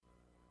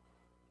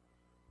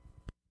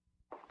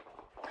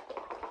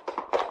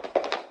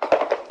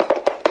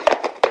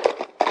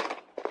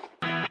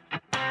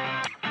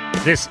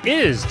This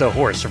is the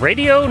Horse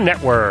Radio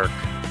Network.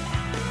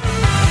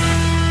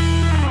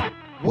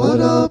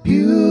 What a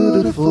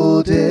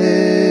beautiful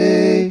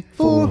day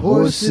for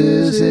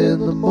horses in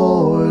the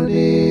morning.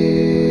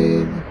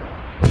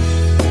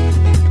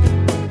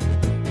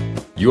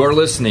 You are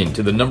listening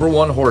to the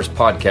 #1 horse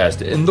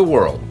podcast in the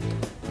world.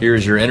 Here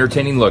is your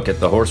entertaining look at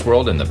the horse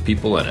world and the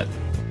people in it.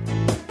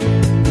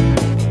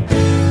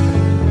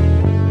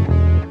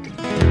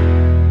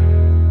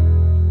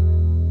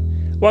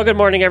 Well, good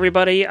morning,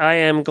 everybody. I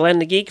am Glenn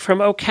the Geek from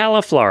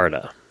Ocala,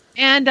 Florida.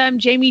 And I'm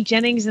Jamie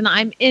Jennings, and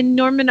I'm in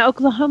Norman,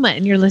 Oklahoma,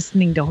 and you're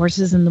listening to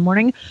Horses in the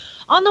Morning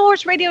on the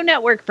Horse Radio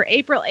Network for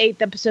April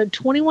 8th, episode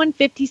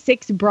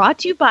 2156, brought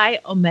to you by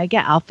Omega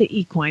Alpha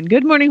Equine.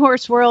 Good morning,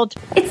 Horse World.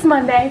 It's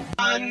Monday.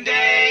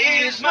 Monday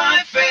is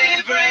my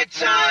favorite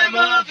time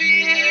of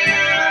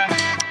year.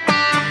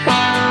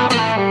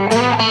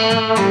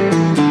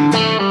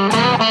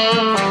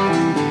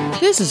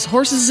 This is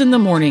Horses in the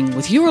Morning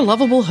with your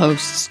lovable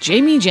hosts,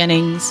 Jamie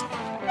Jennings.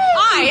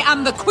 I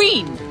am the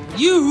Queen.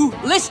 You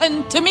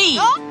listen to me.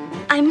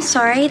 I'm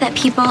sorry that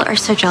people are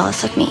so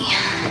jealous of me,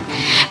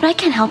 but I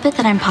can't help it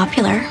that I'm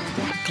popular.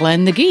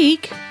 Glenn the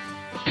Geek.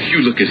 You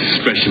look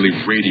especially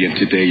radiant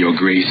today, Your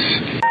Grace.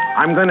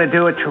 I'm going to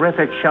do a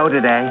terrific show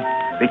today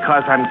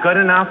because I'm good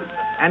enough,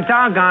 and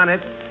doggone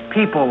it,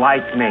 people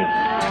like me.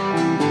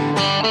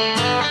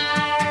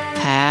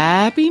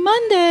 Happy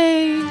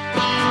Monday.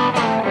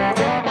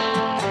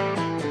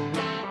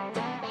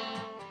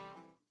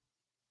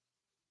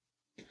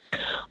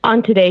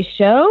 On today's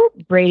show,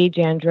 Brady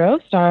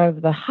Jandreau, star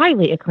of the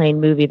highly acclaimed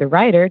movie The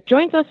Rider,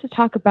 joins us to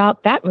talk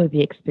about that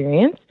movie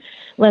experience.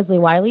 Leslie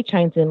Wylie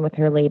chimes in with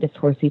her latest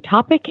horsey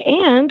topic,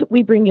 and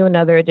we bring you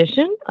another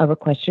edition of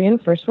Equestrian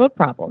First World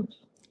Problems.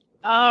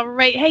 All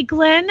right. Hey,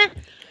 Glenn,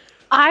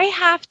 I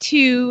have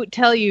to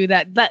tell you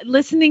that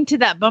listening to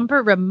that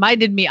bumper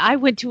reminded me I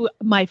went to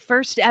my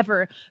first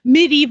ever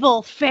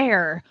medieval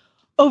fair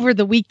over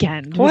the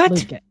weekend.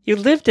 What? You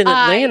lived in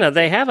Atlanta.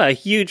 They have a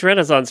huge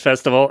Renaissance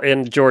festival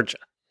in Georgia.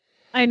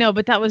 I know,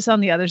 but that was on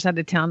the other side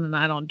of town, and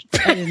I don't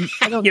you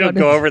don't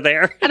go over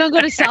there. I don't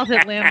go to South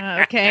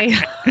Atlanta. Okay,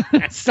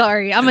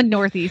 sorry, I'm a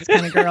Northeast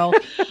kind of girl.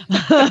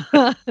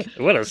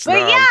 What a snob!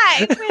 But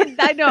yeah,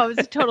 I know it was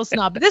a total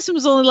snob. But this one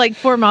was only like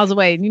 4 miles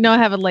away, and I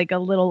have a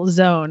little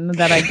zone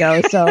that I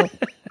go. So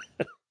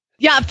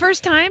yeah,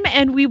 first time,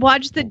 and we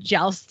watched the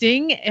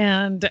jousting,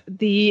 and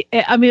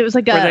it was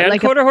like Were they on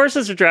quarter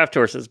horses or draft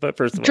horses? But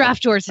first of all,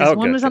 draft horses.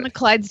 One was on a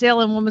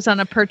Clydesdale, and one was on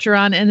a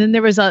Percheron, and then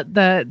there was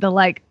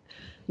the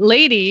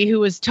lady who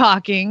was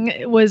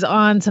talking was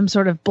on some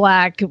sort of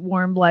black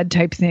warm blood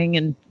type thing,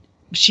 and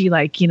she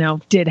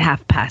did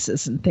half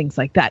passes and things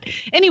like that.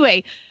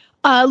 Anyway,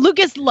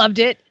 Lucas loved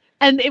it,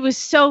 and it was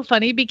so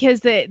funny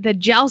because the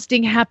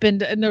jousting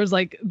happened, and there was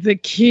the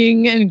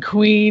king and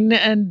queen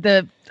and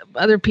the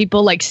other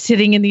people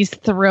sitting in these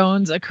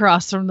thrones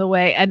across from the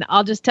way, and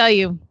I'll just tell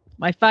you,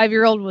 my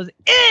 5-year-old was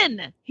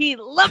in. He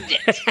loved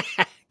it.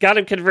 Got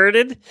him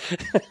converted.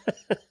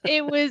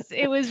 It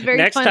was very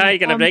Next fun. time you're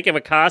going to make him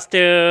a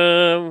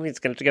costume. He's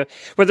going to go.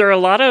 Were there a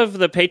lot of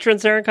the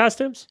patrons there in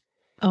costumes?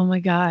 Oh my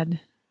God.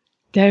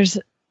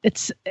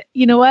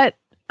 You know what?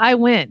 I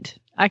went.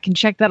 I can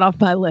check that off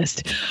my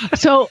list.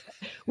 So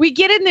we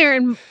get in there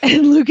and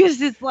Lucas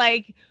is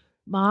like,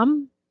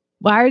 Mom,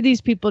 why are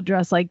these people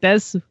dressed like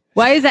this?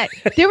 Why is that?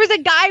 There was a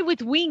guy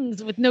with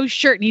wings with no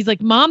shirt. And he's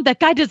like, Mom, that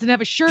guy doesn't have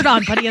a shirt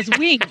on, but he has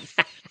wings.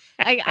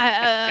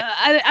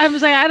 I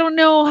was like, I don't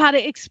know how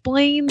to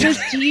explain this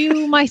to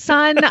you, my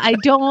son. I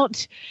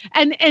don't.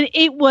 And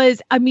it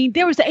was,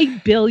 there was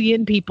 8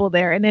 billion people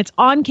there, and it's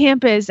on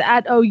campus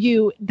at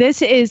OU.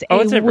 This is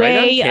a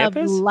way of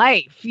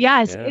life.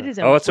 Yes, yeah. It is.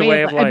 It's a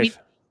way of life.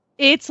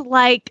 It's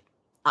like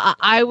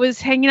I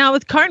was hanging out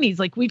with carnies.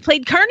 We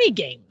played carny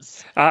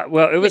games.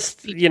 Well, it was,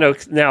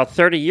 now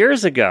 30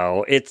 years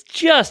ago, it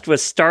just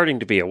was starting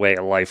to be a way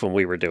of life when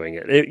we were doing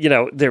it.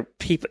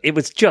 It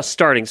was just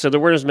starting. So there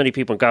weren't as many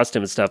people in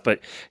costume and stuff, but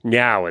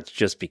now it's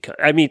just because,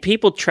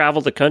 people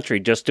travel the country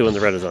just doing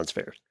the Renaissance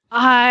fairs.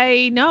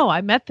 I know.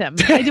 I met them.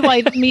 I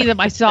didn't meet them.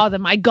 I saw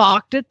them. I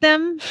gawked at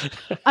them.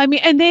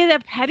 And they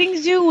had a petting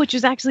zoo, which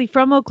is actually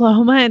from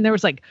Oklahoma. And there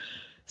was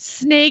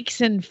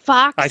snakes and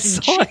fox I and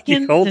saw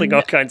you holding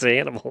all kinds of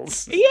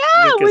animals. Yeah,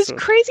 it was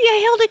crazy.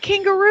 I held a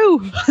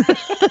kangaroo.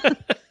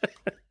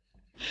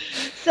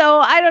 So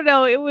I don't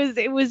know. It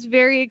was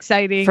very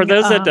exciting. For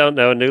those that don't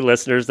know, new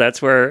listeners,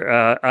 that's where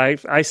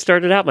I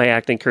started out my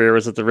acting career,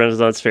 was at the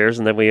Renaissance fairs,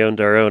 and then we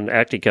owned our own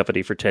acting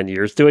company for 10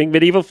 years doing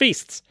medieval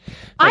feasts.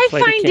 I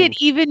find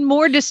it even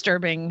more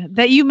disturbing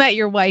that you met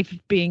your wife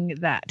being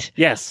that.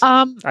 Yes.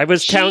 I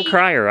was town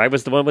crier. I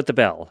was the one with the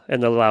bell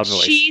and the loud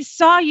voice. She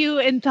saw you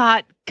and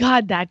thought,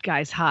 God, that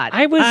guy's hot.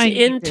 I was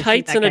in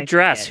tights and a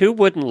dress. Who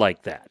wouldn't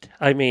like that?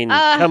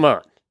 Come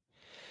on.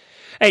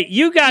 Hey,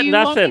 you got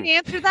nothing. Want me to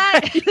answer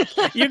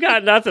that? You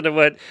got nothing of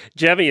what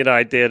Jemmy and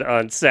I did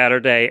on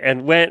Saturday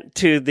and went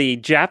to the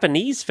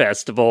Japanese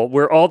festival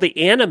where all the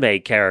anime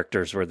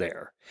characters were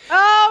there.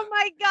 Oh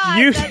my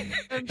God,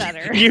 that's even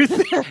better.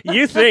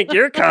 You think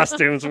your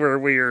costumes were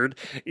weird.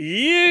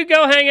 You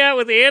go hang out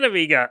with the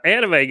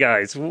anime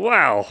guys.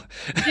 Wow.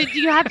 Did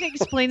you have to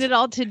explain it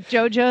all to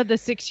Jojo, the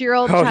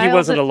 6-year-old Oh, child? he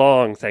wasn't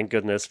along, thank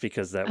goodness,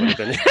 because that would have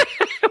been...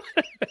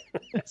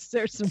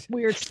 There's some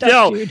weird stuff,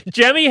 No, dude.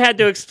 Jemmy had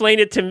to explain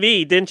it to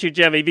me, didn't you,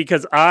 Jemmy?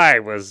 Because I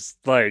was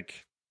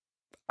like...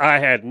 I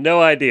had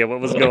no idea what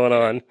was going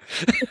on.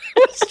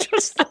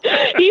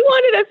 He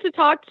wanted us to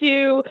talk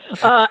to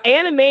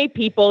anime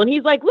people, and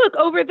he's like, "Look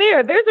over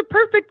there. There's a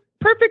perfect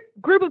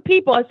group of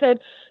people." I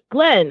said,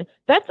 "Glenn,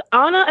 that's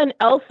Anna and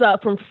Elsa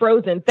from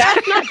Frozen.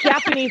 That's not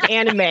Japanese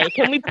anime.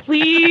 Can we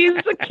please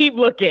keep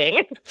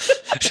looking?"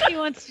 He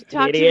wants to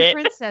talk to the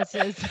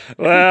princesses.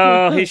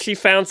 Well, she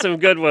found some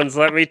good ones,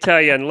 let me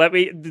tell you.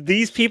 And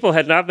these people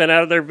had not been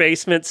out of their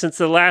basement since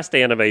the last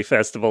anime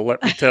festival,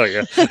 let me tell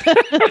you.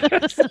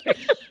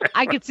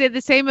 I could say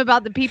the same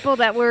about the people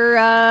that were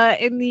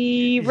in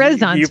the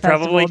Renaissance You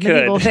Festival, probably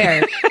medieval could.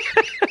 fair.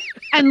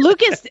 And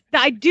Lucas,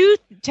 I do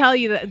tell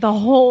you that the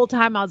whole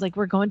time I was like,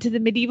 we're going to the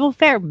medieval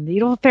fair. And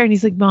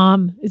he's like,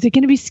 Mom, is it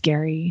going to be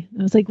scary?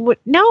 And I was like, what?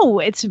 No,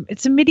 it's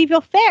a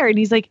medieval fair. And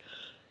he's like,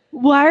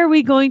 why are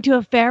we going to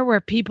a fair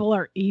where people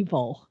are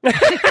evil?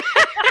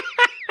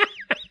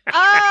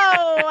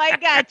 Oh, I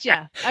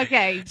gotcha.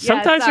 Okay.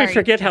 Sometimes we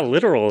forget how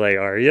literal they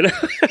are, you know?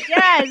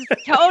 Yes,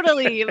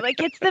 totally. Like,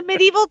 it's the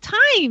medieval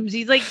times.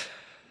 He's like,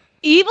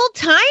 evil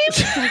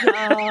times?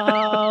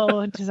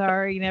 Oh,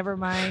 sorry, never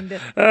mind.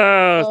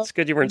 Oh, it's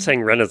good you weren't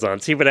saying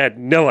Renaissance. He would have had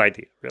no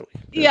idea, really.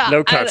 Yeah,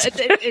 No concept.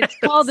 it's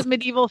called the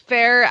medieval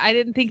fair. I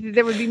didn't think that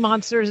there would be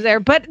monsters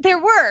there, but there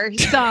were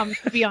some,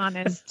 to be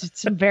honest.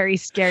 Some very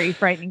scary,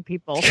 frightening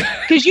people.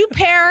 Because you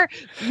pair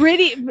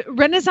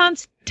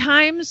Renaissance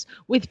times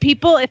with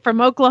people from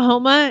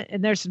Oklahoma,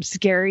 and there's some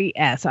scary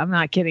ass. I'm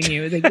not kidding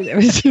you. There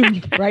was some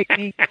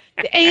frightening.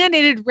 And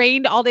it had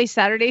rained all day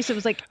Saturday, so it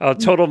was like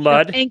total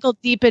mud, ankle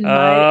deep in mud.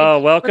 Oh,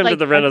 welcome like to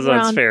the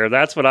Renaissance Fair.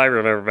 That's what I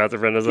remember about the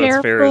Renaissance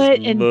Fair. Barefoot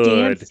Is and mud.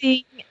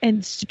 dancing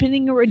and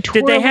spinning around.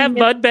 Did they have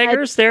mud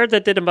beggars there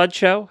that did a mud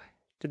show?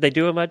 Did they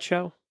do a mud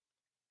show?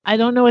 I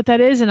don't know what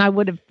that is, and I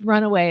would have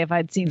run away if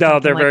I'd seen.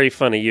 No, they're like very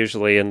funny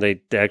usually, and they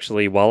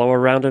actually wallow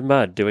around in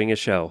mud doing a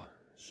show.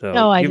 So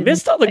No, I you didn't.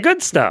 missed all the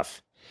good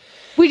stuff.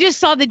 We just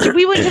saw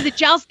we went to the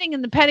jousting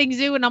and the petting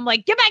zoo, and I'm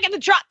like, get back in the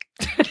truck.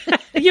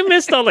 You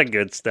missed all the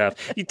good stuff.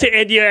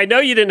 I know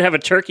you didn't have a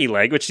turkey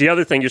leg, which is the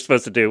other thing you're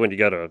supposed to do when you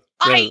go to.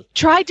 I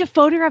tried to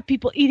photograph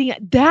people eating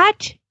it.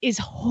 That is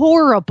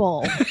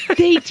horrible.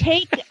 They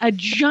take a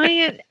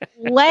giant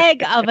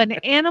leg of an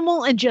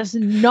animal and just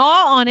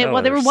gnaw on it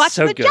while they were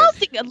watching the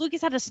jousting. And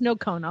Lucas had a snow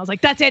cone. I was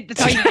like, that's it.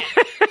 That's all you get.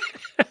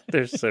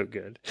 They're so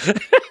good.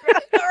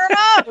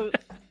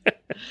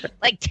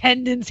 Like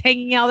tendons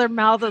hanging out of their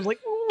mouth. I was like,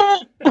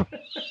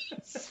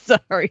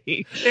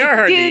 sorry. They are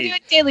hard to Do eat.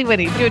 it daily,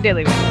 Winnie. Do it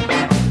daily,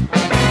 Winnie.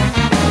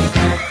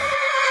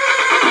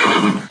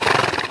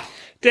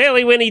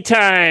 Daily Winnie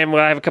time.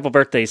 Well, I have a couple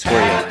birthdays for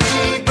you.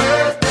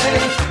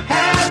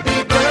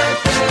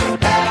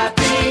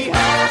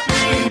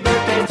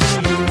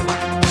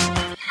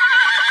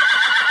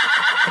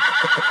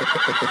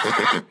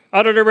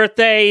 Auditor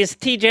birthdays,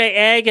 TJ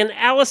Egg and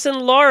Allison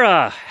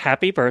Laura.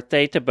 Happy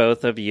birthday to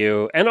both of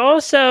you. And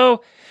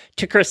also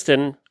to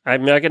Kristen.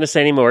 I'm not going to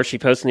say anymore. She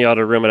posted in the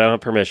auto room and I don't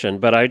have permission.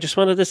 But I just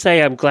wanted to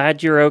say I'm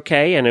glad you're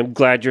okay and I'm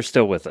glad you're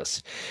still with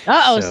us.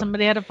 Uh-oh,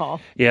 somebody had a fall.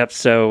 Yep.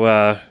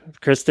 So,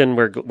 Kristen,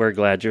 we're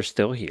glad you're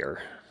still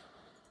here.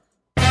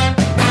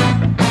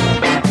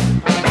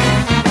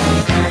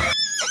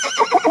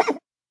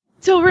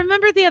 So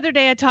remember the other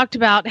day I talked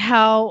about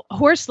how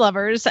Horse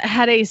Lovers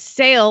had a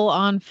sale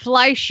on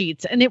fly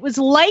sheets, and it was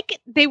like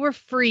they were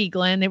free,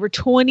 Glenn. They were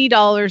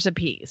 $20 a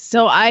piece.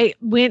 So I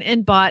went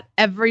and bought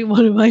every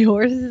one of my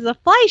horses a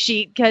fly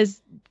sheet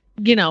because,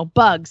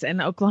 bugs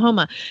in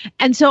Oklahoma.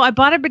 And so I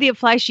bought everybody a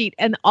fly sheet,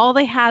 and all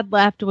they had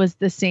left was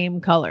the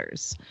same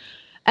colors.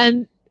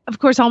 And of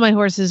course, all my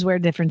horses wear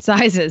different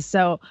sizes.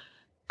 So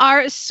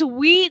our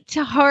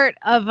sweetheart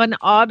of an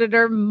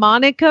auditor,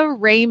 Monica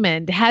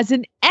Raymond, has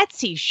an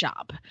Etsy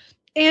shop,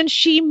 and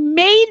she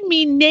made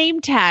me name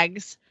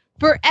tags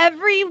for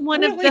every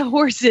one of the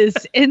horses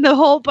in the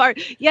whole part.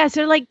 Yes,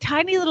 they're like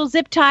tiny little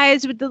zip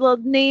ties with the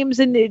little names,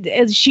 and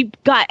she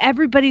got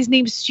everybody's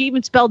names. She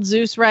even spelled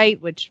Zeus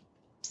right, which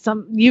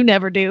you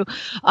never do.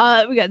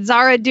 We got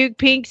Zara, Duke,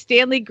 Pink,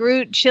 Stanley,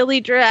 Groot, Chili,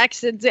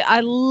 Drax.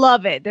 I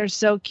love it. They're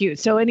so cute.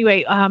 So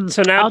anyway,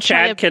 so now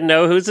Chad can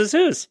know who's is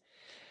whose.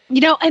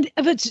 And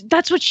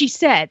that's what she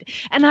said.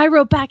 And I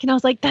wrote back and I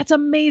was like, that's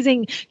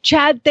amazing.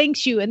 Chad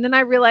thanks you. And then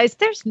I realized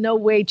there's no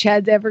way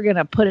Chad's ever going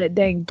to put a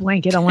dang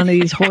blanket on one of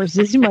these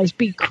horses. He must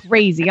be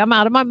crazy. I'm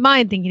out of my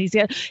mind thinking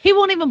he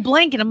won't even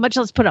blanket him, much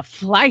less put a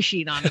fly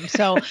sheet on him.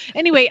 So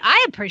anyway,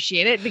 I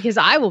appreciate it because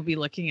I will be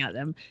looking at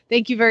them.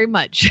 Thank you very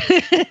much.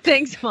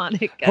 Thanks,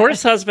 Monica.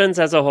 Horse husbands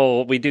as a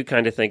whole, we do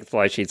kind of think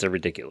fly sheets are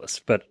ridiculous,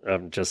 but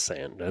I'm just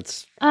saying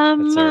that's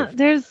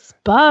there's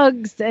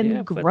bugs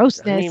and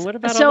grossness. What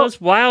about all those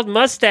wild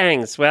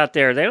Mustangs out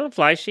there? They don't have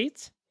fly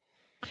sheets.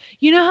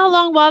 You know how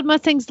long wild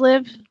Mustangs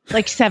live?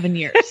 Like 7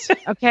 years.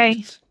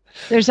 Okay.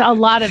 There's a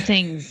lot of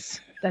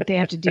things that they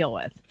have to deal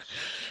with.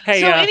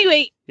 Hey, so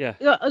anyway, yeah.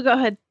 Go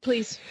ahead,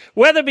 please.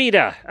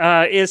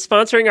 Weatherbeata is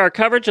sponsoring our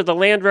coverage of the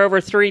Land Rover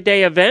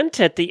 3-day event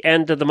at the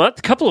end of the month.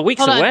 A couple of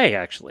weeks away,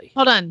 actually.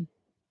 Hold on.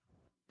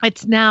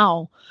 It's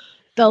now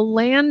the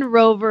Land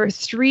Rover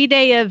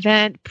 3-day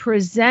event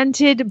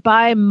presented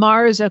by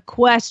Mars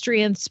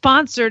Equestrian,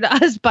 sponsored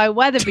us by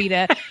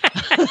Weatherbeata.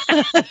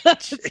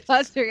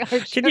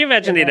 Can you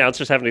imagine the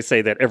announcers having to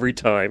say that every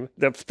time,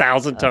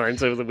 1,000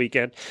 times over the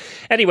weekend?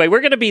 Anyway, we're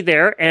going to be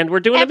there, and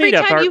we're doing a meetup, aren't we?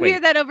 Every time you hear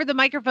that over the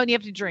microphone, you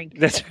have to drink.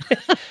 That's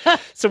right.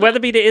 So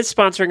Weatherbeata is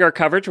sponsoring our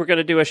coverage. We're going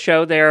to do a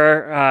show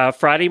there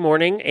Friday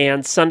morning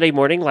and Sunday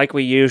morning like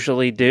we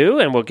usually do,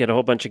 and we'll get a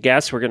whole bunch of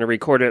guests. We're going to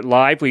record it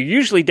live. We're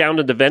usually down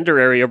in the vendor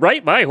area,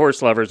 right by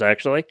Horse Lovers,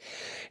 actually,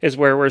 is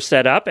where we're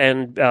set up,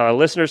 and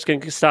listeners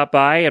can stop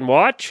by and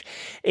watch.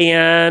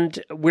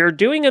 And we're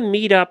doing a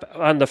meetup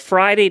on the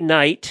Friday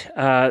night.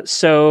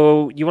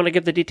 So you want to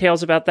give the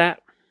details about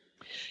that?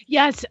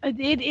 Yes,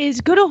 it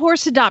is. Go to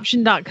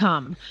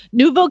horseadoption.com.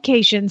 New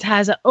Vocations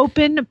has an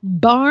open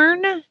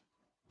barn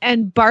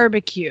and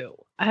barbecue.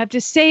 I have to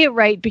say it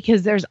right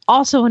because there's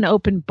also an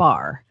open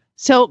bar.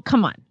 So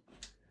come on.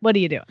 What are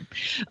you doing?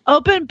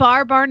 Open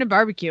bar, barn, and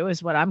barbecue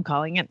is what I'm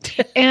calling it.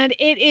 And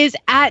it is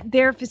at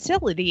their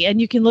facility. And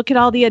you can look at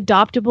all the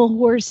adoptable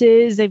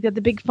horses. They've got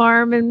the big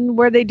farm and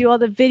where they do all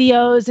the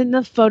videos and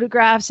the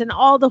photographs and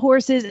all the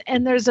horses.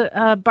 And there's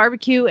a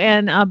barbecue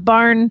and a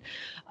barn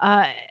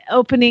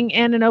opening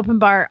and an open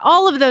bar,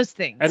 all of those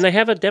things. And they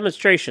have a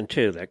demonstration,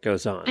 too, that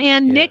goes on.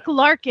 And Nick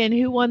Larkin,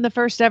 who won the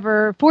first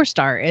ever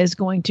 4-star, is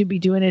going to be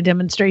doing a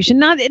demonstration.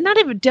 Not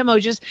even a demo,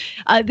 just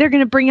they're going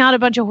to bring out a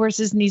bunch of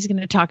horses, and he's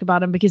going to talk about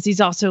them because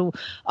he's also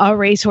a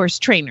racehorse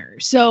trainer.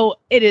 So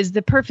it is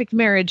the perfect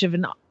marriage of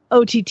an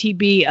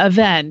OTTB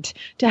event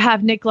to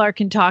have Nick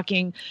Larkin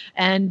talking.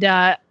 And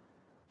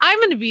I'm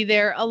going to be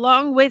there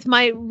along with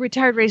my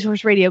retired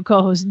Racehorse Radio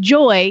co-host,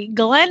 Joy.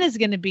 Glenn is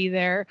going to be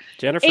there.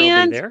 Jennifer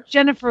will be there.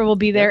 Jennifer will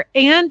be there.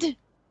 And,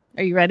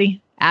 are you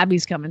ready?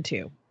 Abby's coming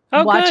too.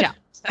 Oh, watch good. out.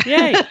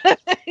 Yay.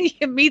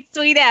 You meet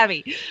sweet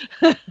Abby.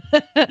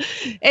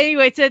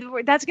 Anyway, so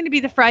that's going to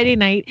be the Friday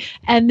night.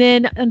 And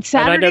then on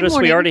Saturday And I noticed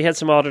morning, we already had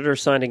some auditors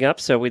signing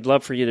up, so we'd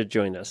love for you to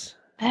join us.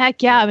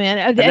 Heck yeah, man.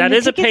 And that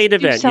is a paid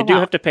event. You do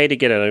have to pay to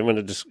get it. I want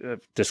to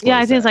disclose Yeah,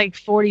 I think it's like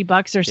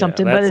 $40 or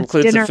something. That but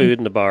includes it's dinner, the food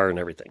and the bar and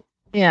everything.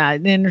 Yeah,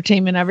 the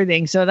entertainment,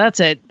 everything. So that's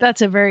it.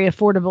 That's a very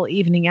affordable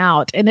evening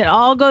out. And it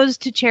all goes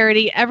to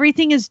charity.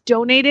 Everything is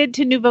donated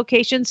to New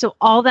Vocations. So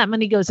all that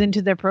money goes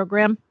into their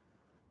program.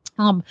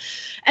 And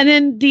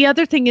then the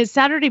other thing is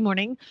Saturday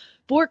morning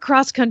for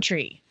cross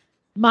country.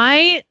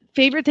 My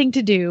favorite thing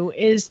to do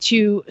is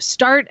to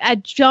start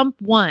at jump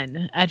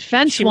 1, at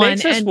fence 1.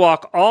 She makes us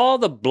walk all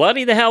the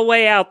bloody the hell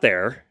way out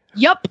there.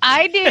 Yep,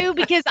 I do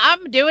because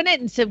I'm doing it.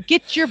 And so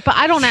get your butt.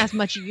 I don't ask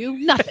much of you.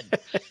 Nothing.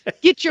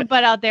 Get your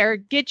butt out there.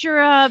 Get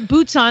your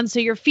boots on so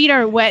your feet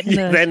are wet in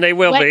the then they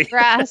will wet be.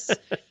 grass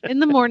in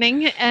the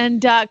morning.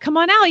 And come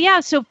on out. Yeah.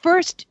 So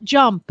first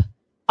jump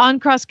on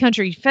cross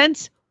country,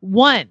 fence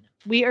 1.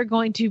 We are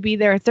going to be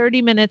there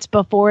 30 minutes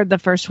before the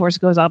first horse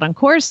goes out on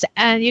course,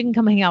 and you can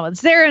come hang out with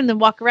us there and then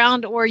walk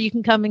around, or you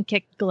can come and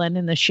kick Glenn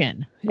in the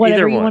shin.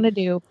 Whatever you want to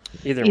do.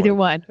 Either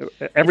one.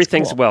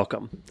 Everything's cool.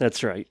 Welcome.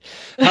 That's right.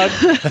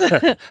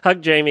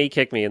 Hug Jamie,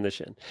 kick me in the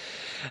shin.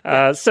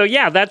 So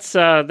yeah,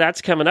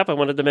 that's coming up. I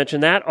wanted to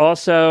mention that.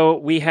 Also,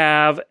 we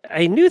have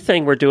a new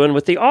thing we're doing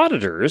with the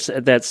auditors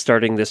that's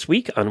starting this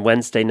week on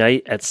Wednesday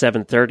night at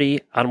 7:30.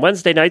 On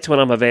Wednesday nights when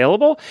I'm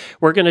available,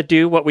 we're going to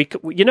do what we,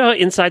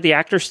 Inside the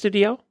Actor Studio.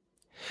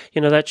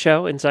 You know that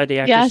show, Inside the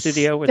Actor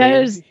Studio?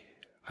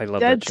 I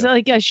love that show. That's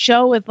like a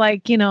show with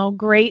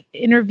great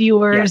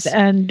interviewers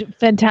and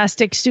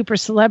fantastic super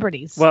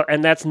celebrities. Well,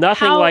 and that's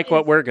nothing like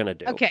what we're going to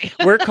do. Okay.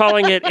 We're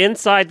calling it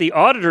Inside the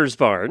Auditor's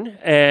Barn,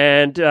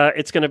 and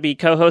it's going to be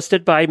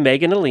co-hosted by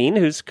Megan Aline,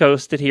 who's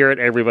co-hosted here at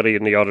Everybody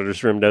in the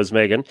Auditor's Room Knows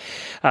Megan.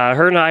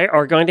 Her and I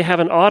are going to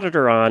have an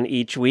auditor on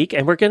each week,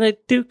 and we're going to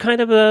do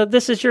kind of a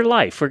This Is Your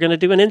Life. We're going to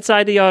do an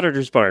Inside the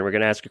Auditor's Barn. We're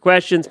going to ask you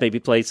questions, maybe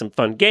play some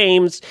fun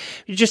games.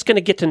 You're just going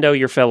to get to know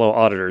your fellow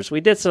auditors. We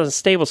did this on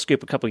Stable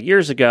Scoop a couple of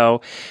years ago,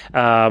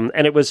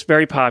 and it was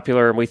very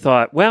popular, and we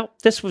thought, well,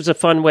 this was a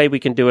fun way we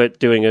can do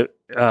it,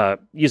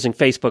 using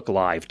Facebook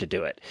Live to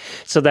do it.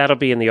 So that'll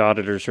be in the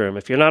auditor's room.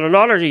 If you're not an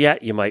auditor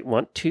yet, you might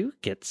want to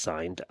get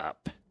signed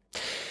up.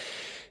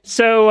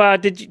 So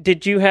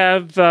did you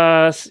have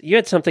you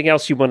had something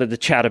else you wanted to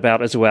chat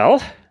about as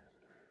well?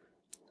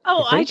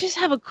 Oh, I just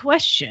have a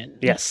question.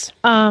 Yes.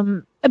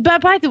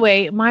 But by the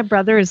way, my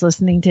brother is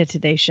listening to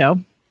today's show,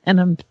 and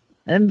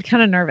I'm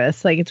kind of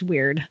nervous. Like, it's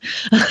weird.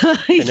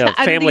 I know,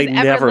 family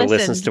never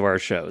listens to our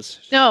shows.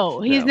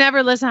 No, he's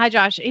never listened. Hi,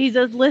 Josh. He's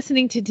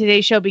listening to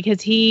today's show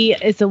because he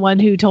is the one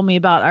who told me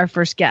about our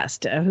first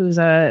guest, who's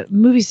a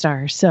movie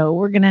star. So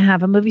we're going to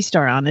have a movie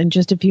star on in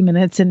just a few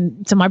minutes.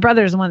 And so my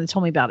brother is the one that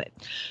told me about it.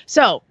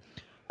 So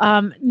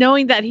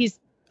knowing that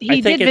I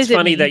think it's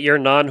funny that your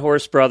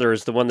non-horse brother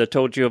is the one that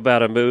told you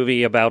about a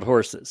movie about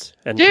horses.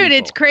 And dude, people.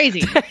 It's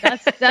crazy.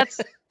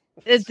 That's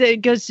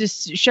it goes to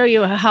show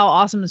you how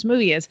awesome this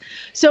movie is.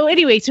 So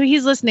anyway, so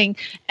he's listening,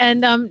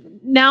 and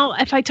now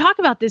if I talk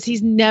about this,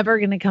 he's never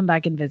going to come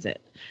back and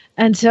visit.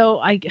 And so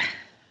I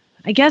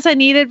guess I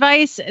need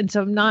advice. And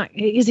so I'm not.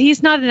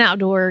 He's not an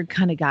outdoor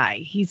kind of guy.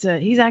 He's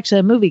actually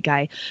a movie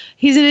guy.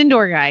 He's an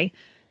indoor guy,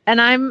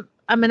 and I'm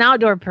an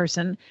outdoor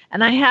person,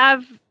 and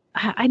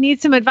I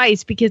need some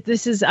advice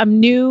because I'm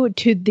new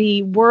to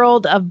the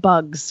world of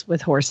bugs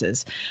with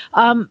horses.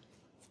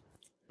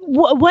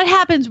 What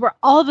happens where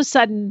all of a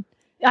sudden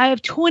I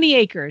have 20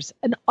 acres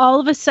and all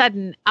of a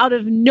sudden out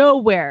of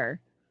nowhere,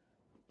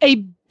 a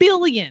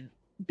billion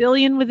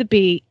with a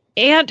B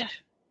ant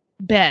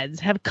beds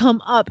have come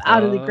up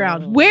out of the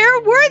ground. Where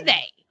were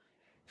they?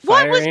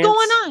 What was going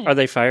on? Are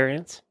they fire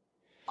ants?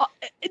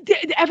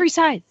 Every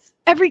size.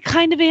 Every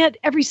kind of ant,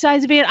 every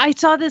size of ant. I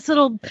saw this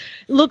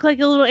look like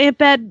a little ant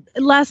bed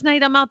last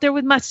night. I'm out there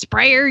with my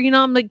sprayer.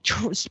 I'm like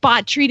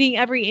spot treating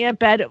every ant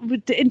bed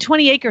in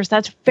 20 acres.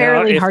 That's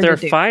fairly hard to do.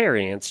 If they're fire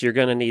ants, you're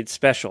going to need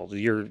special.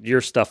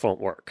 Your stuff won't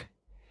work.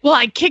 Well,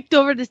 I kicked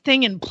over this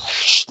thing and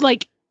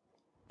like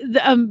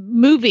the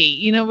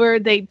movie, where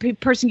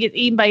person gets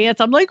eaten by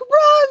ants. I'm like,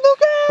 run,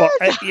 Lucas!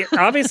 Well,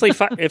 obviously,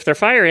 if they're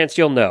fire ants,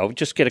 you'll know.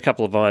 Just get a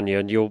couple of on you,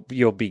 and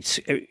you'll be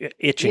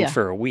itching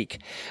for a week.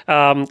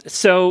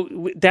 So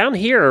down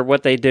here,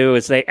 what they do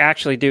is they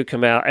actually do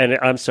come out, and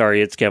I'm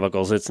sorry, it's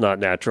chemicals, it's not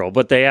natural,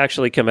 but they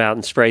actually come out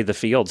and spray the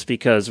fields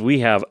because we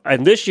have,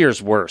 and this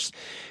year's worse.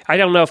 I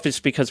don't know if it's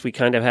because we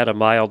kind of had a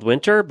mild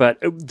winter, but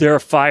there are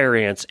fire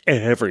ants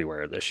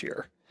everywhere this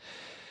year.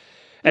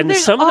 And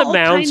some of the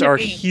mounds are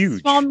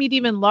huge. Small,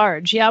 medium, and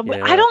large. Yeah.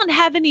 I don't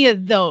have any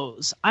of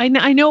those. I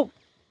know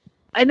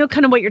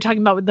kind of what you're talking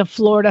about with the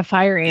Florida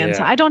fire ants.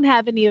 Yeah. I don't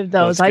have any of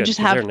those. I just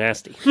have they're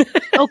nasty.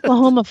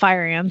 Oklahoma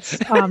fire ants.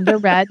 They're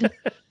red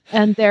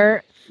and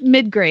they're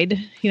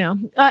mid-grade,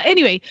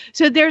 Anyway,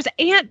 so there's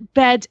ant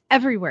beds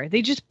everywhere.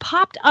 They just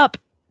popped up.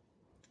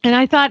 And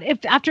I thought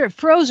if after it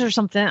froze or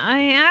something,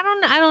 I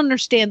don't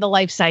understand the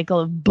life cycle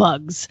of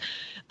bugs.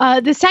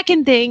 The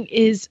second thing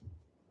is,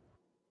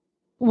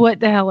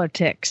 what the hell are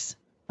ticks?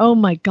 Oh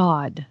my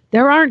God.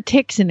 There aren't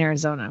ticks in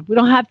Arizona. We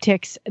don't have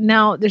ticks.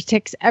 Now there's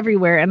ticks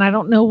everywhere, and I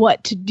don't know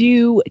what to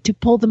do to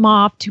pull them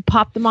off, to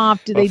pop them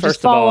off. Do they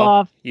just fall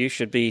off? You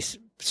should be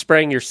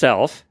spraying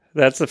yourself.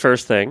 That's the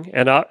first thing.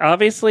 And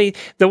obviously,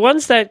 the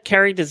ones that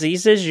carry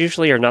diseases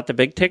usually are not the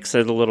big ticks,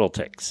 they're the little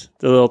ticks,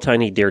 the little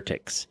tiny deer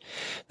ticks.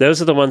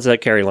 Those are the ones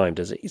that carry Lyme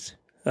disease.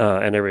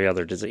 And every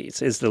other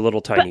disease is the little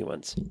tiny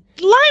ones.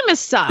 Lyme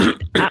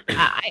aside,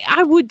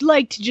 I would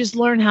like to just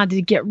learn how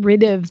to get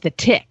rid of the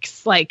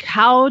ticks. Like,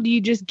 how do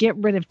you just get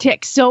rid of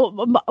ticks?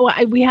 So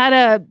we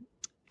had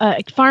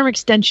a farm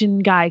extension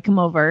guy come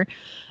over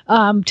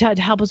to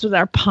help us with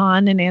our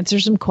pond and answer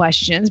some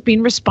questions,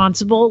 being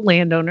responsible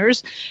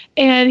landowners.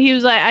 And he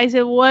was like, I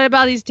said, what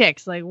about these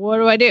ticks? Like, what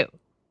do I do?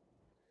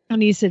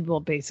 And he said,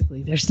 well,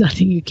 basically, there's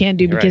nothing you can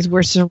do because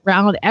we're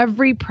surrounded.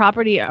 Every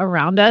property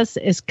around us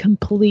is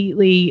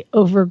completely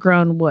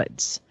overgrown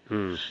woods.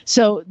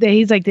 So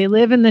he's like, they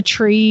live in the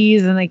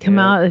trees and they come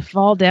out, they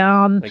fall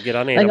down. They get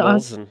on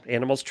animals and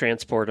animals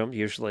transport them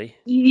usually.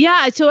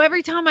 Yeah. So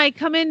every time I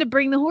come in to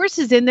bring the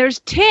horses in, there's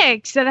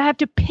ticks that I have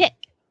to pick.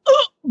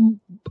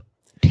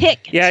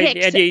 Yeah,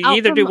 and you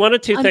either do one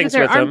of two things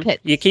with them.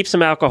 You keep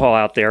some alcohol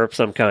out there of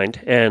some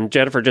kind, and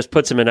Jennifer just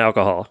puts them in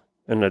alcohol.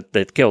 And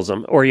that kills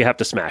them, or you have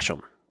to smash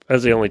them.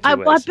 Those are the only two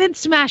ways. I've been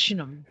smashing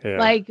them,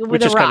 like with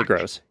which a is rock. Kind of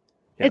gross.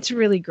 Yeah. It's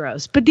really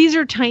gross. But these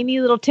are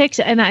tiny little ticks,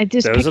 and I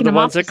just those are the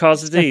ones that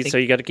cause disease. So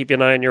you got to keep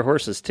an eye on your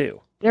horses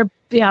too.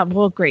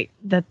 Well, great.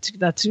 That's.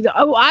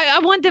 Oh, I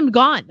want them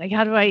gone. Like,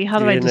 how do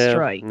I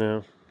destroy?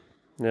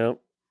 No.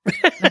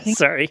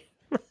 Sorry.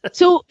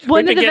 So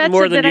one of the vets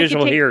more said than that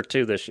usual I could here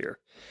too this year.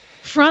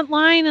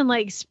 Frontline and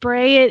like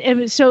spray it,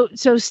 and so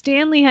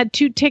Stanley had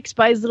 2 ticks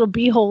by his little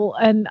beehole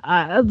and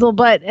a little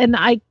butt, and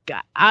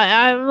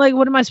I'm like,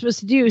 what am I supposed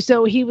to do?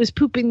 So he was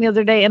pooping the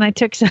other day, and I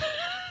took some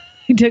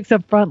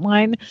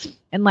Frontline,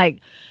 and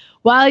like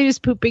while he was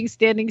pooping,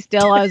 standing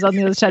still, I was on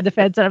the other side of the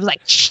fence, and I was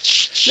like,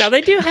 now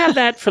they do have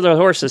that for the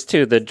horses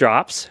too, the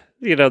drops.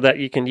 That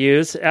you can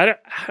use. I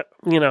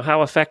don't,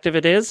 how effective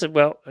it is.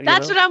 Well,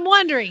 that's what I'm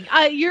wondering.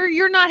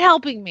 You're not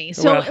helping me.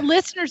 So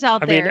listeners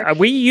out there.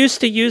 We used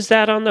to use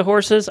that on the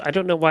horses. I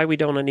don't know why we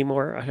don't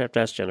anymore. I have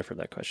to ask Jennifer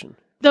that question.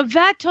 The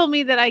vet told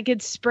me that I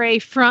could spray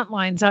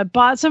Frontline. So I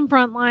bought some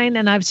Frontline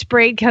and I've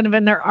sprayed kind of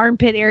in their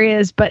armpit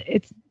areas, but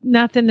it's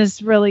not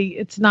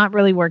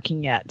really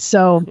working yet.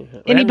 So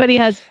anybody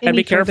has any and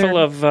be careful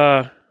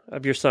of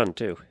of your son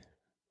too.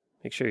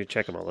 Make sure you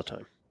check him all the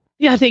time.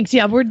 Yeah, thanks.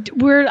 Yeah,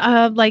 we're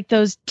like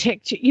those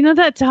tick. You know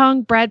that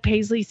song Brad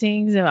Paisley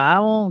sings? I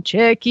won't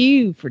check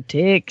you for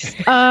ticks.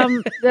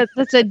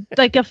 That's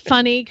a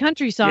funny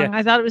country song. Yeah.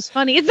 I thought it was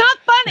funny. It's not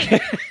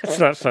funny. It's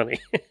not funny.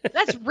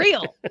 That's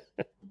real.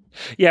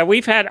 Yeah,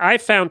 I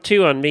found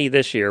 2 on me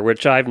this year,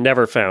 which I've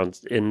never found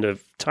in the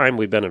time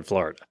we've been in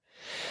Florida.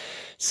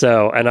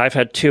 So, and I've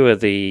had 2 of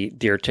the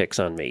deer ticks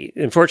on me.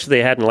 Unfortunately,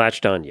 they hadn't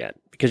latched on yet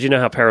because you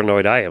know how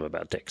paranoid I am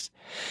about ticks.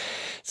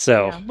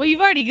 So, yeah. Well,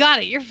 you've already got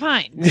it. You're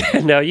fine.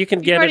 No, you can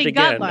get it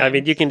again. I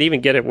mean, you can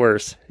even get it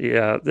worse.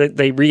 Yeah,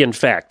 they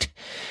reinfect.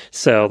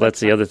 So that's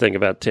the other thing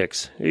about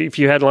ticks. If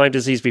you had Lyme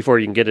disease before,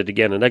 you can get it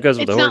again, and that goes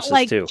with the horses too.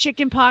 It's not like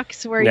chicken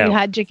pox where you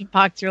had chicken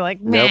pox. You're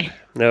like, meh.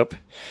 Nope.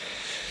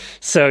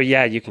 So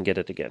yeah, you can get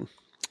it again.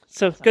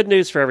 So good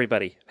news for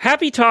everybody.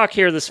 Happy talk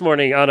here this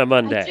morning on a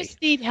Monday. I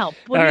just need help.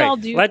 What do y'all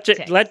do?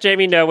 Let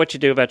Jamie know what you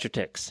do about your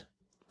ticks.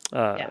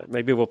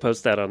 Maybe we'll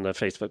post that on the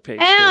Facebook page.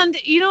 And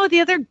you know what the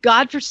other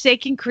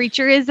godforsaken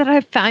creature is that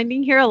I'm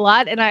finding here a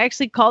lot? And I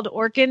actually called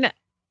Orkin.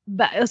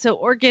 So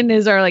Orkin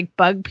is our like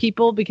bug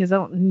people because I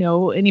don't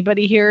know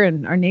anybody here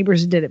and our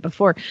neighbors did it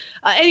before.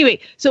 Anyway,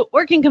 so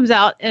Orkin comes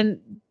out and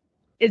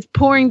it's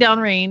pouring down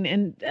rain.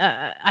 And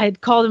I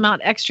had called him out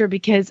extra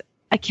because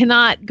I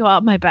cannot go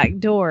out my back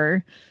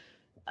door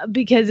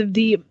because of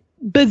the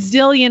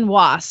bazillion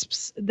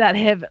wasps that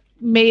have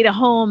made a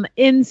home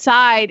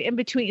inside in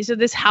between. So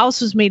this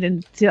house was made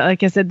in,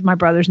 like I said, my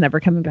brother's never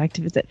coming back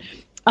to visit.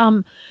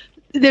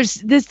 There's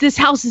this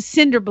house is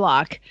cinder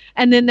block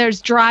and then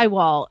there's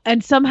drywall,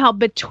 and somehow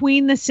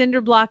between the cinder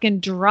block and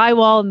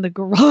drywall in the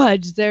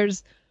garage,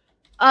 there's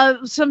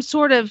some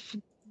sort of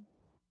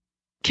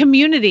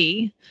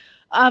community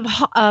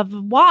of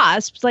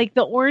wasps, like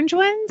the orange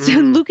ones.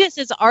 And Lucas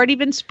has already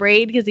been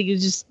sprayed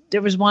because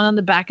there was one on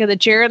the back of the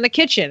chair in the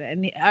kitchen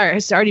and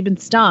it's already been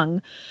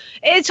stung.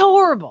 It's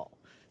horrible.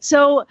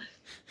 So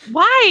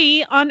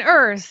why on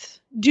earth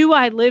do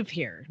I live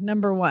here?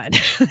 Number one.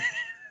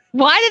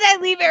 Why did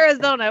I leave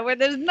Arizona where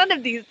there's none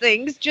of these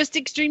things, just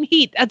extreme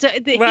heat?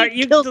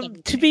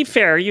 To be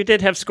fair, you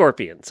did have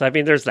scorpions. I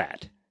mean, there's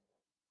that.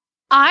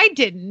 I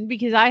didn't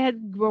because I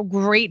had a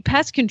great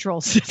pest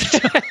control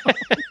system.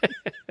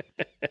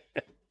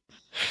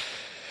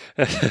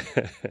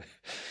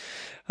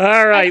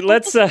 All right,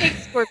 let's take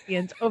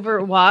scorpions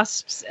over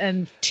wasps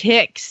and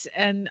ticks,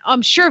 and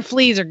I'm sure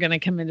fleas are going to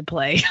come into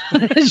play.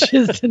 It's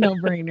just a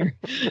no-brainer.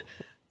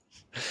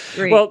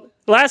 Great. Well,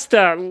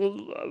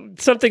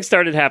 something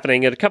started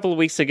happening a couple of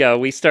weeks ago.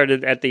 We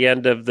started at the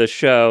end of the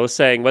show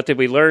saying, what did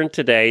we learn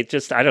today?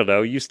 Just, I don't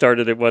know, you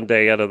started it one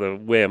day out of the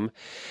whim.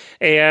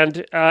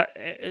 And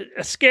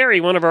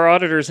Scary, one of our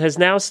auditors, has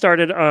now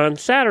started on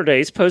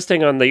Saturdays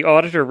posting on the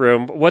auditor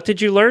room, what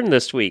did you learn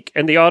this week?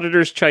 And the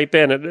auditors chime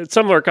in. And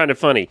some are kind of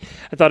funny.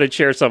 I thought I'd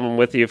share some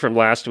with you from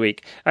last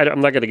week. I'm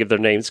not going to give their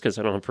names because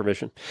I don't have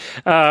permission.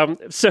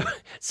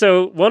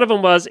 So one of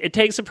them was, it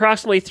takes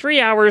approximately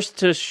 3 hours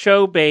to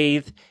show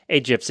bathe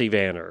a gypsy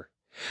vanner.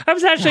 I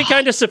was actually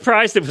kind of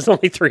surprised it was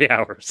only 3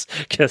 hours.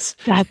 Because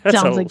that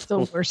sounds like the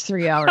worst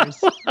 3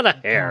 hours. A lot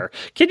of hair.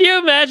 Can you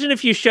imagine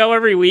if you show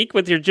every week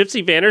with your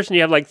gypsy vanners and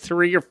you have like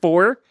 3 or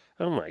 4?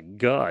 Oh my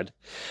God.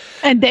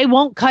 And they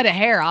won't cut a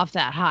hair off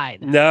that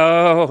hide.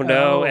 No.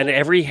 And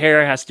every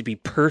hair has to be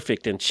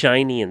perfect and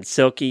shiny and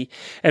silky.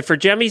 And for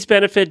Jemmy's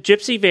benefit,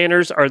 gypsy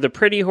vanners are the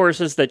pretty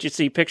horses that you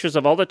see pictures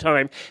of all the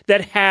time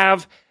that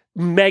have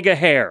mega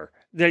hair.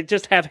 They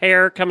just have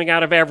hair coming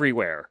out of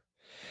everywhere.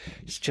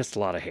 It's just a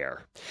lot of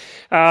hair.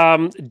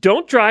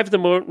 Don't drive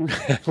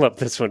I love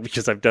this one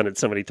because I've done it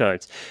so many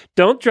times.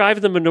 Don't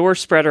drive the manure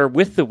spreader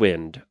with the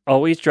wind.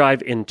 Always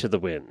drive into the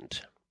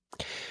wind.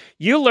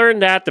 You learn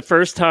that the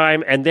first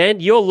time, and then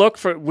you'll look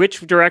for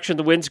which direction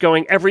the wind's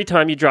going every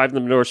time you drive the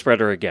manure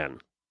spreader again.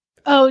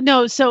 Oh,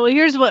 no. So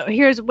here's what I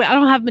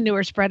don't have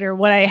manure spreader.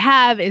 What I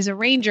have is a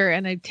Ranger,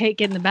 and I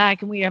take in the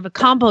back, and we have a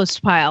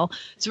compost pile.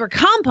 So we're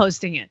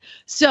composting it.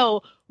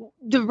 So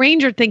the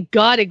Ranger, thank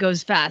God it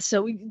goes fast.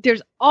 So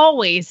there's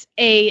always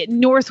a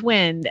north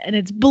wind and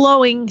it's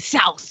blowing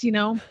south,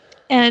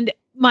 and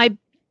my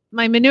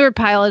manure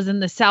pile is in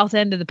the south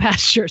end of the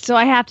pasture. So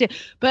I have to,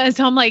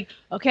 so I'm like,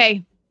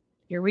 okay,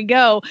 here we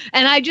go.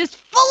 And I just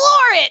floor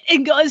it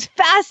and go as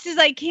fast as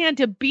I can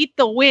to beat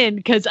the wind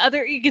because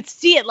you could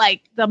see it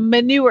like the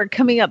manure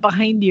coming up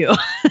behind you.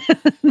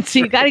 So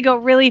you got to go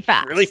really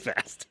fast. Really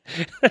fast.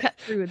 Cut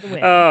through the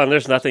wind. Oh, and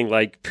there's nothing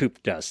like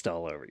poop dust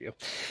all over you.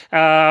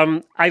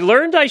 I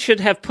learned I should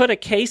have put a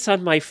case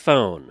on my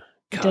phone.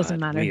 God, it doesn't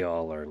matter. We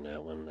all learned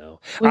that one, though.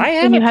 I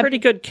have a pretty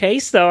good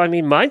case, though. I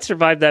mean, mine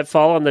survived that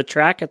fall on the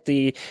track at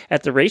the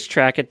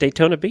racetrack at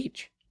Daytona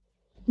Beach.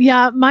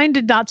 Yeah, mine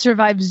did not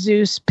survive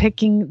Zeus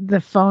picking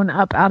the phone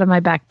up out of my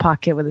back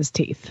pocket with his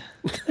teeth.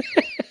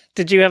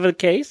 Did you have a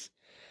case?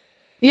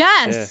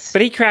 Yes. Yeah.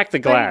 But he cracked the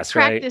glass,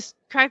 right?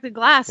 Cracked the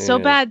glass so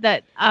bad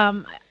that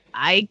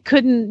I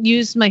couldn't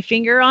use my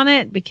finger on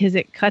it because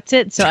it cuts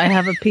it. So I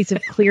have a piece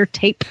of clear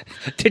tape.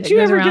 Did you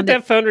ever get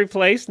that phone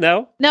replaced?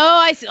 No? No,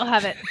 I still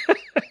have it.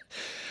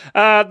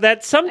 That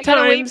I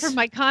gotta wait sometimes for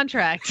my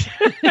contract.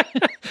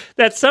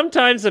 that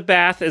sometimes a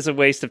bath is a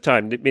waste of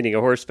time, meaning a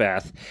horse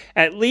bath.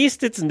 At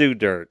least it's new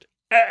dirt.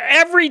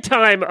 Every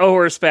time a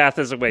horse bath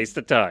is a waste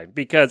of time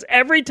because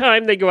every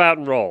time they go out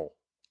and roll.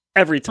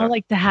 Every I time.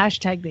 like the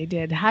hashtag they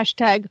did.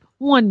 Hashtag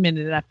 1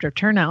 minute after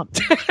turnout.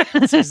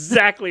 That's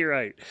exactly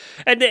right.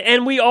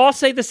 And we all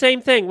say the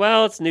same thing.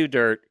 Well, it's new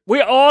dirt.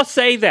 We all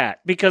say that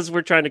because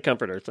we're trying to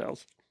comfort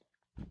ourselves.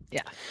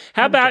 Yeah.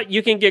 How about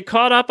you can get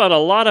caught up on a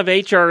lot of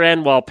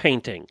HRN while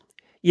painting?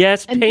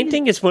 Yes,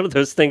 painting is one of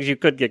those things you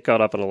could get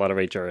caught up on a lot of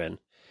HRN.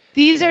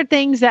 These are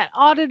things that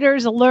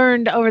auditors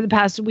learned over the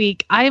past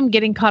week. I am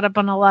getting caught up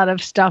on a lot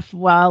of stuff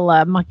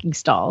while mucking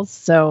stalls.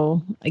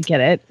 So I get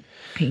it.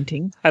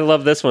 Painting. I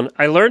love this one.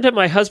 I learned that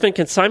my husband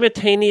can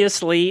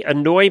simultaneously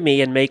annoy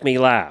me and make me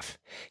laugh.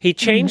 He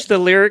changed the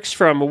lyrics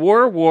from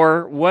war,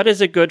 what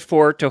is it good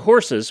for, to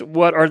horses,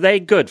 what are they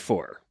good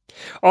for?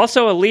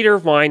 Also, a liter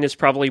of wine is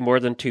probably more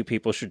than 2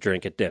 people should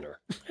drink at dinner.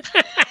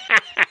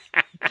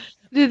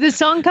 Did the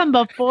song come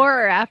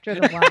before or after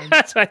the wine?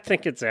 I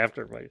think it's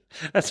after.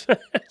 That's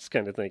what I was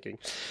kind of thinking.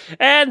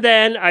 And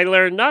then I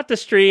learned not to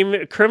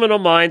stream Criminal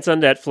Minds on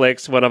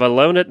Netflix when I'm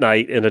alone at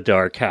night in a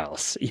dark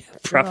house. Yeah,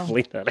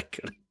 probably not a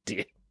good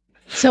idea.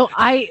 So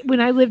when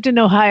I lived in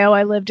Ohio,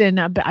 I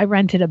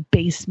rented a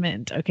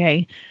basement.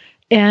 Okay.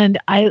 And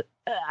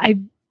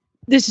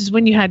this is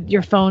when you had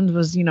your phone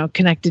was,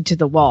 connected to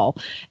the wall.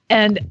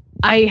 And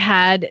I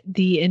had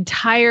the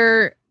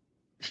entire,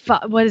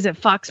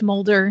 Fox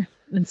Mulder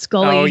and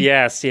Scully. Oh,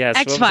 yes.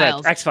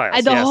 X-Files.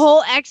 X-Files. The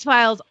whole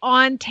X-Files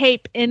on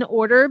tape in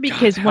order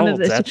because God, how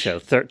old's that show?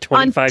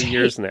 25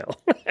 years now.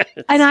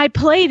 And I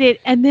played it,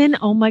 and then,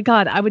 oh my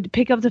God, I would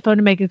pick up the phone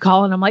to make a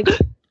call, and I'm like,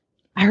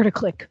 I heard a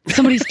click.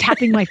 Somebody's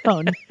tapping my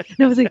phone. And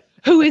I was like,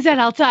 who is that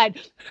outside?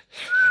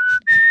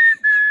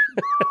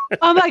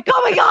 I'm like,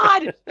 oh my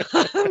God,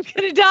 I'm going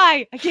to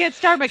die. I can't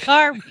start my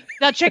car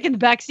without checking the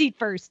back seat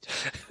first.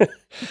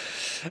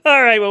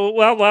 All right. Well,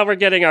 while we're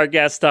getting our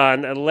guest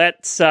on,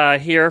 let's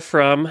hear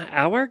from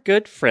our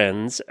good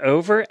friends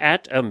over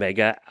at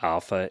Omega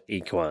Alpha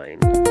Equine.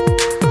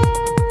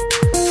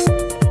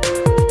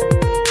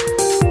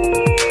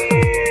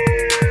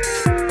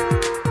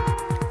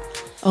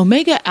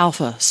 Omega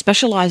Alpha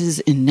specializes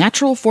in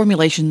natural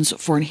formulations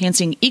for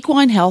enhancing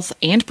equine health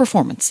and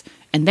performance,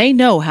 and they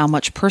know how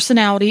much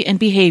personality and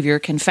behavior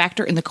can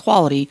factor in the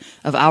quality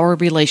of our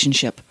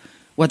relationship,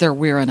 whether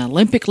we're an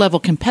Olympic-level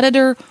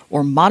competitor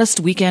or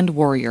modest weekend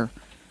warrior.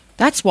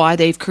 That's why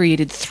they've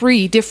created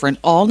 3 different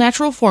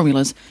all-natural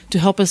formulas to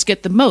help us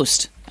get the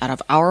most out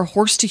of our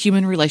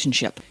horse-to-human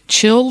relationship.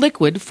 Chill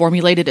Liquid,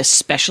 formulated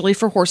especially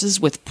for horses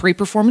with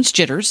pre-performance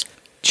jitters.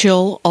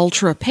 Chill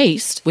Ultra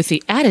Paste, with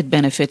the added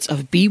benefits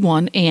of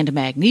B1 and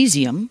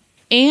magnesium.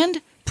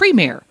 And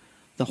Premier,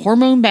 the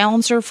hormone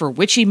balancer for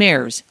witchy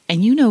mares,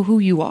 and you know who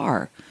you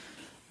are.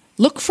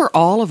 Look for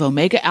all of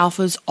Omega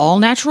Alpha's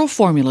all-natural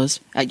formulas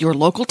at your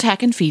local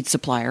tack and feed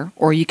supplier,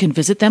 or you can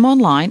visit them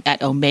online at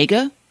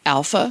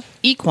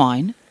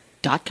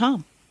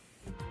OmegaAlphaEquine.com.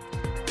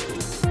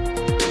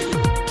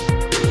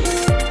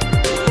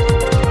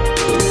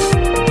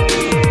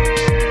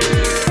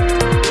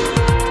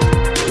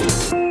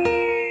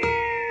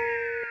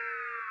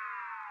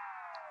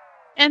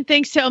 And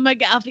thanks to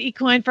Omega Alpha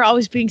Equine for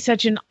always being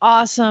such an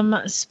awesome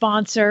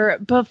sponsor.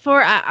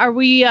 Before, do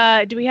we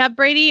have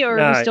Brady, or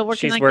are we still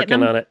working on it? She's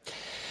working on it.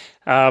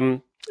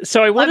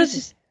 So I wanted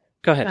to...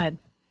 Go ahead.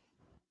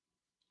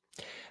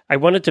 I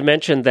wanted to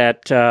mention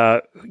that,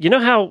 you know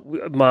how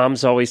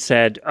moms always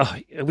said, oh,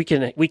 we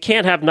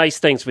can't have nice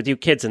things with you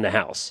kids in the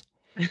house.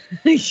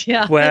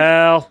 Yeah.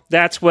 Well,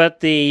 that's what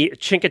the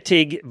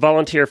Chincoteague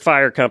Volunteer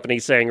Fire Company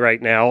is saying right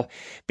now,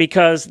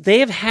 because they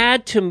have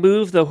had to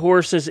move the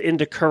horses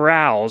into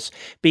corrals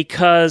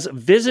because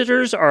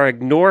visitors are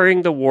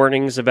ignoring the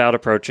warnings about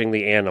approaching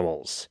the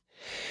animals.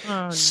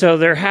 So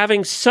they're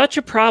having such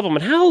a problem.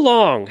 And how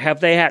long have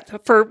they had?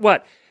 For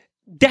what?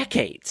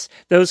 Decades.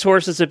 Those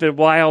horses have been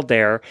wild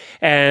there,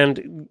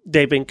 and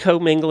they've been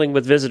commingling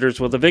with visitors.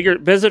 Well, the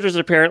visitors are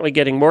apparently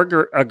getting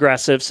more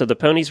aggressive, so the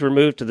ponies were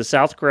moved to the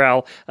South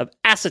Corral of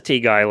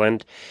Assateague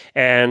Island,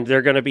 and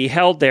they're going to be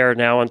held there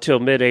now until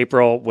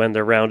mid-April when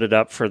they're rounded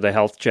up for the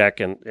health check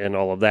and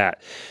all of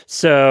that.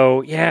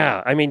 So,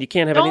 yeah, I mean, you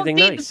can't have anything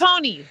nice. Don't feed the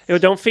ponies.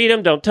 Don't feed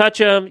them, don't touch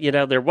them. You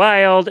know, they're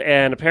wild,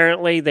 and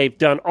apparently they've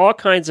done all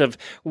kinds of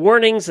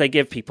warnings. They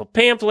give people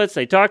pamphlets,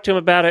 they talk to them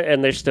about it,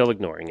 and they're still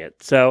ignoring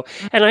it. So,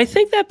 and I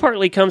think that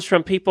partly comes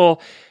from many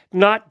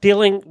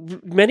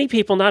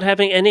people not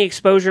having any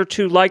exposure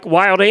to like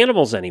wild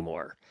animals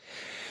anymore.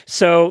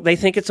 So they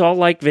think it's all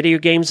like video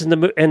games and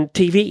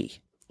TV,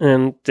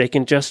 and they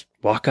can just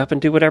walk up and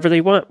do whatever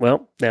they want.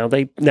 Well, now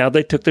they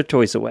took their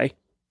toys away.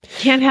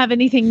 Can't have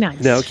anything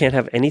nice. No, can't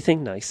have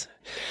anything nice.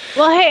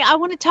 Well, hey, I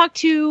want to talk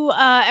to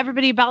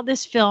everybody about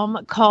this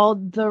film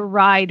called The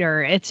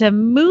Rider. It's a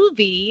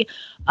movie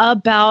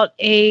about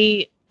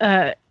a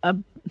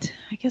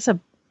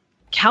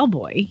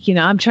cowboy,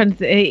 I'm trying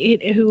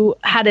to who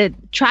had a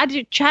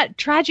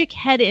tragic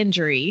head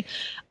injury,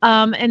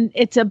 and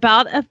it's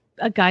about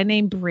a guy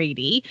named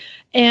Brady,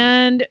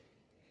 and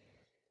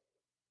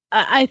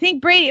I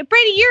think Brady,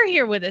 you're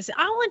here with us.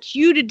 I want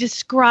you to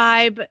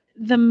describe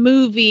the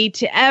movie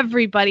to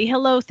everybody.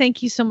 Hello,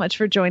 thank you so much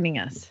for joining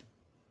us.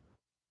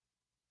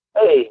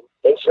 Hey,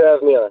 thanks for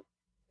having me on.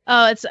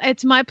 Oh,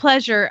 it's my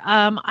pleasure.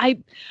 I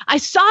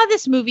saw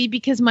this movie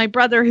because my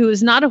brother, who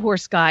is not a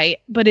horse guy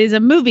but is a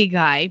movie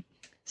guy,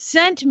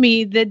 sent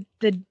me the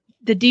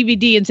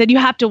DVD and said, you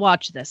have to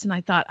watch this. And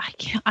I thought, I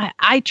can't.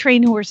 I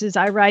train horses.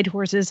 I ride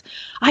horses.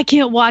 I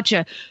can't watch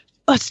a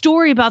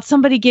story about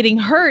somebody getting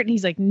hurt. And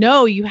he's like,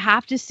 no, you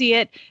have to see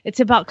it. It's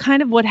about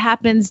kind of what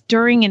happens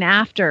during and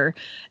after.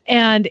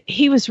 And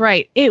he was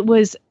right. It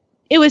was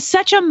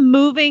such a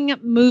moving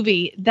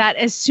movie that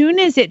as soon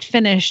as it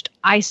finished,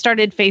 I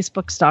started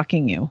Facebook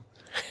stalking you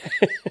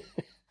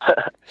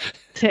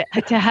to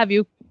have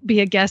you be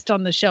a guest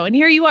on the show. And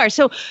here you are.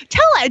 So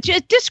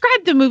just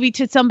describe the movie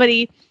to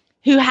somebody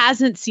who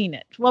hasn't seen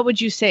it. What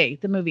would you say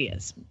the movie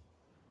is?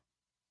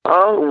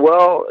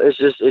 Well, it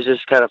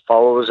just kind of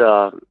follows,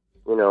 a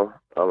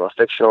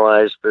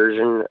fictionalized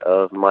version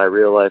of my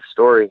real life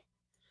story.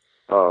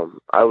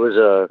 I was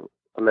a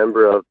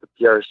member of the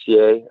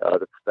PRCA,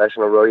 the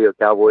Professional Rodeo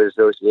Cowboy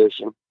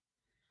Association.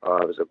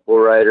 I was a bull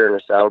rider and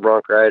a saddle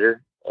bronc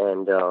rider.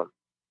 And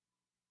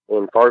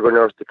in Fargo,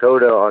 North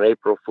Dakota, on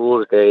April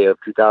Fool's Day of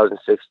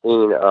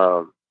 2016,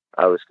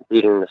 I was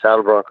competing in the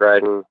saddle bronc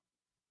riding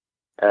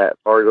at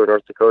Fargo,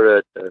 North Dakota,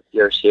 at the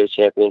PRCA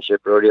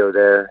Championship Rodeo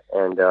there.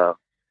 And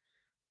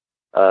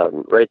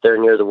right there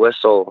near the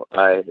whistle,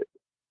 I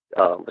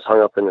was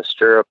hung up in the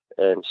stirrup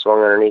and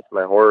swung underneath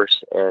my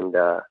horse, and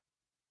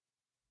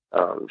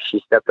she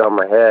stepped on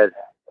my head,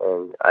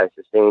 and I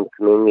sustained a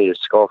comminuted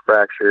skull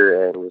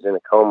fracture and was in a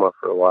coma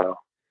for a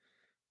while.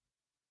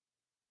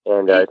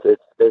 And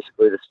it's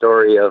basically the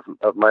story of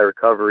my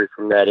recovery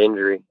from that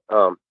injury.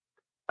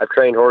 I've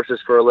trained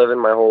horses for a living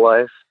my whole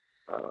life.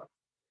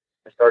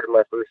 I started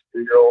my first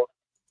 2-year-old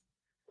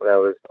when I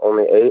was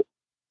only 8.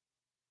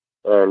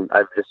 And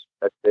that's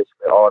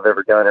basically all I've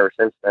ever done ever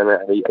since then.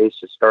 I used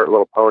to start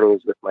little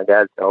ponies with my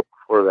dad's help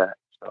before that.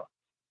 So.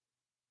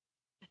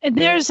 And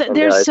there's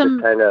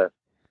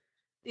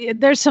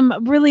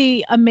some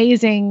really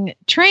amazing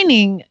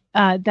training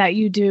that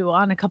you do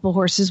on a couple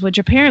horses, which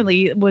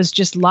apparently was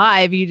just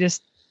live. You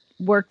just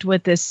worked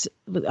with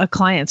a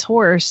client's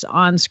horse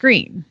on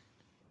screen.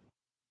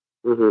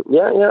 Mm-hmm.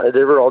 Yeah,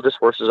 they were all just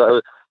horses. I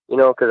was,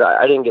 because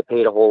I didn't get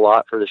paid a whole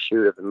lot for the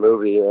shoot of the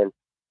movie, and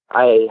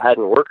I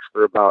hadn't worked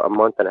for about a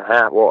month and a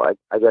half. Well,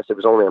 I guess it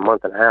was only a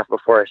month and a half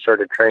before I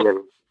started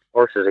training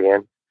horses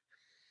again.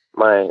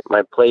 My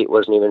plate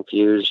wasn't even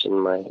fused,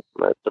 and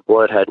the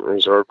blood hadn't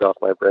resorbed off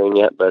my brain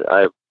yet. But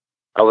I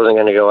wasn't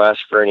going to go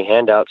ask for any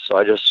handouts, so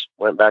I just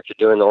went back to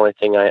doing the only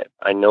thing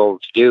I know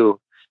to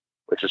do,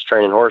 which was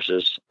training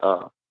horses.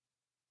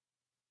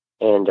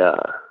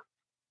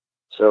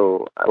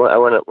 So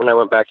when I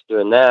went back to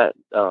doing that,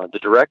 the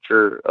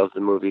director of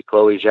the movie,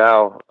 Chloe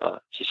Zhao,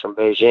 she's from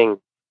Beijing,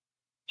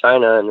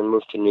 China, and then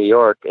moved to New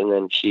York, and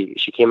then she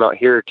came out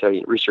here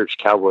to research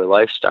cowboy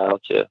lifestyle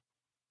to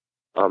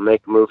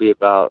make a movie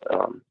about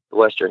the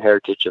Western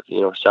heritage of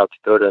South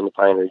Dakota and the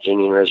Pioneer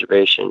Indian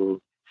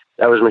Reservation.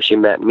 That was when she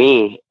met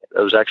me.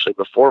 That was actually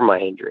before my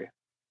injury.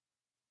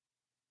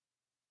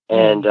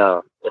 And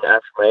after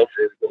my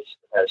injury, we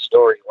basically had a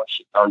story once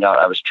she found out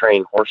I was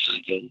training horses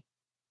again,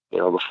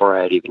 before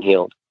I had even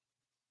healed.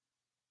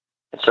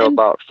 And so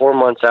about 4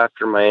 months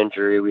after my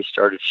injury, we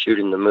started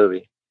shooting the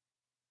movie.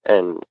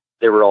 And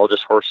they were all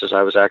just horses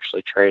I was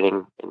actually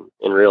training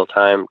in real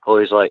time.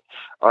 Chloe's like,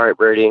 all right,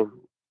 Brady,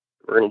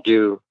 we're going to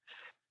do,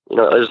 it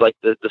was like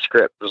the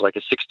script. It was like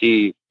a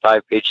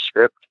 65-page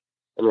script.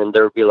 And then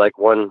there would be like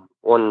one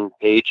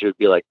page, it would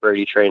be like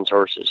Brady trains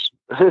horses.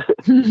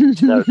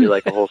 That would be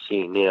like a whole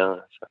scene, So.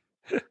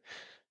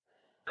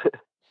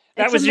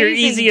 That was amazing. Your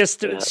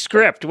easiest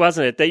script,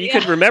 wasn't it? That you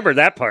could remember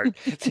that part.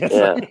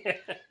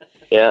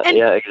 Yeah,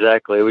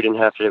 exactly. We didn't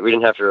have to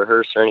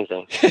rehearse or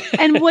anything.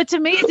 And what's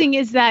amazing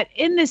is that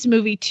in this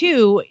movie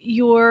too,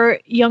 your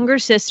younger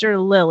sister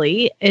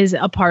Lily is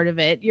a part of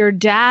it. Your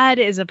dad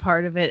is a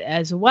part of it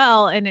as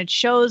well, and it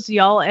shows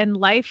y'all and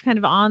life kind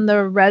of on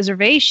the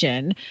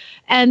reservation.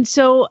 And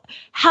so,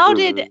 how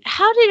did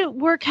it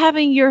work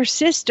having your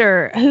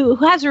sister, who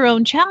has her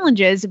own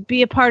challenges,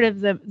 be a part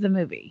of the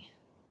movie?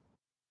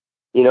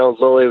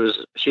 Lily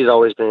she's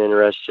always been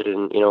interested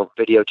in,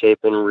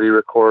 videotaping,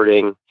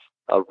 re-recording,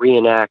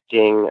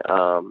 reenacting,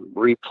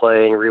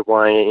 replaying,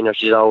 rewinding.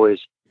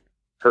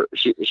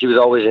 She was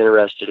always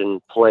interested in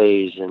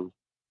plays and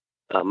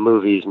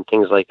movies and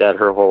things like that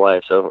her whole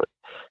life. So,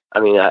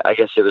 I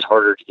guess it was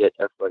harder to get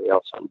everybody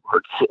else on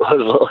board than it was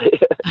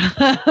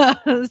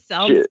Lily.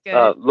 Sounds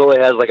good. Lily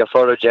has like a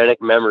photogenic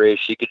memory.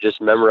 She could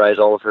just memorize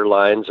all of her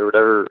lines or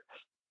whatever.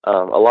 A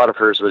lot of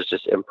hers was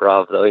just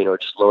improv, though,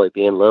 just Lily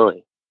being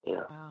Lily.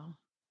 Wow.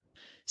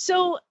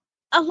 So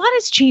a lot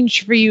has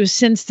changed for you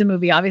since the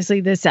movie.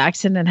 Obviously, this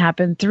accident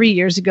happened 3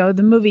 years ago.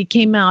 The movie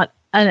came out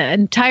an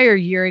entire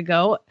year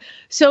ago.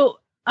 So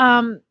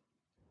when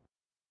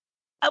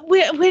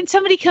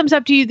somebody comes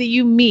up to you that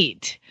you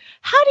meet,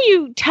 How do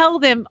you tell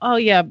them, oh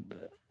yeah,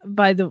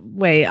 by the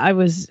way, I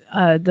was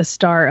the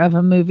star of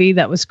a movie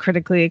that was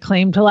critically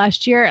acclaimed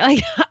last year?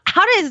 Like,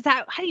 how do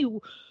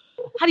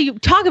you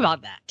talk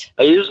about that?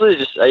 I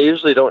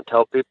usually don't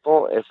tell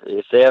people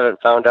if they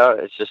haven't found out.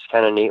 It's just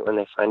kind of neat when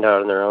they find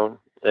out on their own.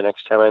 The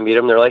next time I meet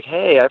them, they're like,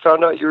 "Hey, I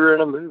found out you were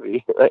in a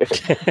movie."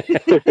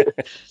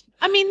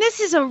 I mean, this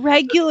is a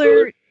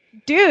regular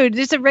dude.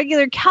 This is a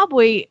regular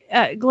cowboy,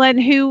 Glenn,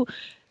 who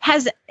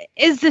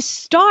is the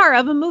star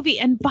of a movie.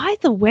 And by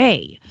the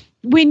way,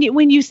 when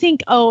you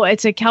think, oh,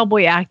 it's a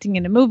cowboy acting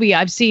in a movie,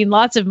 I've seen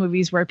lots of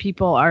movies where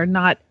people are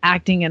not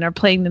acting and are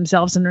playing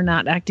themselves and are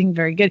not acting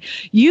very good.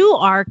 You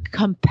are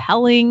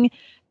compelling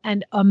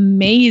and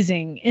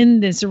amazing in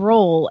this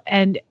role,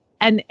 and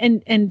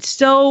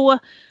so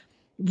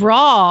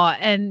raw,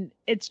 and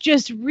it's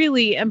just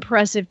really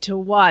impressive to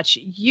watch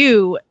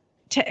you.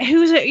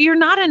 You're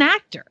not an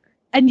actor,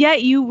 and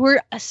yet you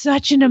were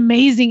such an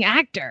amazing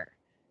actor.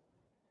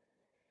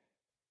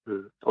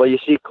 Well, you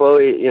see,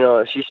 Chloe,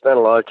 she spent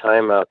a lot of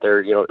time out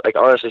there. Like,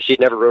 honestly, she'd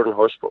never rode a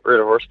horse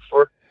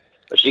before,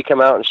 but she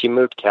come out and she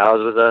moved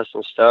cows with us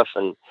and stuff,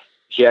 and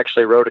she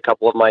actually rode a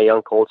couple of my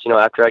young colts.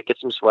 After I'd get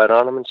some sweat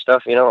on them and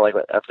stuff. Like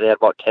after they had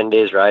about 10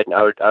 days riding,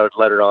 I would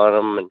let her on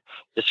them and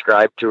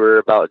describe to her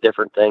about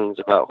different things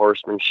about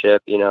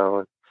horsemanship.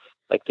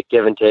 Like the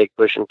give and take,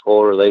 push and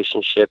pull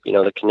relationship.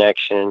 The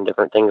connection,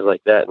 different things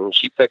like that, and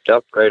she picked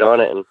up right on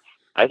it. And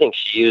I think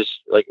she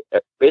used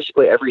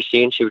basically every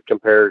scene she would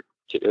compare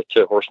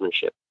to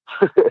horsemanship.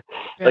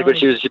 Like when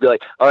she'd be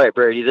like, "All right,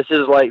 Brady, this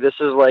is like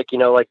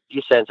like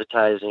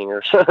desensitizing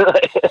or something."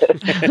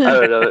 I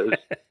don't know.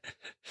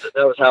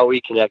 That was how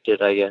we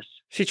connected, I guess.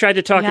 She tried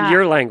to talk in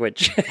your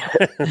language.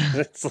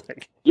 It's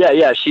like...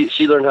 Yeah.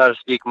 She learned how to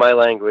speak my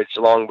language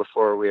long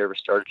before we ever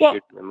started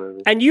shooting the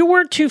movie. And you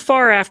weren't too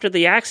far after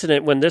the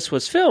accident when this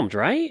was filmed,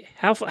 right?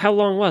 How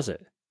long was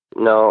it?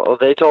 No,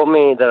 they told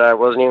me that I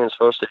wasn't even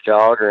supposed to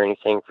jog or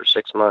anything for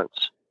 6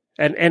 months.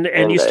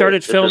 And you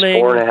started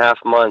filming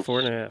 4.5 months.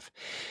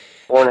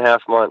 4.5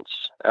 months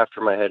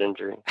after my head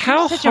injury.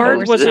 How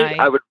hard was it?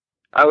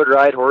 I would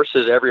ride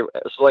horses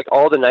so like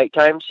all the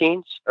nighttime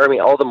scenes,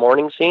 all the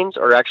morning scenes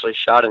are actually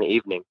shot in the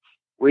evening.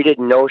 We did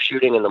no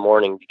shooting in the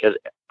morning because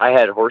I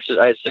had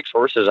 6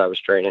 horses I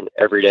was training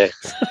every day.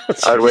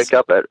 I would wake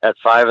up at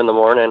 5 in the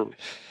morning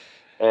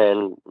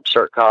and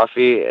start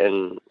coffee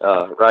and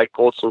ride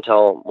colts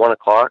until 1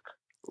 o'clock,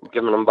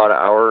 giving them about an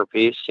hour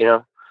apiece,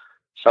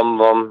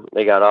 Some of them,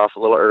 they got off a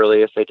little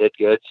early if they did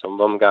good. Some of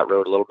them got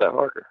rode a little bit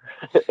harder.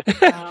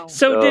 Wow.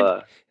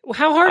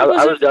 How hard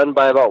was it? I was done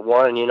by about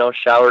 1,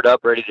 showered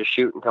up, ready to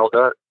shoot until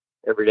dark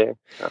every day.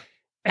 So.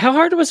 How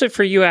hard was it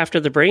for you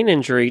after the brain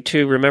injury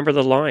to remember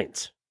the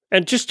lines?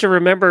 And just to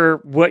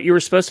remember what you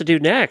were supposed to do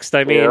next?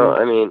 I mean...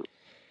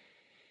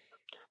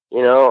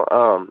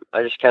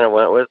 I just kind of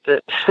went with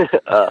it.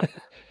 I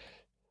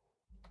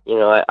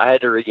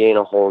had to regain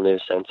a whole new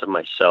sense of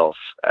myself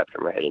after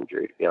my head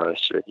injury, to be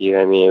honest with you.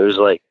 It was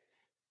like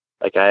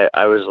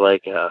I was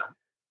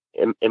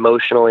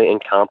emotionally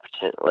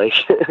incompetent.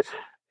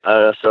 I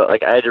don't know. So I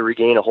had to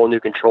regain a whole new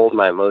control of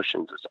my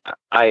emotions, which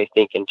I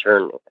think in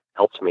turn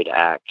helped me to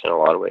act in a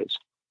lot of ways.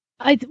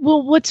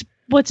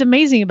 What's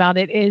amazing about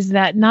it is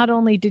that not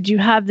only did you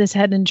have this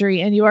head injury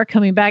and you are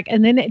coming back,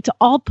 and then it's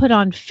all put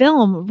on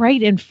film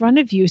right in front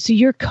of you. So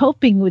you're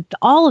coping with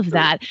all of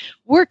that,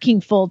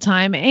 working full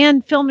time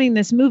and filming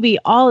this movie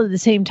all at the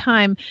same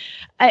time,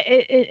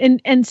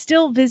 and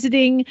still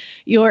visiting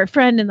your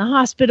friend in the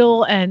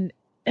hospital. And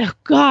oh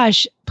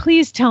gosh,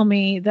 please tell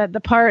me that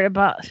the part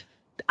about,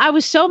 I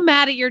was so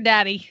mad at your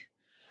daddy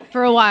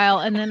for a while,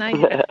 and then I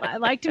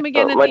liked him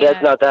again. My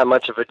dad's not that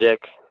much of a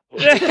dick.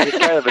 He's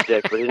kind of a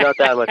dick, but he's not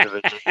that much of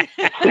a dick.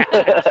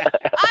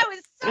 I was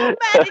so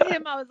mad at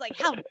him. I was like,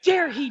 "How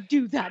dare he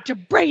do that to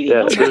Brady?"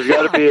 Yeah, there's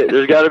got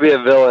to be a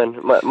villain.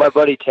 My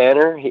buddy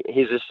Tanner,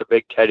 he's just a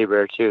big teddy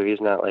bear too. He's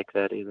not like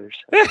that either.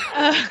 So.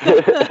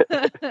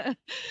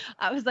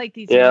 I was like,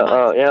 "These."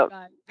 Yeah.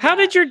 How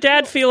did your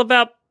dad feel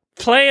about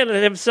playing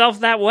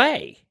himself that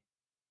way?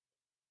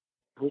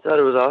 He thought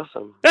it was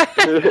awesome.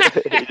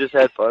 He just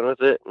had fun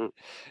with it, and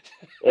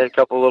he had a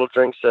couple little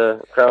drinks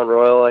of Crown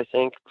Royal, I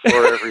think,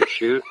 before every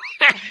shoot.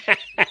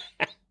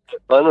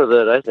 Fun with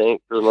it, I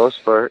think, for the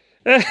most part.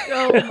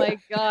 Oh my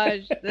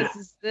gosh,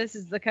 this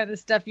is the kind of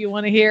stuff you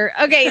want to hear.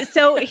 Okay,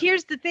 so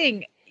here's the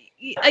thing: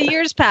 a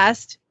year's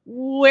passed.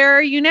 Where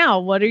are you now?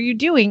 What are you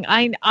doing?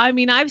 I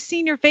mean, I've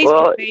seen your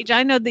Facebook page.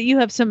 I know that you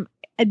have some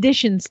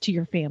additions to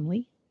your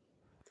family.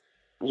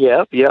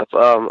 Yep.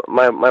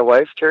 My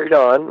wife Carrie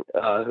Dawn,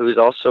 who's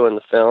also in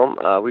the film.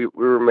 We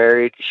were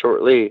married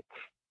shortly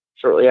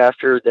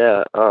after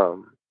the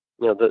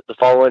the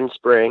following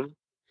spring.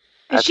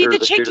 Is she the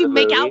chick you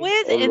make out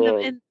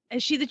with?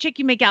 Is she the chick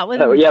you make out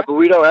with? Oh, yeah, but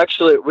we don't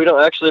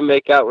actually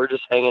make out. We're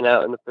just hanging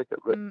out in the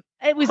pickup.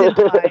 It was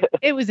implied.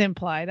 It was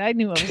implied. I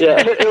knew it was.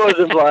 Yeah, it was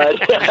implied.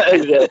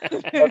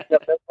 Exactly.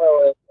 That's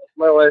my wife.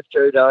 My wife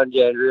Carrie Dawn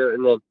Jandreau,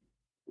 and then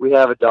we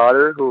have a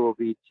daughter who will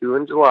be 2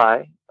 in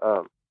July.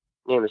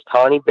 Name is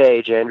Tawny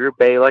Bay, Jandreau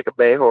Bay, like a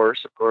bay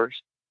horse, of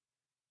course.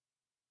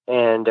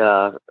 And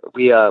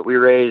we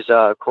raise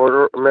American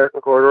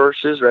quarter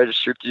horses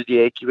registered through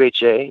the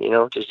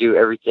AQHA, to do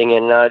everything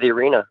in and out of the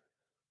arena.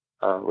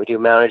 We do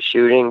mounted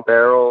shooting,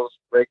 barrels,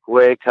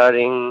 breakaway,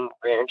 cutting,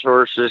 ranch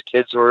horses,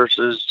 kids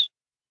horses.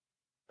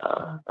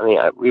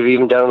 We've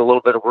even done a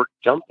little bit of work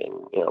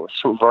jumping, with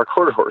some of our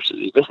quarter horses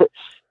even.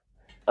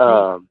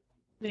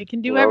 They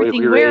can do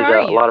everything. We Where raise are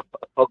a you? lot of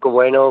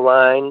Pocobueno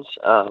lines.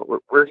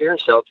 We're here in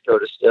South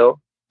Dakota still.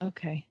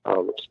 Okay.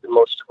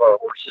 Most of our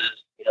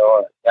horses,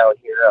 down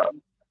here,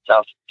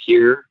 south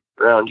here,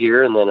 around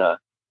here, and then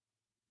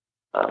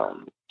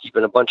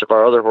keeping a bunch of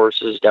our other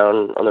horses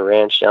down on the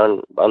ranch,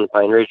 down on the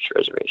Pine Ridge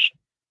Reservation.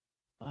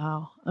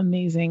 Wow,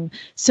 amazing.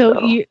 So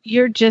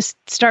you're just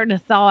starting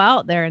to thaw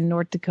out there in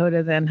North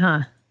Dakota then,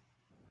 huh?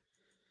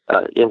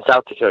 In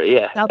South Dakota,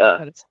 yeah. South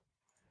Dakota.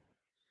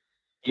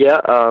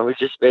 Yeah, we've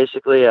just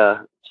basically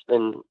just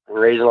been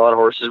raising a lot of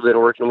horses. We've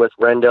been working with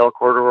Rendell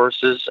quarter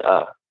horses.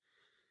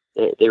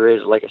 They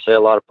raise, like I say,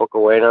 a lot of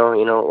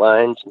Pocobueno,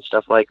 lines and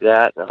stuff like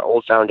that.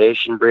 Old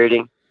Foundation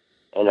breeding.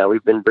 And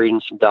we've been breeding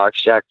some Dox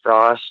Jack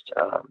Frost,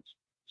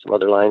 some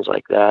other lines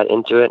like that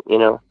into it,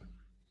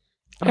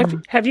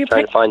 Have you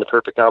trying to find the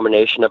perfect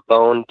combination of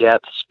bone,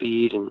 depth,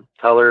 speed, and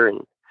color,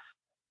 and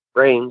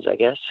brains, I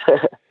guess.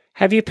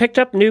 Have you picked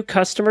up new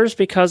customers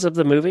because of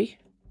the movie?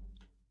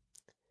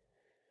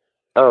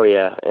 Oh,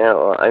 yeah.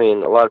 Well, I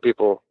mean, a lot of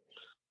people,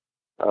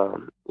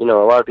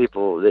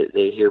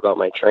 they hear about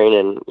my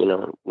training,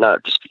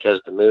 not just because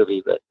of the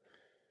movie, but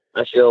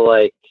I feel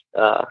like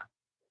a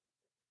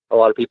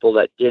lot of people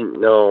that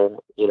didn't know,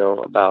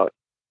 about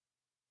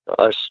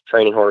us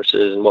training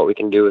horses and what we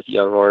can do with a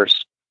young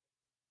horse.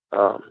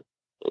 And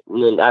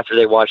then after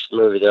they watch the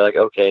movie, they're like,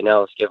 okay,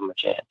 now let's give them a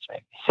chance.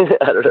 Maybe.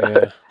 I don't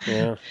know.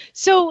 Yeah.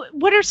 So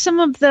what are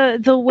some of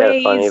the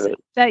ways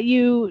that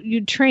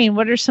you train?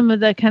 What are some of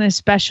the kind of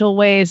special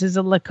ways? Is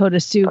a Lakota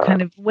Sioux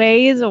kind of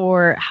ways,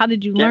 or how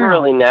did you learn?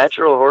 Generally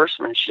natural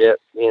horsemanship,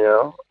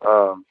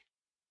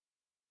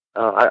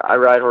 I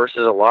ride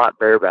horses a lot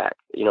bareback,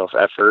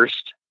 at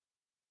first.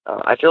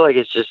 I feel like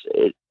it's just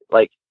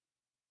like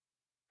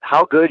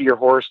how good your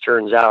horse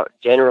turns out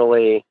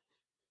generally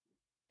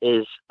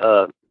is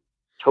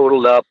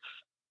totaled up,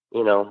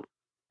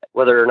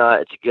 whether or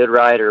not it's a good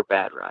ride or a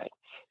bad ride.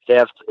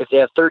 If they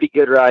have 30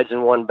 good rides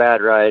and one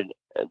bad ride,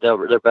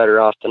 they're better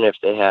off than if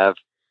they have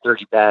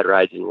 30 bad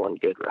rides and one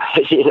good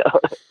ride.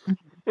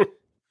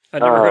 I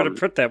never heard it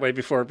put that way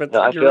before, but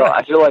I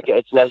feel like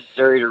it's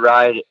necessary to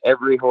ride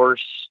every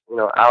horse,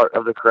 out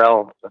of the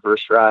corral the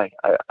first ride.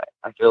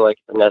 I feel like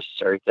it's a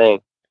necessary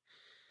thing,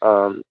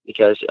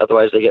 because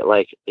otherwise they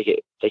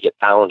get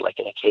bound like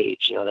in a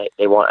cage.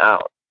 They want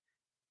out,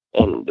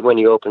 and when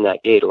you open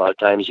that gate, a lot of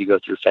times you go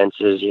through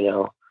fences. They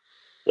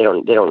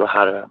don't know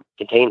how to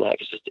contain that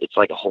because it's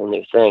like a whole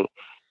new thing.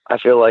 I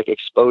feel like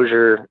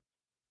exposure.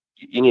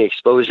 You need to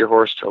expose your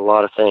horse to a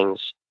lot of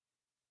things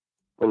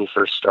when you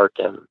first start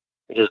them,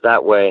 because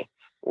that way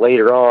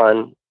later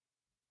on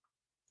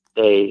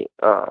they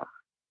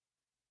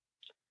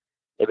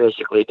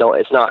basically don't.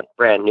 It's not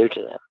brand new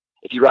to them.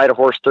 If you ride a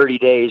horse 30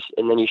 days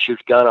and then you shoot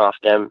a gun off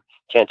them,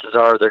 chances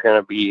are they're going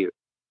to be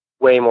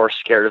way more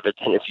scared of it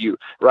than if you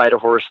ride a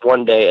horse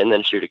one day and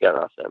then shoot a gun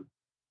off them.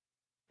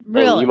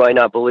 Really? And you might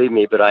not believe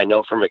me, but I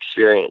know from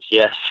experience.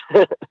 Yes.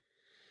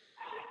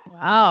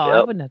 Wow, Yep.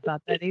 I wouldn't have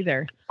thought that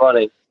either. It's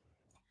funny.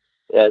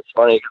 Yeah, it's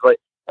funny. Cause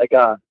if you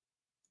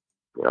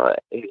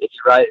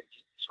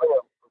swing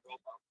a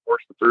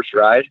horse the first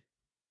ride,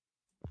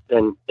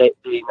 then they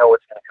know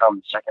what's going to come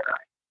the second ride.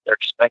 They're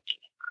expecting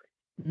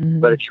it. Mm-hmm.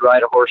 But if you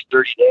ride a horse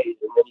 30 days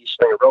and then you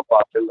swing a rope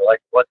off them, they're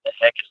like, what the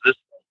heck is this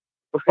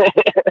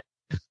thing?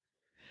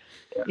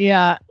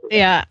 Yeah,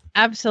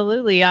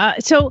 absolutely.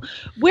 So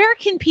where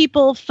can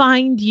people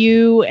find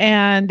you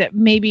and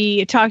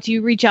maybe talk to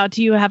you, reach out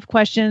to you, have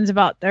questions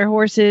about their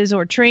horses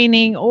or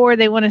training, or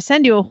they want to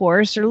send you a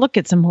horse or look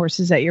at some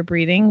horses that you're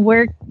breeding?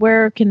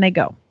 Where can they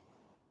go?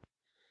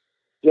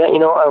 Yeah,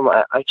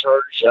 I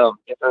charge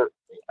different.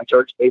 I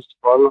charge based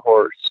upon the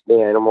horse,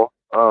 the animal,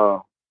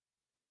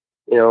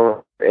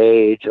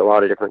 age, a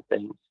lot of different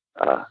things.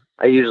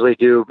 I usually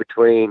do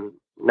between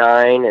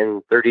 9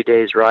 and 30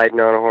 days riding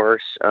on a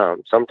horse.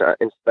 Sometimes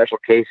in special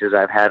cases,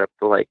 I've had up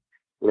to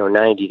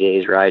 90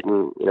 days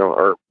riding,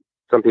 or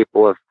some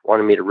people have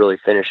wanted me to really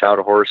finish out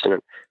a horse in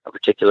a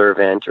particular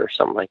event or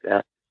something like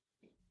that.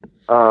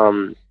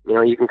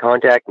 You can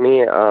contact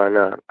me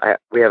on,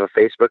 we have a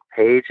Facebook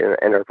page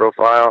and our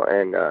profile,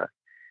 and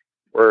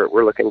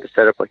we're looking to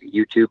set up like a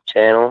YouTube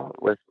channel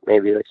with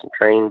maybe like some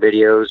training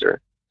videos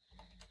or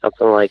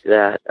something like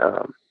that.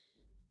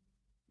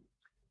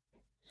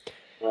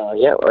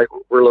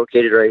 We're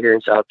located right here in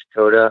South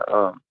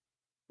Dakota.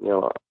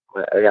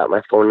 I got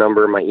my phone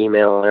number, my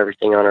email, and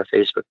everything on our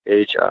Facebook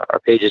page. Our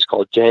page is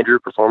called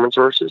Jandreau Performance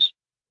Horses.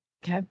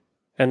 Okay.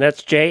 And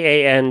that's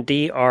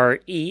Jandreau.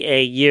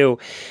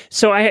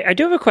 So I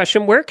do have a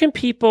question. Where can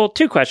people,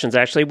 two questions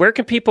actually, where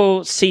can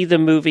people see the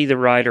movie The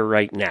Rider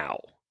right now?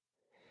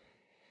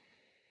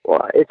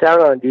 Well, it's out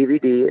on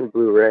DVD and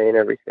Blu-ray and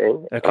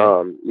everything.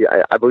 Okay.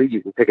 Yeah, I believe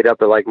you can pick it up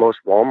at like most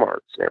Walmarts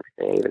and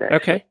everything. Even actually.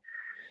 Okay.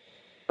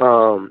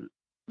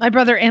 My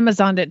brother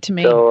Amazoned it to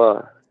me.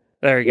 So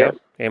there you go.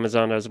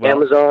 Amazon as well.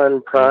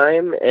 Amazon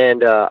Prime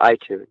and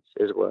iTunes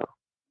as well.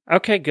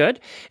 Okay, good.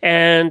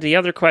 And the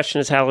other question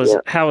is, how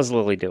is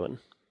Lily doing?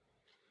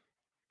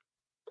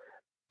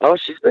 Oh,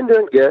 she's been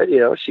doing good. You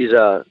know, she's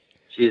a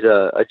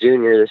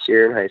junior this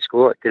year in high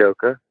school at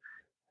Kadoka,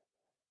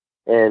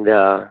 and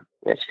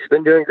she's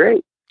been doing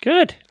great.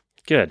 Good,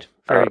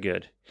 very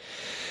good.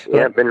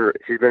 Yeah,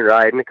 she's been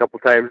riding a couple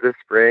times this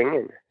spring.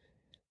 And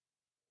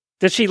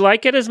did she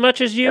like it as much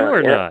as you,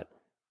 or not?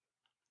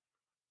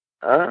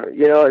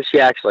 You know, she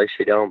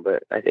don't,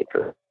 but I think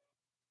for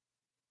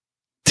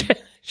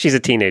she's a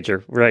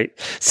teenager, right?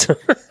 So,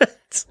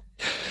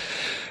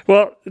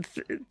 well,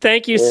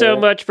 thank you so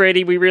much,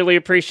 Brady. We really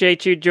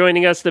appreciate you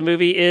joining us. The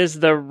movie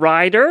is The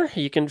Rider.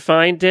 You can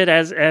find it,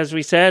 as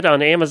we said,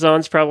 on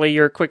Amazon's probably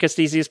your quickest,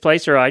 easiest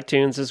place, or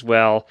iTunes as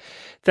well.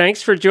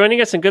 Thanks for joining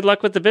us, and good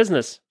luck with the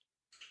business.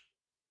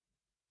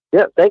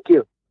 Yeah, thank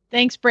you.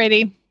 Thanks,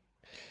 Brady.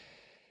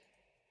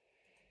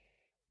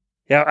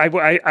 Yeah,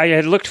 I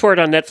had looked for it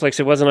on Netflix.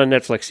 It wasn't on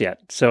Netflix yet,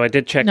 so I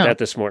did check that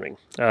this morning.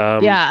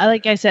 Yeah,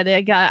 like I said,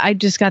 I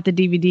just got the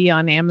DVD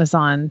on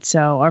Amazon,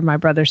 or my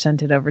brother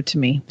sent it over to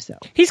me. So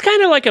he's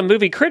kind of like a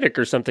movie critic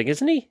or something,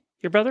 isn't he?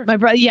 Your brother? My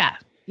brother, yeah.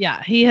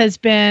 He has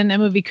been a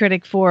movie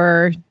critic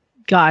for,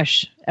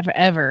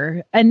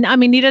 ever. And I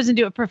mean, he doesn't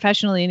do it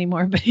professionally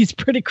anymore, but he's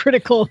pretty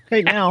critical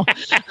right now.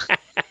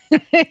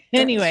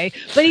 Anyway,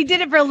 but he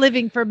did it for a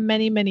living for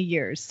many, many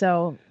years.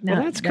 So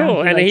that's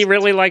cool. And he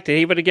really liked it.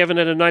 He would have given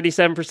it a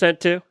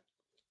 97% too.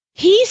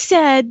 He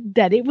said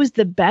that it was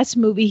the best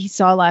movie he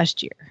saw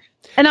last year.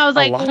 And I was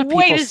like,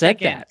 wait a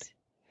second.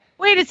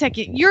 Wait a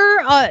second.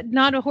 You're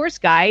not a horse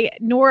guy,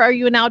 nor are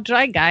you an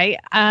outdry guy,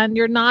 and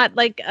you're not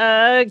like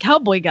a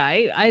cowboy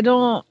guy.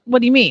 What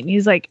do you mean?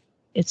 He's like,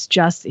 it's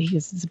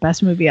the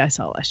best movie I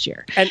saw last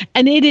year.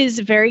 And it is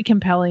very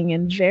compelling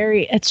and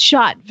it's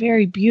shot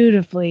very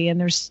beautifully.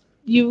 And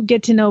you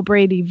get to know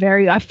Brady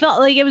I felt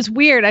like it was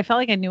weird. I felt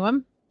like I knew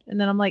him. And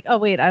then I'm like, oh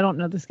wait, I don't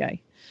know this guy.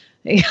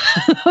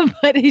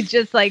 But he's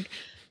just like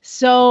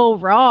so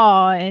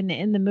raw. And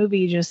in the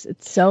movie, he's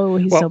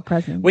so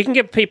present. We can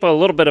give people a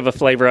little bit of a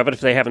flavor of it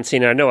if they haven't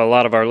seen it. I know a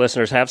lot of our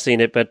listeners have seen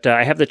it, but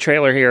I have the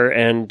trailer here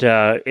and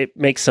it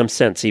makes some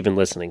sense even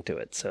listening to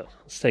it. So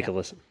let's take a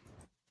listen.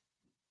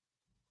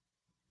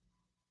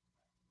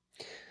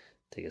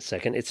 Take a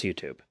second. It's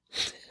YouTube.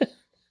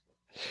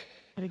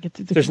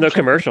 There's no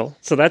commercial,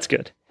 so that's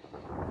good.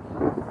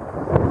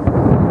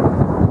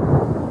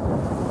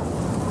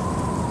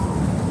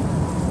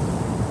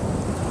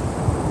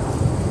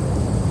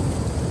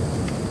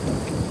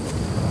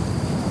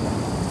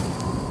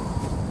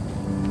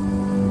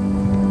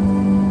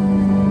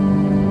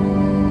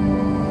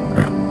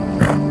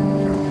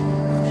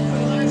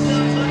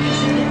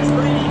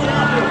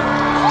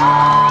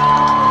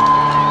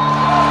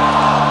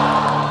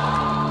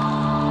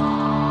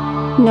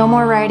 No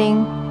more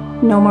riding,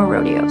 no more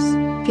rodeos.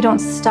 If you don't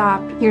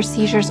stop, your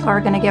seizures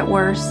are going to get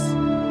worse.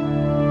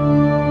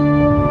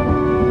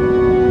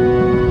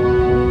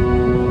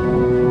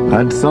 I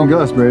had to sell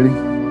Gus, Brady.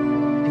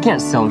 You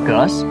can't sell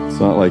Gus. It's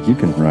not like you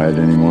can ride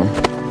anymore.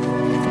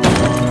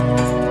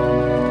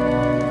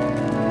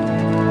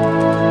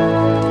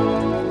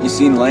 You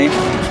seen Lane?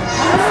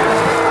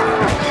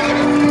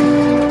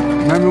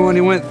 Remember when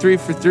he went 3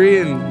 for 3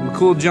 in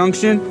McCool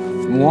Junction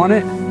and won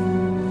it?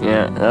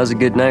 Yeah, that was a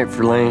good night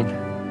for Lane.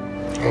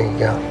 There you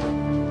go.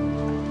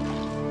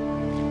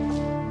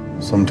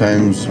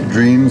 Sometimes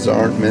dreams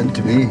aren't meant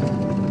to be.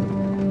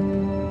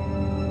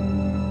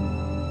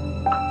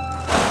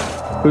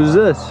 Who's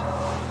this?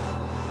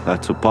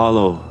 That's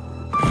Apollo.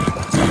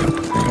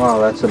 Wow,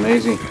 that's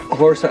amazing. A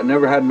horse that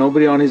never had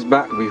nobody on his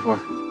back before.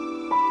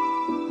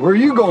 Where are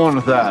you going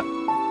with that?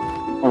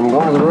 I'm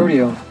going to the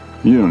rodeo.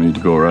 You don't need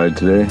to go ride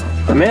today.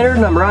 I'm entered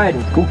and I'm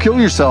riding. Go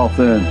kill yourself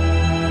then.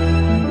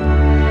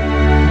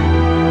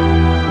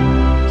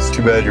 It's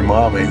too bad your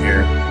mom ain't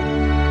here.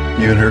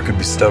 You and her could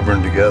be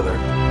stubborn together.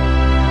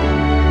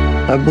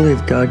 I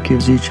believe God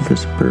gives each of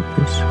us a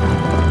purpose.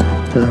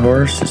 For the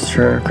horse is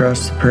to run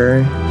across the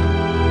prairie.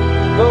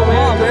 Go,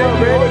 man,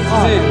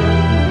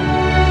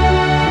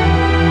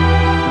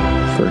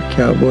 For a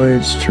cowboy,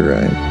 it's to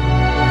ride.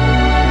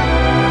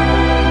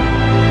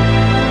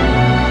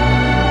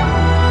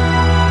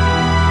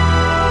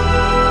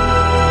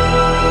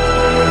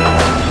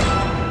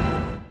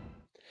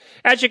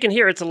 As you can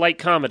hear, it's a light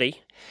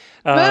comedy.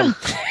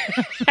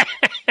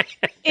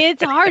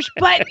 It's harsh,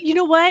 but you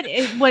know what?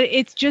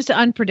 It's just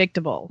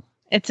unpredictable.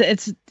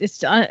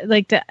 It's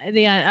like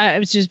it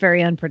was just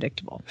very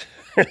unpredictable.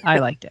 I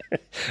liked it.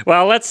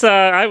 Well, let's.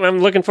 I'm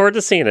looking forward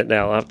to seeing it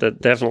now. I'll have to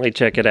definitely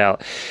check it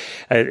out.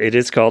 It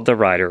is called The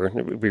Rider.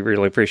 We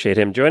really appreciate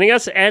him joining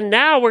us. And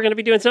now we're going to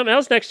be doing something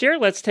else next year.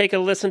 Let's take a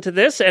listen to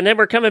this, and then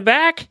we're coming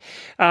back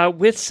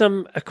with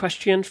some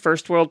equestrian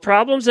first world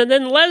problems. And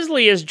then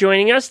Leslie is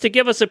joining us to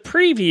give us a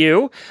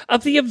preview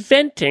of the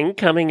eventing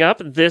coming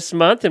up this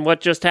month and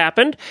what just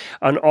happened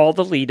on all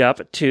the lead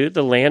up to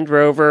the Land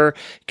Rover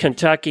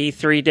Kentucky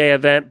 3-day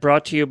event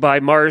brought to you by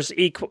Mars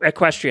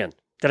Equestrian.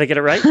 Did I get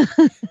it right?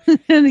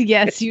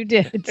 Yes, you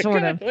did,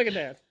 sort of. Look at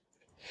that.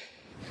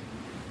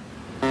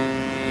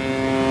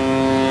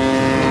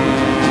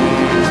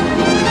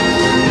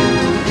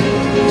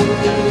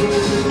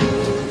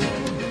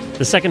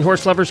 The Second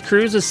Horse Lovers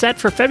Cruise is set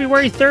for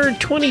February 3rd,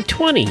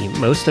 2020.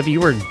 Most of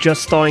you are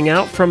just thawing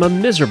out from a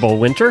miserable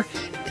winter.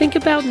 Think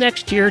about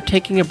next year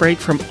taking a break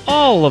from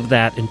all of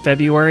that in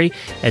February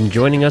and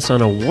joining us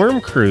on a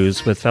warm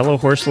cruise with fellow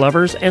horse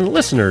lovers and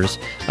listeners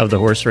of the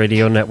Horse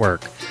Radio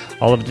Network.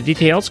 All of the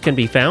details can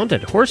be found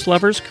at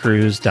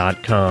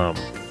horseloverscruise.com.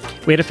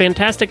 We had a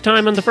fantastic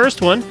time on the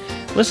first one.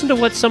 Listen to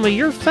what some of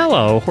your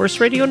fellow Horse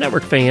Radio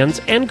Network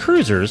fans and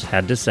cruisers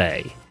had to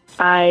say.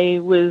 I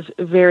was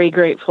very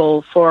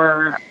grateful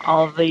for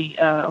all the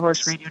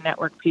Horse Radio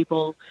Network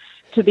people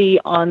to be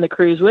on the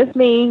cruise with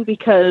me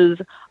because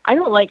I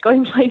don't like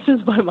going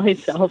places by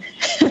myself.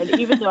 And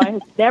even though I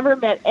had never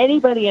met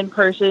anybody in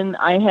person,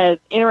 I had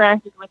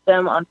interacted with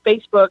them on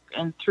Facebook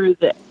and through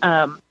the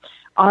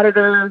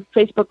Auditor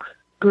Facebook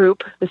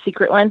group, the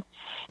secret one.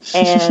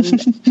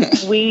 And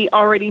we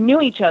already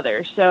knew each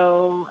other.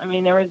 So, I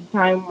mean, there was a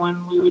time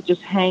when we would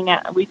just hang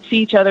out. We'd see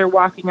each other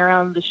walking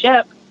around the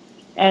ship.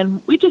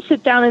 And we just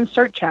sit down and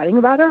start chatting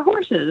about our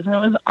horses. And it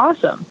was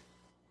awesome.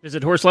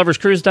 Visit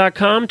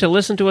horseloverscruise.com to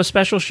listen to a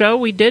special show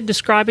we did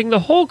describing the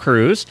whole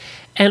cruise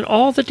and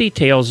all the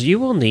details you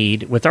will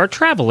need with our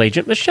travel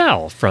agent,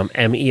 Michelle, from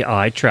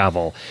MEI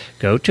Travel.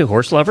 Go to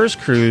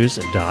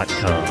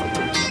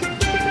horseloverscruise.com.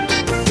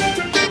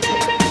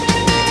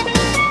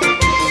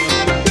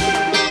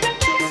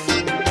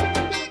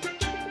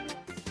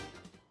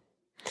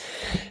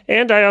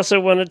 And I also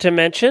wanted to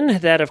mention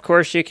that, of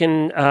course, you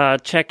can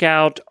check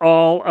out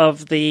all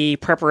of the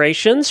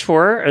preparations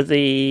for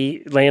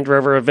the Land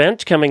Rover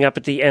event coming up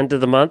at the end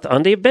of the month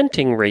on the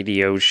Eventing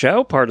Radio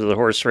Show, part of the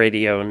Horse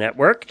Radio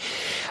Network.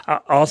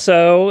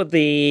 Also,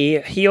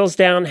 the Heels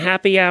Down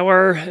Happy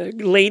Hour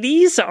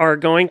ladies are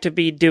going to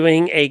be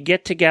doing a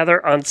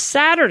get-together on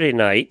Saturday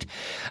night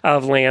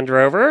of Land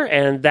Rover,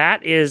 and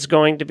that is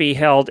going to be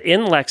held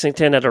in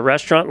Lexington at a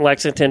restaurant in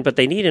Lexington, but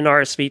they need an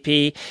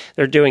RSVP.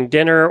 They're doing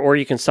dinner, or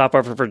you can stop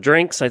over for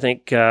drinks. I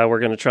think we're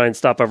going to try and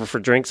stop over for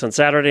drinks on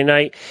Saturday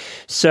night.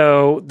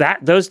 So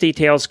those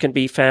details can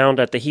be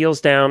found at the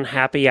Heels Down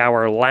Happy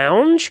Hour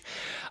Lounge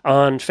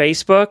on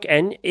Facebook.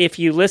 And if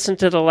you listen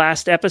to the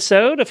last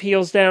episode of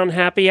Heels Down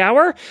Happy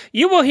Hour,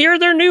 you will hear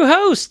their new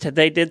host.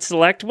 They did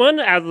select one.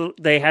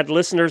 They had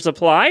listeners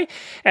apply,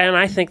 and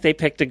I think they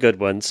picked a good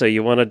one. So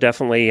you want to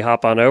definitely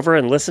hop on over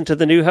and listen to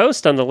the new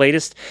host on the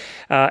latest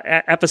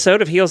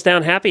episode of Heels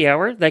Down Happy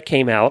Hour that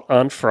came out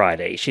on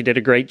Friday. She did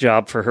a great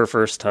job for her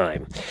first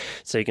time.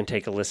 So you can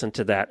take a listen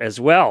to that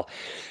as well.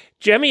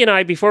 Jemmy and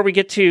I, before we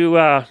get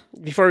to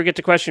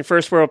question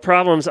first world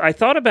problems, I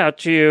thought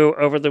about you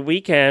over the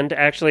weekend.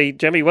 Actually,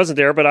 Jemmy wasn't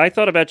there, but I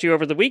thought about you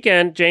over the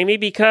weekend, Jamie,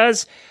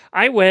 because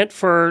I went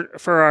for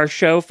our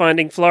show,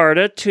 Finding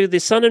Florida, to the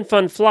Sun and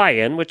Fun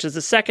Fly-In, which is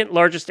the second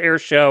largest air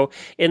show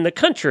in the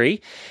country,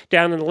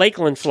 down in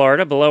Lakeland,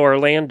 Florida, below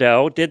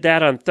Orlando. Did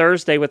that on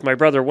Thursday with my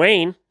brother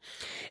Wayne.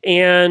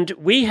 And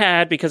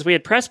because we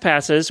had press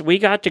passes, we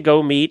got to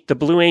go meet the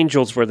Blue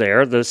Angels were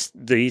there,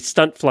 the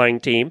stunt flying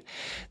team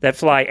that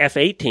fly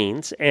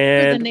F-18s.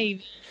 And the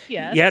Navy,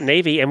 yes. Yeah,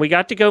 Navy. And we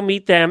got to go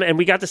meet them, and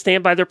we got to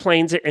stand by their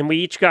planes, and we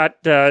each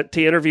got to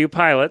interview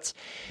pilots.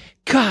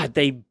 God,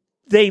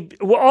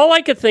 all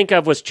I could think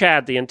of was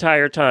Chad the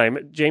entire time,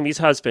 Jamie's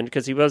husband,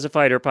 because he was a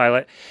fighter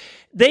pilot.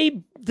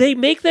 They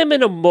make them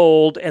in a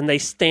mold, and they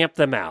stamp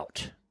them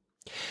out.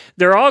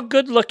 They're all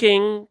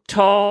good-looking,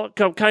 tall,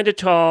 kind of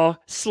tall,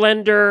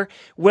 slender,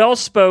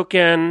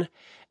 well-spoken,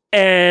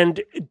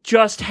 and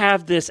just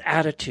have this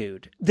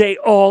attitude. They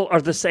all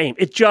are the same.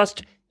 It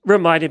just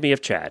reminded me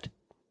of Chad.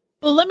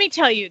 Well, let me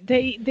tell you,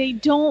 they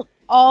don't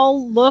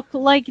all look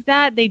like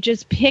that. They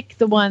just pick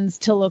the ones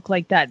to look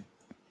like that.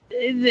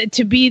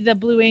 To be the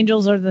Blue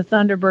Angels or the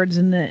Thunderbirds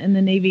in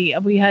the Navy.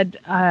 We had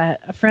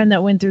a friend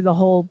that went through the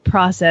whole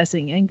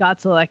processing and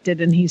got selected,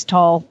 and he's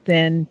tall,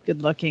 thin,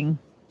 good-looking.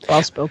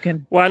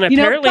 Well-spoken. Well, and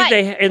apparently what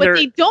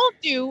they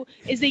don't do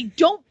is they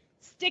don't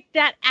stick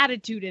that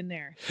attitude in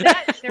there.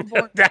 They're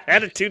born. That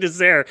attitude is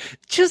there.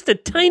 Just a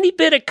tiny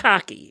bit of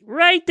cocky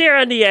right there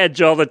on the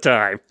edge all the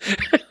time.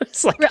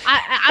 It's like,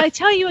 I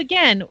tell you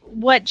again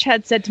what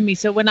Chad said to me.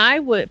 So when I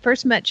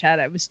first met Chad,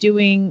 I was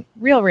doing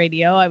real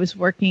radio. I was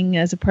working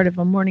as a part of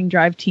a morning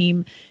drive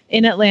team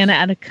in Atlanta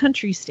at a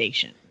country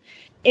station.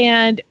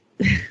 And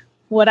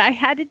what I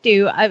had to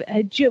do,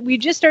 we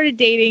just started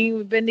dating.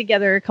 We've been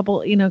together a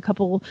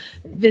couple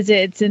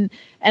visits, and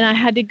I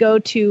had to go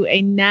to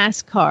a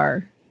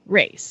NASCAR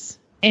race,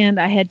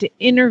 and I had to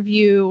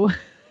interview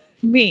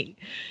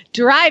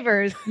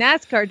NASCAR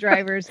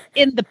drivers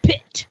in the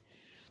pit.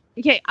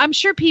 Okay, I'm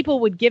sure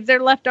people would give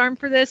their left arm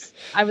for this.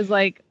 I was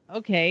like,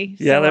 okay.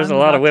 Yeah, there's a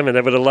lot of women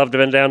that would have loved to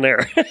have been down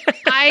there.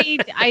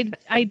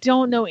 I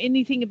don't know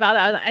anything about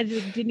it. I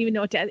just didn't even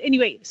know what to ask.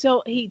 Anyway,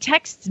 so he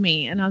texts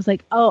me and I was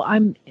like, oh,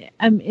 I'm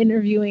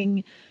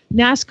interviewing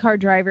NASCAR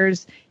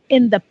drivers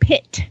in the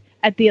pit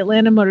at the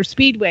Atlanta Motor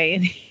Speedway.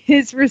 And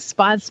his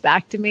response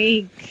back to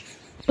me,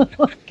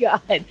 oh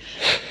God,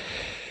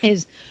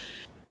 is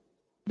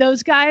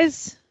those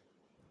guys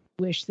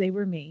wish they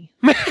were me.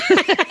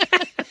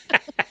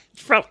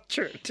 Probably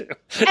true too.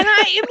 And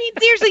I mean,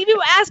 seriously, if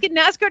you ask a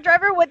NASCAR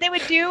driver what they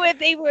would do if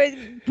they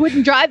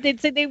wouldn't drive,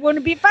 they'd say they want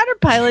to be fighter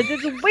pilots.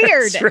 It's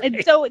weird. Right.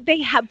 And so they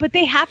have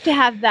to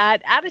have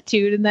that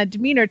attitude and that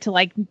demeanor to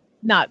like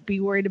not be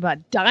worried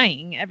about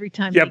dying every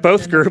time. Yeah,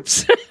 both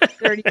groups.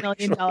 $30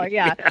 million.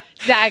 Yeah,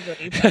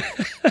 exactly.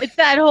 It's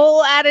that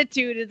whole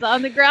attitude. It's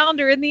on the ground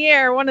or in the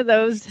air. One of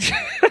those.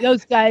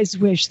 Those guys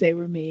wish they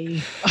were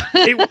me.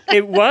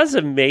 It was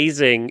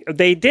amazing.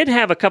 They did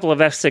have a couple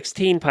of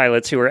F-16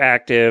 pilots who were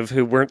active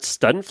who weren't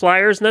stunt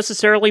flyers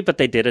necessarily, but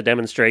they did a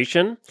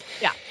demonstration.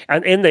 Yeah.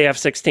 And in the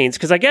F-16s,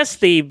 because I guess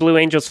the Blue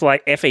Angels fly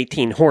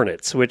F-18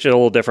 Hornets, which is a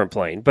little different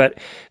plane, but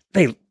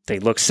they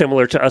look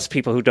similar to us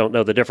people who don't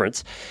know the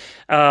difference.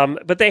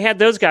 But they had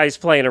those guys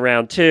playing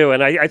around too.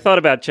 And I thought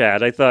about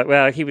Chad. I thought,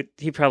 well,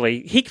 he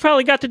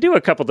probably got to do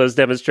a couple of those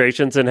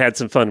demonstrations and had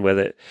some fun with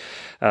it.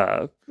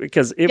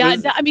 Because it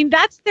was... I mean,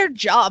 that's their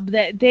job.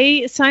 That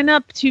they sign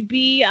up to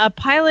be a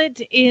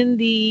pilot in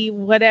the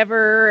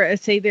whatever,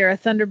 say they're a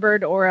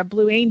Thunderbird or a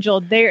Blue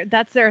Angel.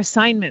 That's their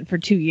assignment for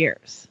 2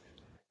 years.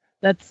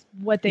 That's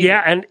what they do.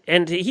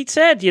 And he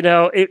said,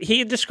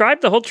 he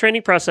described the whole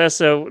training process,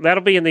 so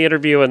that'll be in the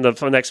interview in the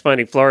next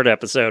Finding Florida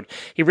episode.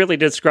 He really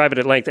did describe it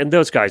at length, and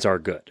those guys are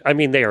good. I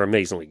mean, they are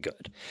amazingly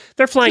good.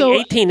 They're flying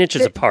 18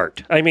 inches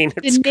apart. I mean,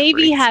 it's the Navy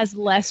crazy. has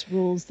less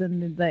rules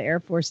than the Air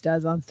Force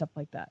does on stuff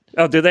like that.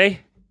 Oh, do they?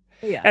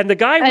 Yeah. And the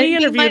guy we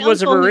interviewed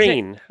was a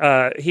Marine.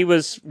 He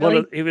was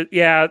Really?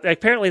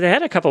 apparently they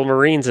had a couple of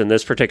Marines in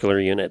this particular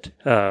unit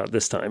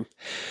this time.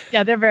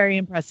 Yeah, they're very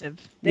impressive.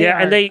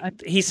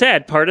 He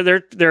said part of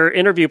their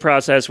interview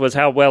process was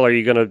how well are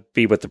you going to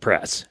be with the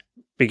press?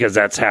 Because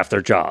that's half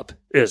their job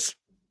is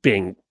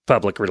being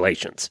public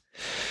relations.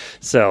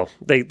 So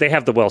they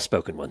have the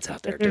well-spoken ones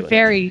out there. They're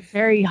very,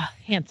 very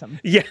handsome.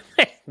 Yeah,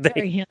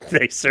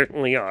 they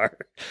certainly are.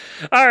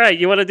 All right,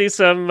 you want to do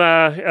some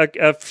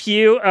a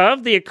few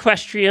of the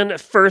equestrian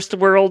first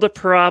world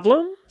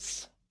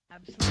problems?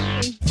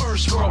 Absolutely.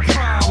 First world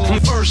problem.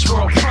 First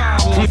world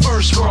problem.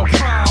 First world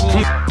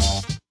problem.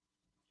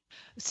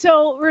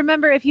 So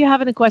remember, if you have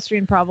an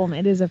equestrian problem,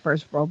 it is a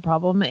first world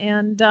problem,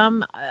 and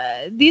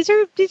these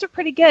are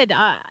pretty good.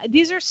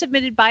 These are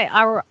submitted by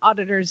our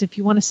auditors. If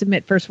you want to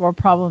submit first world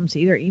problems,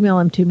 either email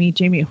them to me,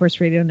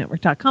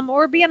 Jamie@horseradionetwork.com,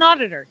 or be an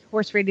auditor,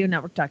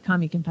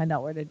 horseradionetwork.com. You can find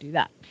out where to do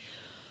that.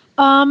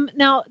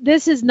 Now,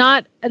 this is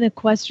not an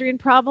equestrian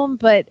problem,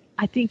 but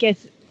I think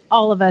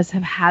all of us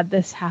have had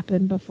this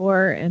happen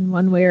before in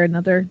one way or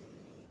another.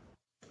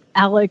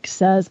 Alex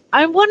says,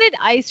 I wanted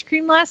ice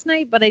cream last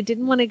night, but I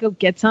didn't want to go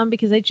get some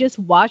because I just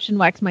washed and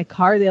waxed my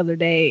car the other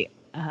day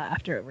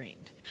after it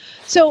rained.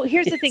 So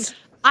here's the thing.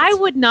 I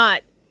would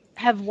not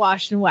have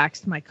washed and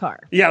waxed my car.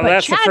 Yeah,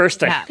 that's Chad the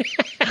first thing.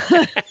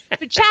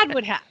 But Chad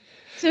would have.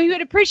 So he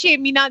would appreciate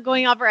me not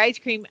going out for ice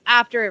cream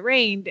after it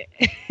rained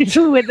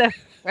with a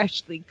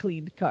freshly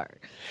cleaned car.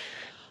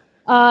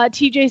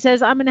 TJ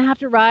says, I'm going to have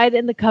to ride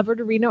in the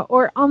covered arena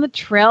or on the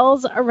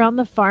trails around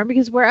the farm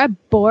because I'm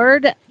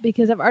bored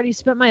because I've already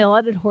spent my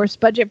allotted horse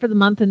budget for the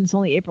month and it's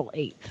only April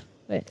 8th.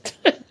 But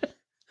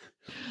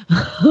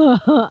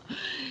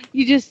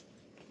you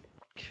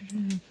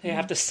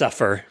have to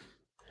suffer.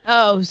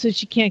 Oh, so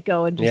she can't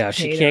go and just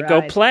she can't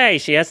go play.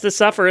 She has to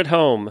suffer at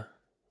home.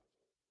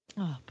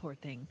 Oh, poor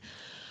thing.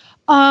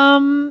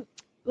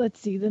 Let's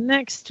see the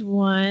next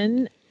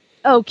one.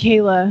 Oh,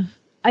 Kayla.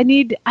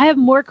 I have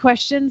more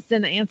questions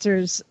than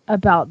answers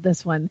about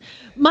this one.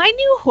 My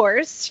new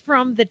horse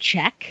from the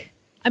Czech,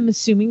 I'm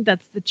assuming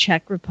that's the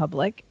Czech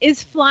Republic,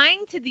 is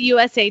flying to the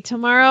USA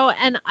tomorrow,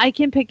 and I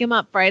can pick him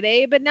up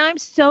Friday. But now I'm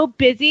so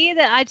busy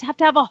that I just have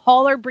to have a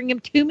hauler bring him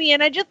to me,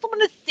 and I just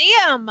want to see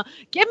him.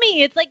 Give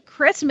me, it's like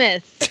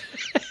Christmas.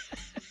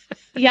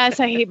 Yes,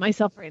 I hate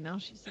myself right now,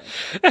 she said.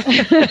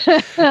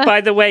 By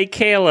the way,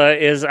 Kayla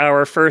is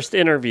our first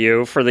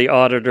interview for the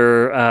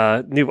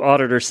new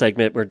auditor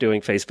segment we're doing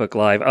Facebook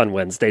Live on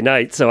Wednesday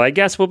night. So I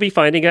guess we'll be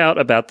finding out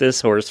about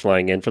this horse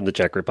flying in from the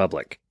Czech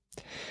Republic.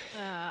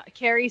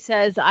 Carrie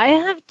says, I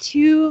have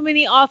too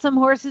many awesome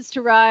horses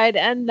to ride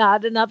and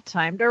not enough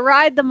time to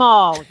ride them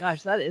all.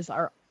 Gosh, that is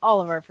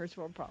all of our first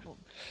world problem.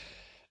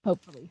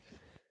 Hopefully.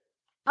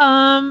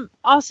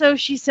 Also,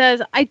 she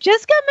says, I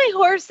just got my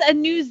horse a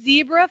new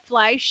zebra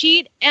fly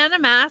sheet and a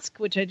mask,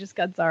 which I just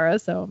got Zara,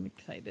 so I'm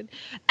excited.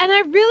 And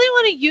I really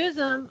want to use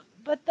them,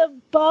 but the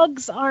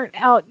bugs aren't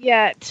out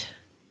yet.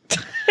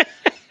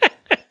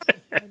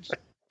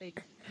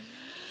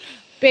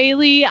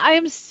 Bailey, I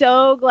am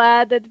so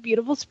glad that the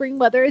beautiful spring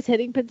weather is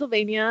hitting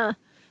Pennsylvania,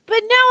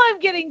 but now I'm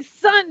getting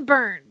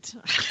sunburned.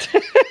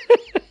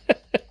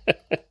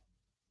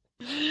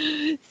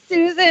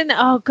 Susan,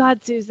 oh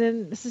God,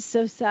 Susan, this is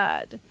so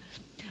sad.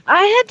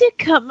 I had to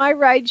cut my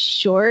ride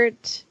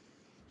short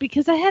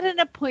because I had an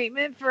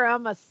appointment for a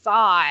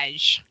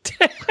massage.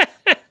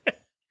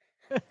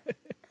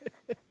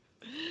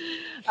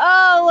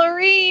 Oh,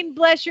 Lorene,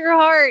 bless your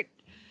heart.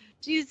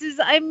 Jesus,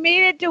 I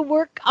made it to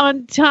work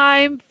on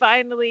time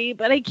finally,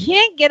 but I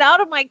can't get out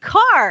of my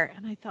car.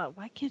 And I thought,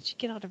 why can't she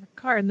get out of her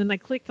car? And then I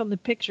clicked on the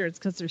picture. It's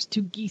because there's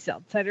 2 geese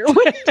outside her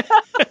window.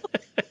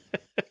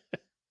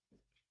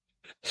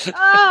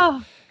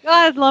 Oh,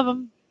 God, love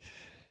them.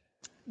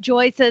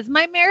 Joy says,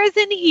 my mare is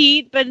in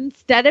heat, but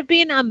instead of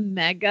being a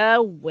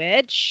mega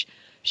witch,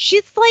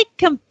 she's like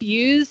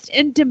confused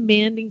and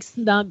demanding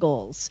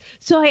snuggles.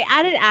 So I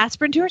added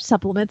aspirin to her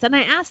supplements, and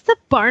I asked the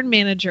barn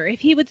manager if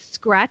he would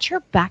scratch her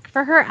back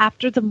for her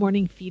after the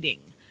morning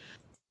feeding.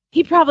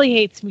 He probably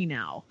hates me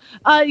now.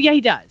 Yeah,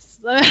 he does.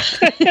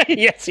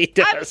 Yes, he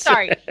does. I'm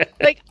sorry.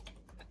 Like,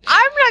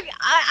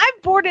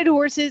 I've boarded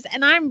horses,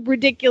 and I'm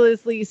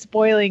ridiculously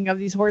spoiling of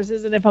these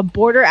horses. And if a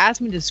boarder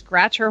asks me to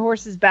scratch her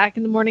horse's back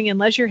in the morning,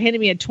 unless you're handing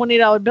me a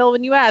 $20 bill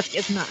when you ask,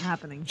 it's not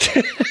happening.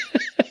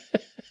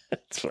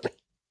 That's funny.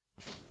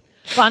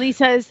 Bonnie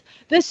says,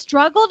 the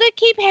struggle to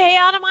keep hay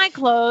out of my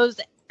clothes,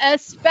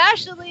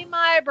 especially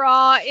my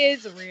bra,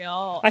 is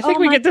real. I think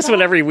we get this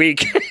one every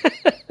week.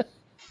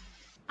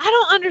 I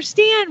don't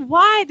understand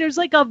why there's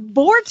like a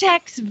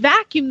vortex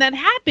vacuum that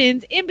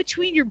happens in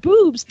between your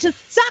boobs to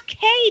suck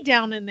hay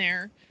down in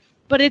there.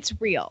 But it's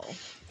real.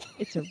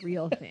 It's a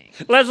real thing.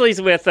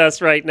 Leslie's with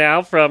us right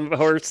now from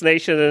Horse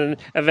Nation and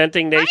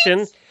Eventing Nation.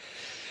 Nice.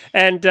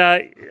 And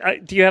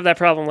do you have that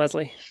problem,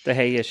 Leslie? The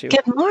hay issue?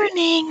 Good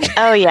morning.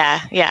 Oh, yeah.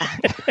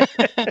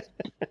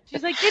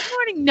 She's like, good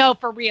morning. No,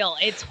 for real.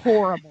 It's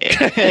horrible.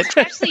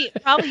 Actually,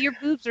 probably your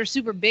boobs are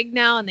super big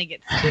now and they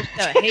get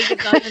squished. Hay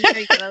gets on them.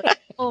 They get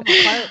pull them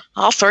apart.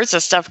 All sorts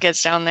of stuff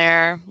gets down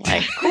there.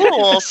 Like,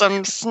 cool,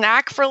 some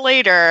snack for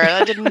later.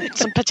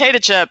 Some potato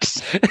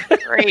chips.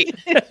 Great.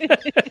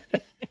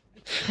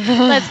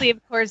 Leslie,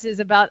 of course,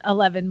 is about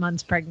 11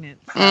 months pregnant.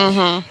 So.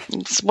 Mm-hmm.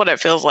 It's what it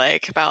feels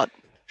like. About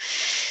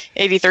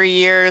 83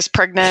 years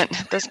pregnant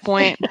at this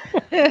point.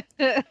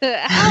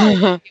 How are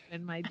you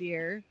doing, my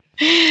dear?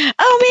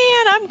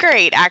 Oh man, I'm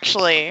great.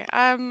 Actually,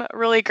 I'm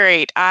really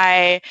great.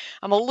 I'm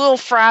a little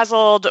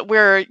frazzled.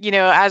 We're,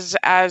 as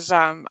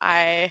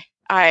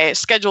I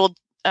scheduled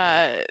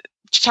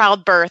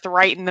childbirth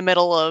right in the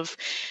middle of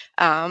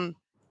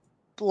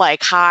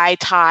like high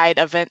tide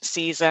event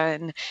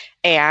season.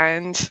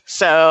 And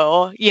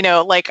so,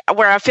 like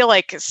where I feel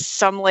like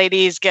some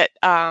ladies get,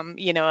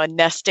 a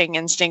nesting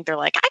instinct. They're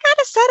like, I got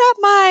to set up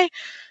my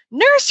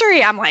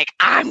nursery. I'm like,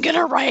 I'm going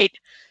to write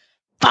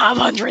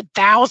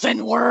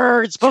 500,000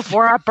 words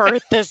before I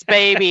birth this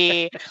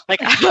baby.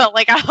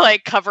 I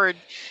covered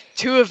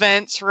 2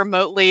 events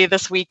remotely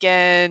this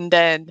weekend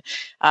and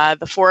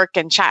the Fork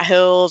and Chat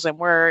Hills, and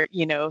we're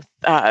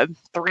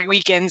 3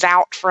 weekends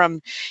out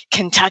from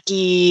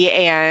Kentucky,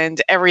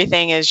 and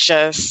everything is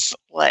just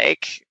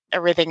like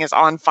everything is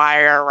on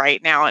fire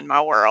right now in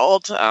my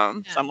world. So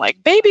I'm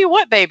like, baby,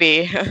 what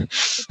baby?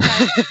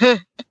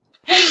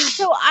 Hey,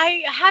 so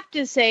I have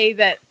to say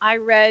that I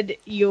read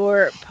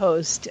your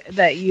post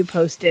that you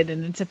posted,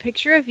 and it's a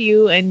picture of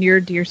you and your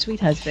dear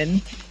sweet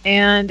husband.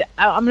 And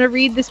I'm going to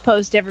read this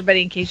post to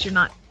everybody in case you're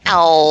not.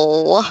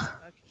 Oh.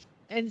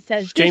 And it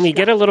says, Jamie,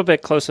 get a little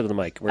bit closer to the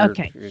mic.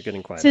 You're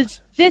getting quiet. It says,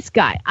 this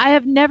guy, I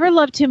have never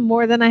loved him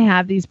more than I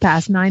have these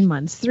past 9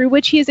 months, through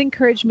which he has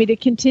encouraged me to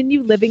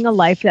continue living a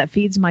life that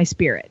feeds my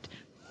spirit.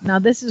 Now,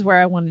 this is where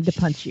I wanted to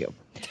punch you.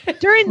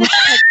 During this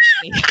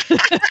pregnancy,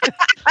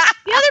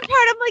 the other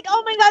part, I'm like,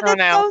 oh my God,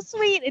 that's so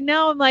sweet. And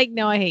now I'm like,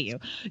 no, I hate you.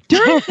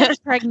 During this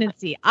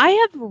pregnancy, I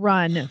have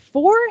run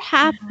 4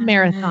 half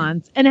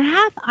marathons and a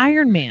half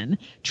Ironman,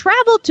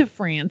 traveled to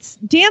France,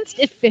 danced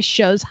at fish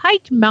shows,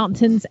 hiked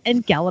mountains,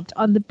 and galloped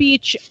on the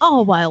beach,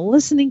 all while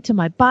listening to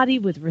my body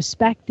with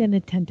respect and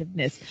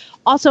attentiveness.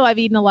 Also, I've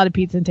eaten a lot of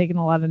pizza and taken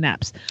a lot of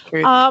naps.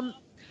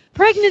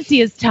 Pregnancy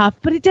is tough,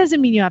 but it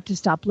doesn't mean you have to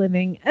stop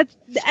living.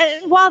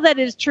 And while that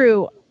is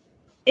true,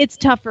 it's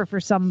tougher for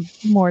some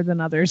more than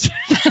others.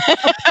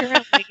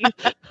 Apparently.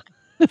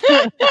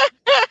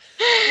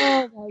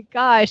 Oh my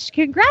gosh.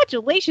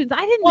 Congratulations.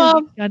 I didn't know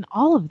you'd done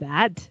all of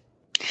that.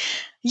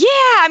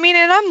 Yeah,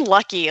 and I'm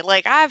lucky.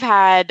 Like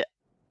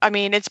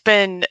it's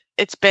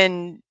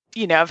been,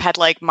 I've had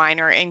like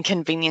minor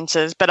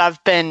inconveniences, but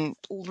I've been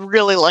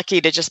really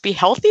lucky to just be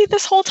healthy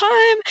this whole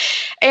time.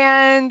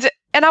 And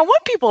I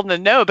want people to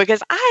know,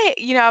 because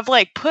I've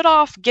like put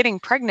off getting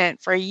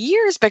pregnant for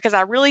years because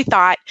I really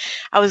thought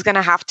I was going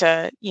to have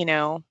to,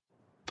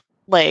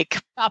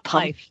 stop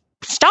life.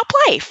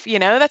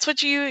 That's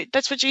what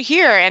you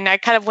hear. And I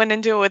kind of went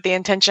into it with the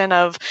intention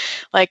of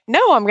like,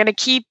 no, I'm going to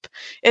keep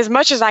as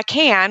much as I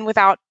can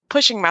without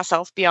pushing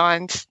myself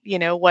beyond,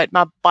 what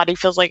my body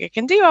feels like it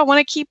can do. I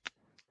want to keep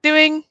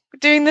doing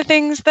the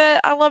things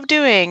that I love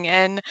doing,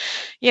 and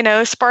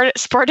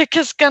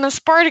Spartacus gonna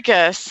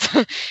Spartacus.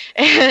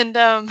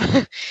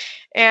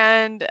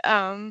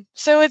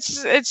 So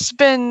it's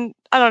been,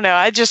 I don't know,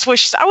 I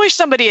wish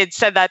somebody had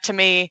said that to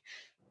me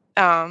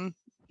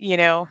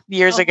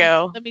years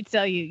ago. Let me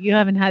tell you, you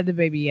haven't had the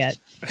baby yet.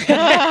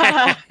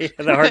 Yeah,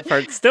 the hard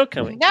part's still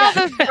coming. Now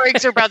the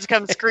brakes are about to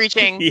come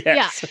screeching.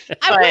 Yes. Yeah.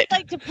 I would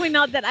like to point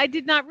out that I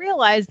did not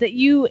realize that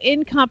you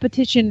in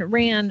competition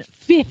ran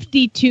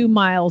 52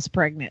 miles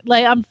pregnant.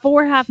 Like, I'm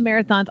 4 half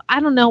marathons.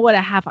 I don't know what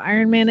a half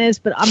Ironman is,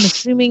 but I'm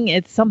assuming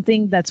it's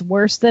something that's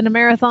worse than a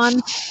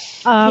marathon.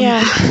 So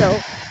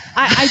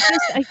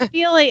I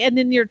feel like, and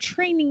then you're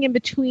training in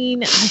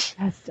between.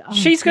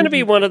 She's going to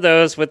be one of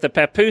those with the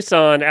papoose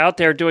on out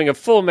there doing a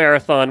full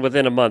marathon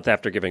within a month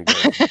after giving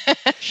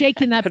birth.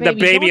 Shaking that baby. The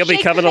baby will be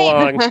coming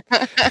along.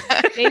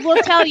 They will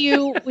tell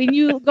you when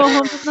you go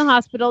home from the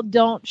hospital,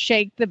 don't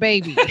shake the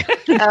baby.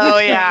 Oh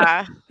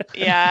yeah.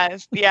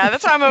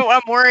 That's why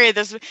I'm worried.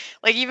 This,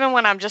 like, even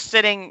when I'm just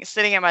sitting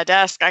at my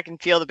desk, I can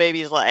feel the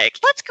baby's like,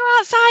 let's go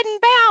outside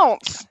and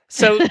bounce.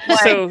 So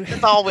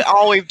that's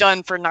all we've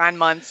done for 9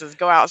 months is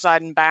go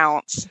outside and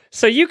bounce.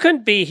 So you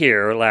couldn't be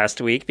here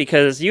last week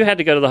because you had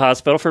to go to the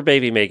hospital for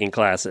baby making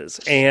classes,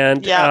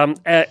 and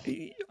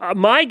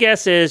my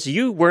guess is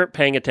you weren't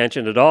paying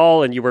attention at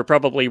all, and you were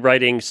probably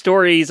writing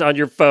stories on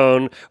your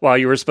phone while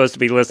you were supposed to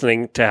be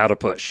listening to How to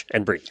Push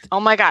and Breathe. Oh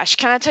my gosh!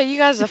 Can I tell you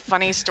guys a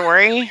funny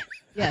story?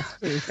 Yes,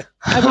 please.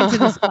 I went to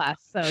this class,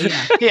 so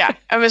yeah. Yeah,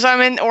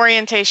 I'm in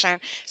orientation.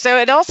 So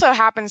it also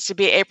happens to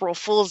be April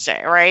Fool's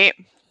Day, right?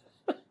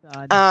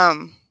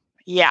 God.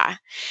 Yeah.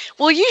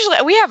 Well, usually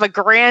we have a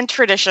grand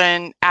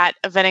tradition at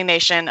Eventing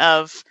Nation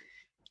of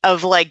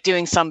like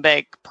doing some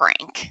big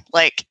prank.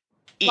 Like,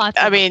 yeah.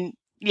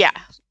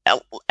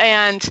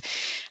 And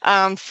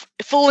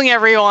fooling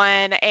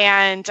everyone,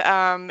 and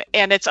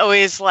it's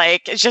always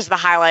like, it's just the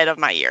highlight of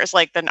my year. It's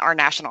like our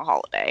national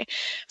holiday.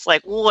 It's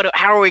like,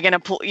 how are we gonna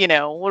pull?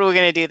 What are we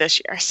gonna do this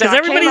year? So because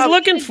everybody's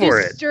looking for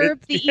it.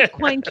 Disturb the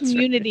equine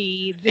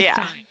community this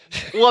time.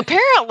 Well,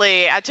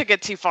 apparently I took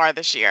it too far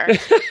this year. We've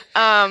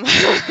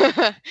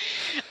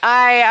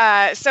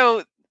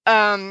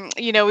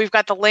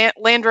got the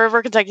Land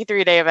Rover Kentucky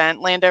 3-day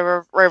event. Land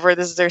Rover,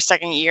 this is their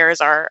second year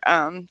as our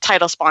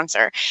title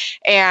sponsor.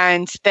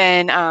 And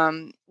then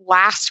the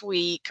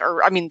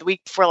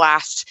week before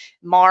last,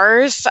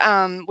 Mars,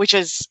 which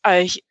is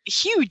a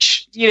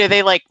huge,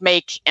 they like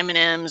make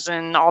M&Ms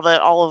and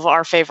all of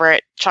our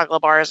favorite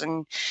chocolate bars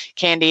and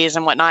candies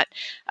and whatnot.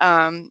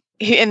 And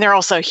they're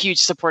also huge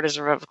supporters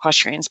of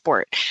equestrian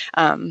sport.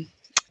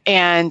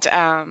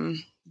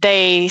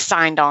 They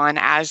signed on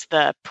as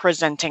the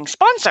presenting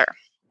sponsor.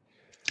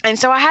 And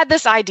so I had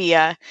this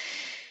idea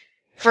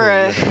for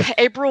a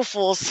April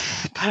Fool's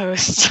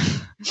post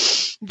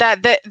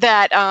that the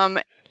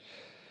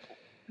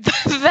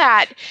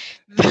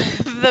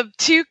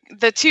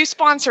two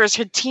sponsors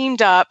had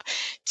teamed up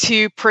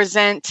to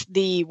present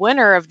the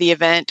winner of the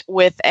event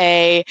with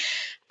a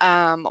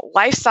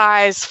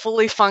life-size,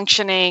 fully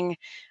functioning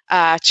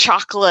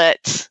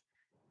chocolate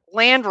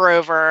Land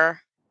Rover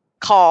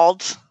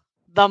called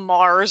the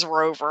Mars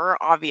Rover,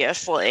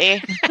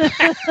 obviously.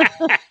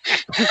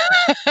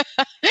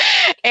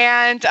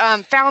 And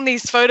found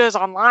these photos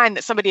online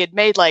that somebody had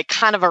made, like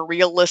kind of a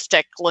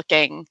realistic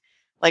looking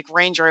like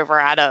Range Rover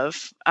out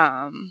of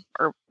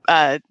or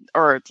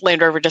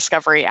Land Rover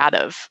Discovery out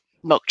of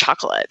milk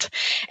chocolate.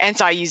 And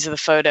so I used the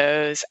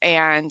photos,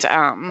 and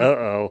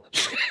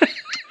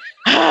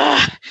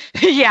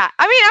yeah,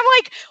 I mean, I'm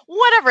like,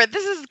 whatever.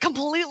 This is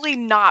completely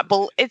not.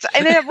 And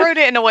then I wrote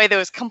it in a way that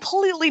was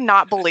completely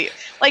not believe.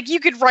 Like, you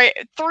could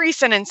write 3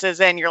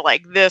 sentences and you're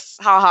like, this,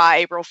 haha,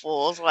 April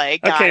Fool's.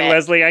 Like, okay,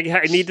 Leslie, I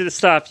need to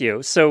stop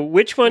you. So,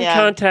 which one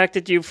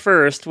contacted you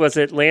first? Was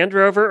it Land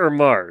Rover or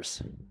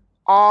Mars?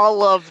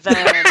 All of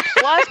them,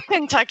 plus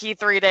Kentucky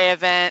 3-day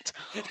event,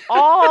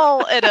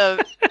 all at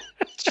a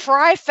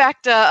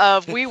trifecta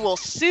of we will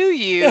sue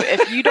you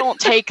if you don't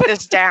take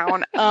this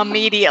down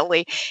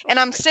immediately. And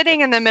I'm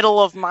sitting in the middle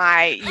of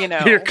my,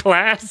 your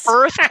class,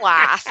 birth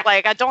class.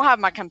 Like, I don't have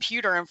my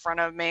computer in front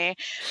of me,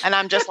 and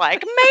I'm just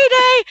like,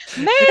 Mayday,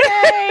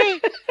 Mayday.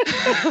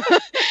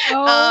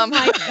 Oh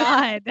my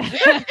God.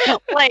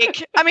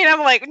 Like, I mean, I'm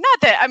like,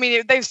 not that, I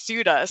mean, they've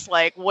sued us.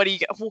 Like, what do you,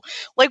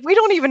 like, we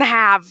don't even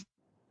have,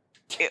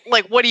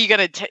 like, what are you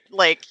gonna take?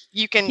 Like,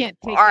 you can.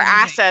 Our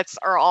assets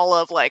are all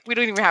of like, we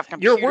don't even have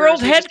computers. Your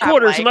world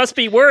headquarters must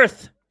be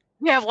worth.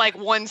 We have like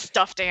one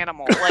stuffed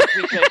animal, like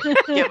we could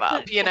give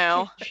up,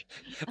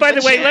 By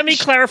the way, let me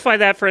clarify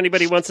that for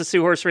anybody who wants to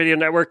sue Horse Radio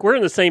Network. We're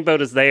in the same boat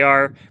as they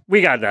are.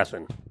 We got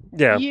nothing.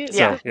 Yeah.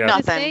 Nothing.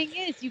 The saying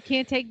is, you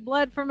can't take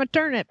blood from a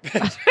turnip.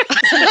 That's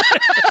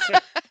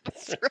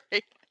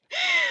right.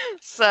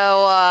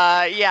 So,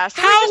 yeah.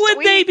 So how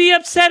would they be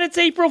upset? It's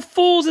April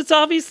Fool's. It's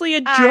obviously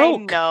a joke. I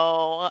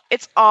know.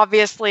 It's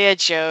obviously a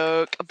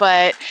joke.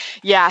 But,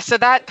 yeah, so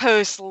that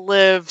post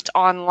lived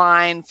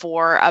online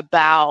for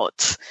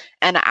about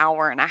an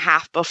hour and a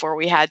half before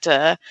we had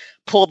to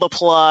pull the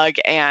plug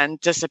and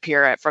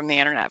disappear it from the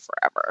internet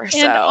forever. And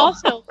So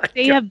also,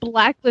 they have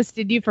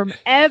blacklisted you from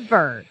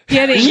ever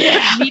getting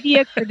a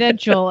media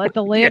credential at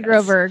the Land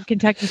Rover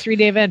Kentucky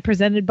 3-day event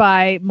presented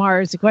by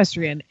Mars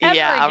Equestrian.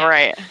 Yeah,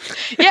 right.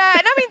 Yeah,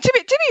 and I mean, to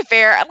be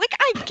fair, like,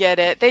 I get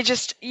it. They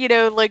just,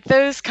 like,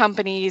 those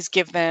companies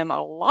give them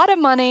a lot of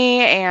money,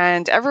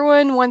 and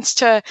everyone wants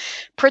to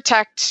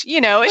protect.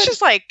 It's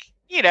just like,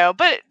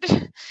 but.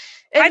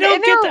 I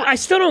don't get that. I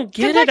still don't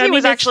get Kentucky it. I mean,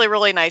 was actually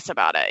really nice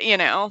about it,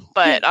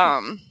 but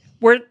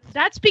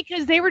that's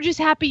because they were just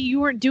happy you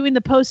weren't doing the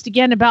post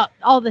again about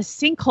all the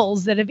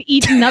sinkholes that have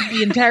eaten up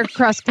the entire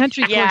cross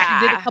country course you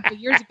did a couple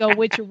years ago,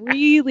 which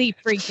really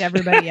freaked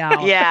everybody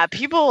out. Yeah,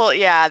 people.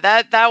 Yeah,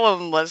 that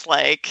one was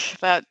like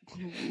that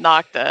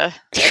knocked a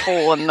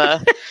hole in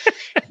the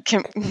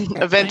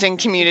eventing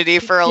community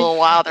for a little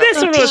while. This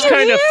one was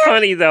kind of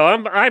funny, though.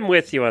 I'm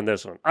with you on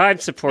this one. I'm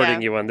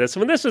supporting you on this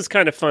one. This was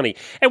kind of funny.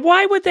 And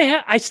why would they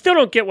have? I still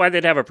don't get why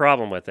they'd have a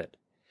problem with it.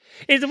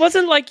 It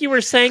wasn't like you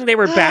were saying they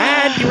were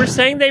bad. You were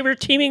saying they were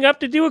teaming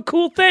up to do a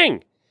cool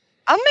thing.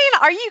 I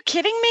mean, are you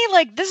kidding me?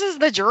 Like, this is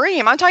the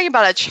dream. I'm talking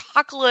about a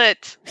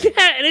chocolate. Yeah,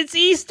 and it's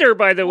Easter,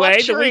 by the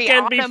way, the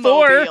weekend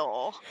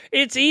before.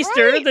 It's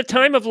Easter, the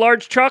time of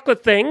large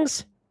chocolate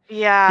things.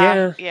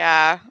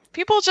 Yeah.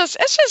 People it's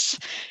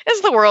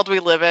the world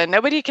we live in.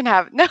 Nobody wants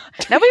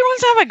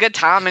to have a good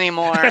time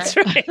anymore. That's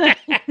right.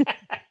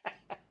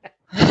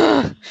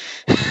 Oh,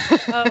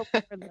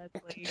 poor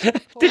Leslie.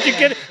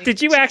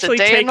 Did you actually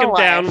take him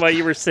down while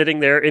you were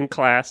sitting there in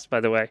class, by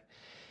the way?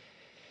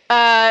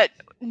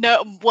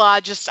 No, well,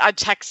 I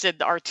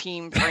texted our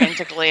team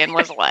frantically and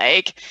was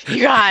like,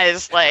 you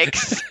guys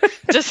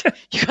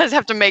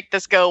have to make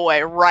this go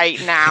away right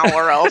now,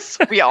 or else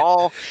we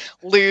all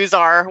lose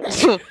our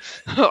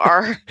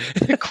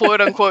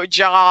quote unquote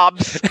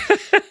jobs.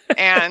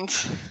 And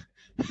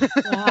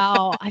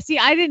wow, I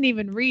didn't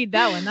even read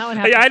that one. That one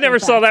happened. Yeah, I never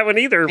saw that one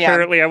either. Yeah.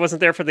 Apparently, I wasn't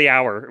there for the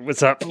hour. It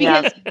was up.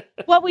 Because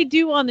what we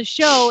do on the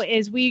show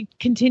is we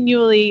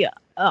continually,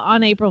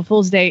 on April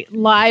Fool's Day,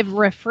 live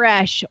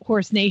refresh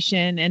Horse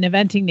Nation and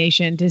Eventing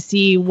Nation to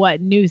see what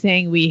new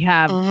thing we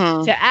have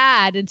to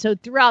add. And so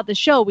throughout the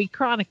show, we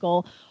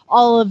chronicle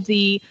all of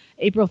the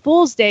April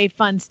Fool's Day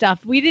fun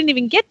stuff. We didn't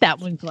even get that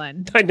one,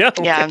 Glenn. I know.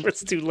 Yeah. It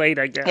was too late,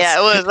 I guess. Yeah,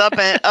 it was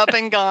up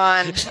and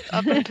gone,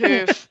 up and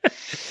poof.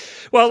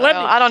 Well,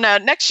 I don't know.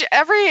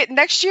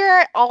 Next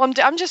year,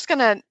 I'm just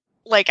gonna,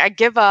 like, I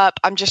give up.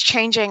 I'm just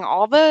changing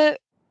all the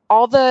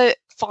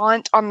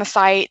font on the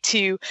site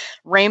to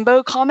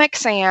Rainbow Comic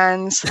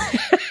Sans,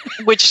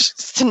 which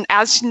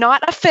as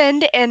not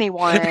offend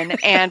anyone,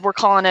 and we're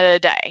calling it a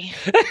day.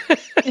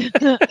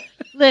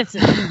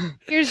 Listen,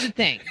 here's the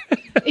thing.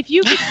 If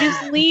you could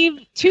just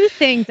leave two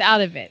things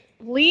out of it,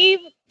 leave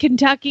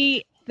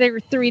Kentucky, their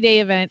 3-day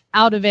event,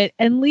 out of it,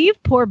 and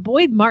leave poor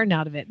Boyd Martin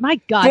out of it.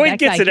 My God, Boyd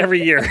gets it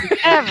every year.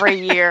 Every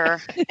year.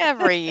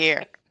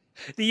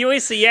 The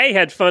USCA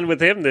had fun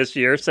with him this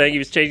year, saying he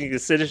was changing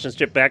his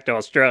citizenship back to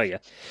Australia.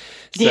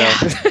 So. Yeah.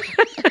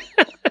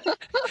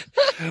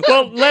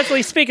 Well,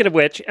 Leslie, speaking of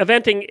which,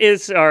 eventing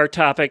is our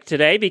topic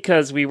today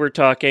because we were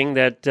talking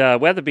that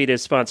WeatherBeat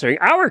is sponsoring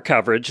our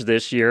coverage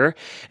this year,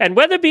 and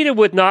WeatherBeat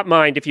would not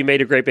mind if you made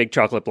a great big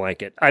chocolate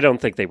blanket. I don't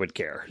think they would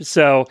care.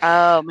 So,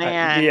 oh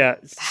man,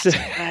 that's a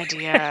good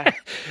idea.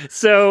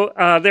 So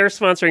they're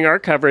sponsoring our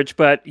coverage,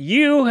 but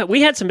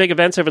we had some big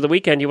events over the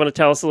weekend. You want to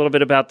tell us a little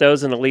bit about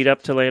those in the lead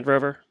up to Land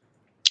Rover?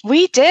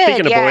 We did.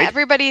 Speaking of Boyd.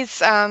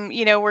 Everybody's,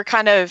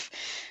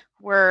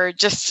 we're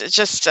just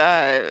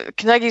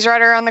Kentucky's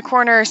right around the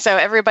corner, so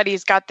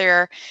everybody's got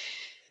their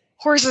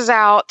horses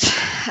out,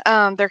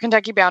 their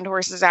Kentucky bound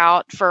horses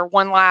out for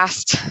one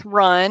last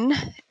run,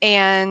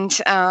 and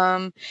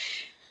so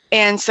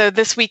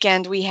this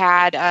weekend we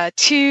had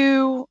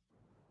two.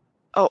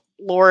 Oh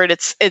Lord,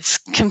 it's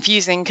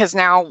confusing because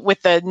now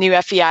with the new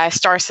FEI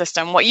star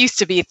system, what used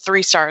to be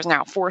 3 stars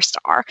now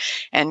 4-star,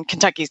 and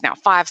Kentucky's now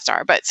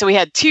 5-star. But so we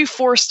had 2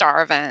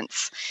 4-star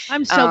events.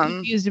 I'm so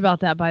confused about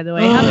that. By the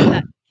way, how did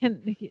that? Can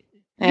you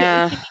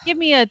give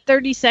me a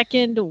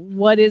 30-second?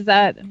 What is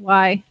that?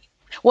 Why?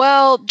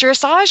 Well,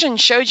 dressage and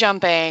show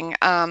jumping,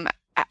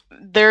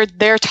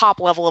 their top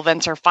level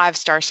events are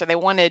 5-star, so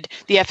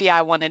the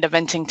FEI wanted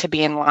eventing to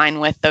be in line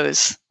with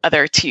those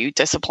other 2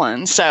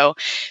 disciplines. So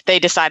they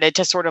decided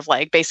to sort of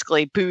like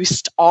basically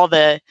boost all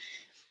the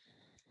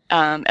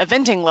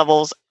eventing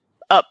levels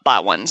up by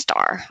 1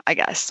 star, I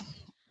guess,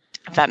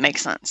 if that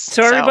makes sense.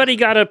 So everybody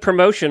got a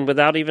promotion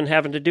without even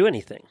having to do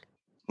anything.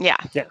 Yeah.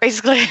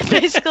 Basically,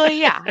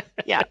 yeah.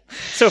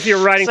 So if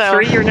you're riding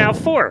 3, you're now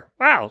 4.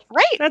 Wow.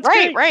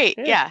 Right.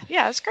 Yeah,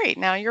 it's great.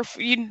 Now you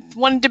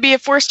wanted to be a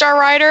 4-star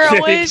rider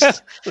always.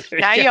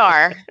 Now you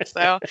are.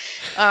 So,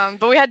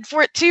 but we had 2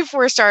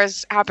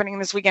 4-stars happening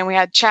this weekend. We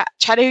had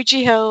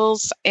Chattahoochee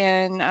Hills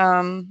in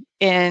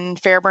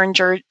Fairburn,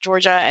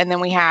 Georgia, and then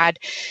we had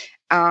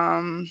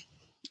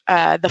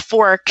the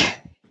Fork.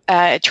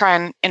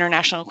 Tryon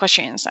International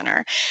Equestrian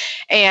Center.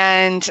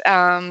 And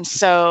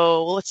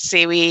so let's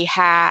see, we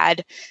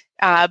had,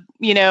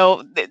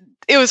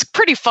 was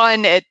pretty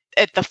fun at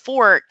the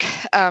Fork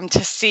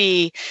to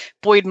see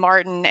Boyd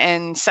Martin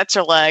and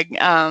Setzerleg,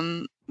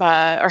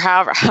 or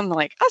however, I'm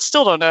like, I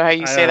still don't know how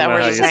you say that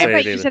word. You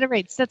said it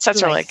right.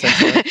 Setzerleg.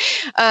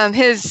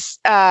 His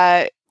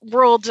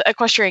World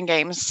Equestrian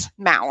Games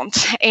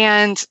mount.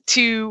 And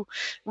to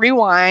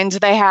rewind,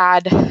 they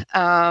had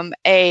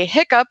a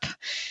hiccup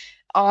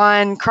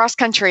on cross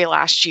country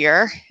last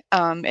year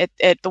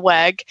at the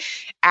WEG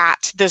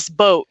at this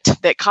boat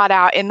that caught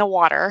out in the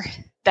water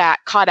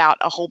that caught out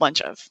a whole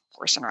bunch of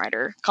horse and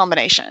rider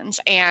combinations.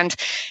 And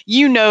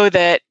you know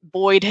that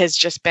Boyd has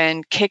just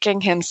been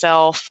kicking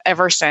himself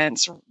ever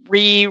since,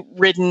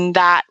 reridden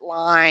that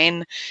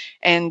line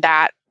and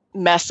that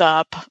mess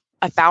up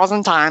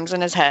 1,000 times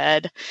in his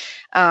head.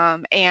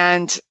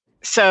 And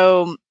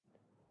so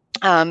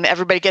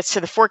everybody gets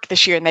to the Fork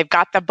this year and they've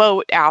got the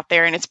boat out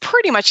there, and it's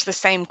pretty much the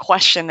same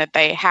question that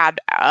they had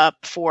up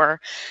for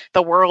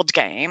the World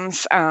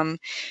Games.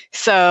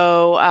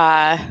 So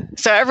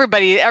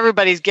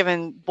everybody's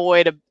given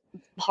Boyd a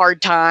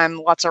hard time,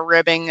 lots of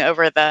ribbing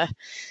over the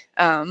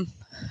during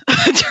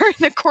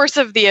the course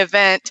of the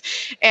event.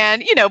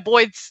 And,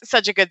 Boyd's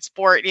such a good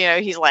sport.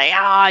 He's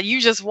like, you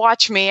just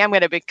watch me. I'm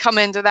going to be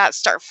coming to that,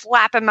 start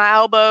flapping my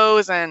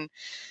elbows and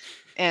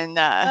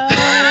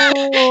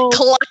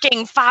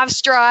clucking 5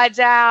 strides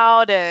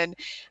out. And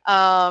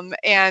so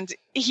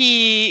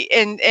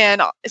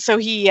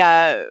he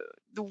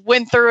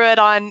went through it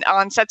on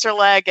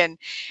Setzerleg, and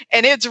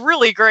it's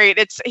really great.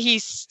 You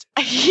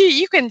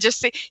can just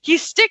see, he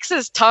sticks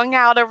his tongue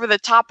out over the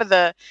top of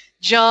the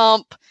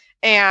jump,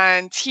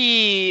 and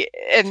he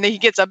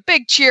gets a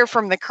big cheer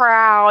from the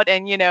crowd,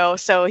 and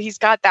so he's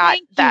got that.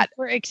 Thank you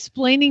for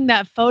explaining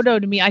that photo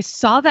to me. I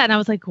saw that and I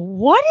was like,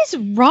 what is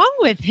wrong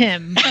with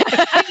him?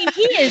 I mean,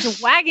 he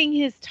is wagging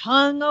his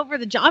tongue over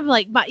the jump. I'm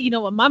like, you know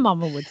what my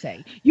mama would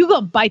say? You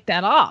go bite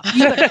that off.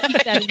 You better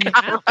keep that in your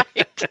mouth.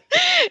 Right.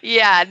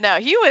 Yeah, no,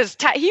 he was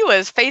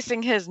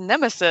facing his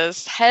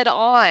nemesis head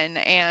on,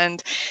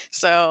 and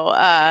so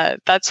I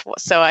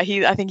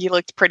think he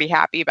looked pretty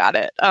happy about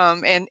it.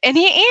 And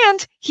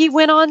he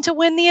went on to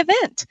win the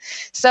event.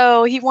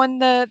 So he won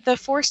the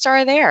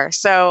 4-star there.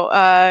 So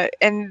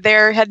and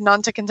they're heading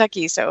on to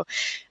Kentucky. So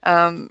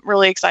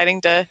really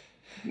exciting to,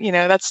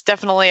 that's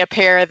definitely a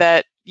pair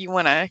that you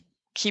want to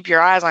keep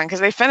your eyes on, because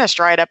they finished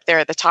right up there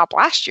at the top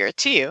last year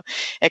too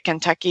at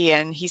Kentucky.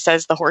 And he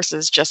says the horse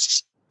is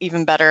just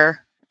even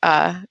better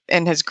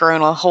and has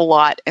grown a whole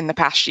lot in the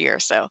past year.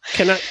 So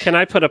can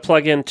I put a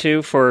plug in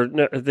too for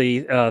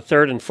the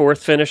 3rd and 4th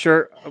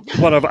finisher?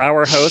 One of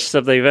our hosts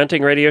of the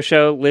eventing radio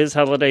show, Liz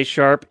Halliday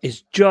Sharp,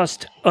 is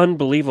just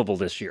unbelievable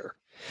this year.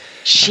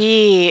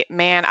 She's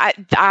my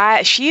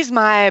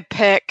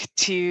pick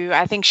to.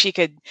 I think she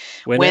could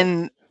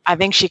win. I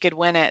think she could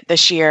win it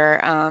this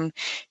year.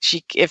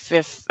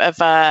 If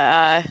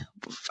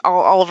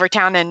Oliver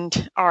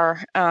Townend,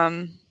 our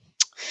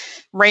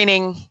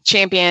reigning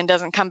champion,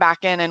 doesn't come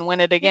back in and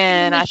win it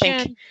again, I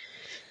think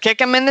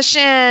kick him in the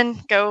shin.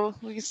 Go.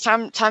 It's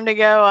time to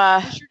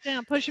go.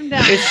 Push him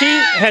down.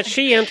 Has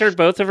she entered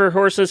both of her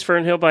horses,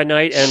 Fernhill by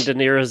Night and De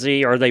Niro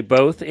Z? Are they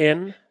both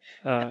in?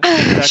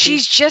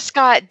 She's just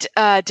got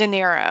De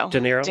Niro.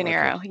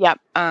 Okay. Yep.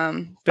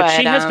 But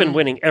she has been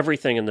winning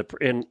everything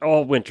in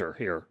all winter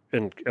here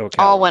in Ocala.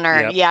 All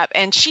winter, yep.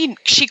 And she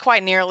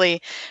quite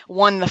nearly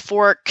won the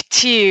Fork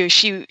too.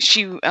 She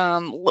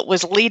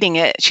was leading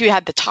it. She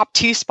had the top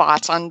 2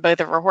 spots on both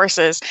of her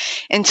horses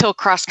until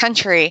cross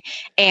country,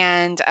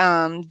 and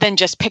then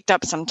just picked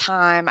up some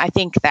time. I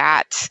think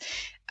that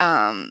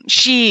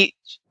she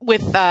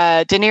with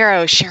De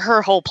Niro,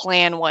 her whole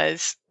plan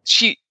was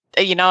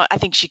I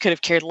think she could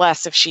have cared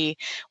less if she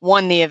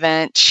won the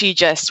event. She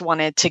just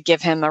wanted to give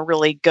him a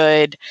really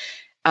good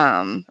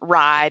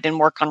ride and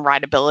work on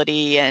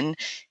rideability and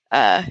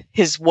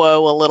his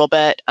woe a little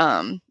bit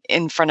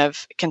in front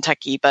of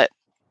Kentucky. But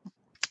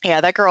yeah,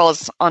 that girl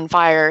is on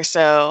fire.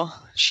 So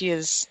she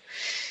is.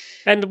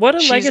 And what a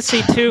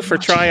legacy, too, for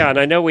Tryon.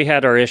 I know we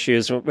had our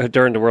issues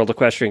during the World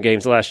Equestrian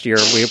Games last year.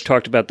 We have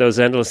talked about those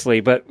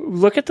endlessly. But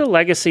look at the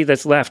legacy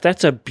that's left.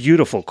 That's a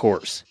beautiful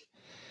course.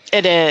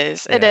 It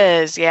is. Yeah. It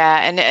is. Yeah.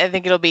 And I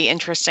think it'll be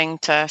interesting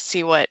to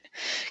see what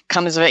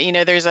comes of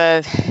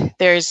it.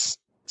 There's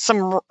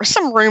some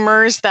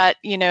rumors that,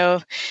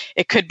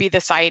 it could be the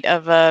site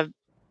of a,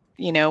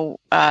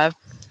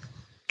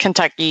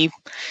 Kentucky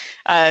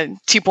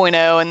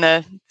 2.0 in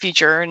the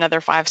future,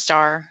 another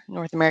 5-star,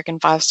 North American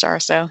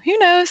 5-star. So who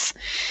knows?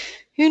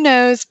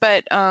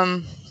 But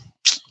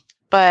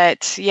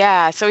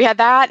yeah, so we had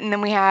that, and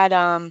then we had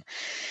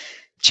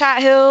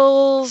Chat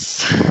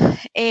Hills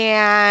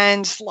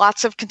and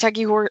lots of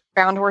Kentucky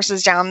bound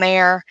horses down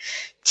there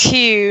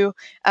too,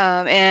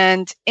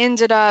 and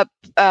ended up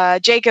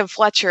Jacob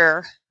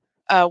Fletcher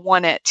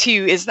won it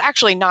too. He's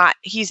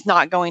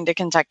not going to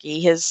Kentucky.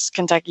 His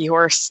Kentucky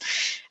horse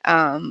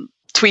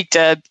tweaked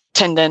a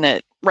tendon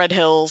at Red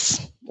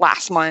Hills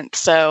last month.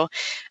 So,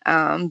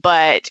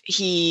 but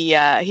he's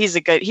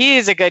a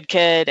good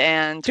kid.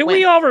 And do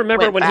we all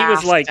remember when he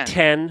was like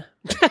 10?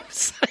 I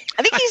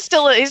think he's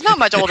not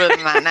much older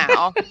than that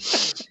now.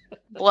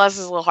 Bless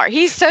his little heart.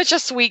 He's such a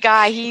sweet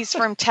guy. He's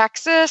from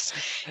Texas.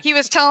 He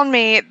was telling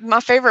me my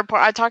favorite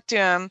part. I talked to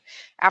him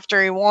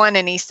after he won,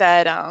 and he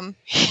said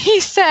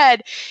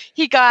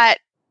he got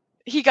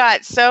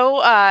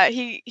so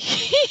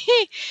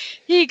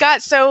he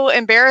got so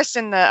embarrassed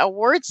in the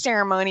award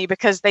ceremony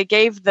because they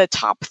gave the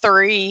top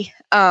 3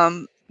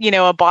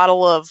 a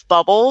bottle of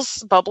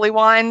bubbly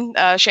wine,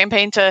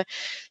 champagne to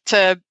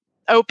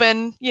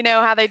open,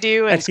 how they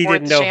do, and he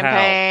didn't know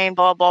champagne,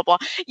 blah blah blah.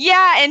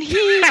 Yeah, and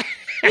he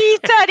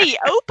said he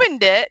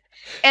opened it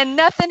and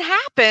nothing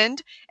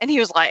happened, and he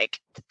was like,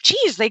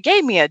 geez, they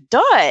gave me a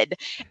dud.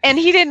 And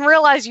he didn't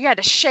realize you had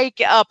to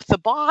shake up the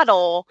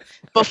bottle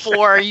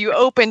before you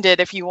opened it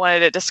if you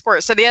wanted it to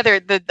squirt. So the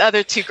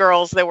other 2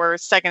 girls that were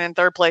second and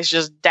third place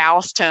just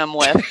doused him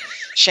with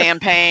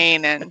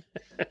champagne, and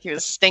he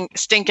was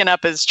stinking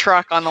up his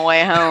truck on the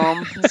way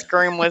home. His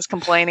groom was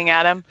complaining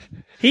at him.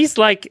 He's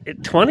like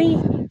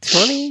 20,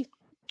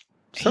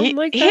 something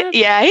like that?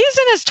 Yeah, he's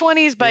in his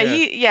 20s, but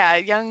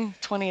young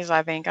 20s,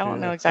 I think. I don't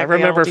know exactly. I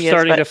remember how old he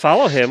starting is, to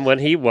follow him when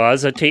he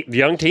was a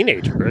young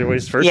teenager. He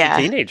was first a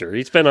teenager.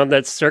 He's been on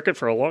that circuit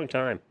for a long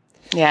time.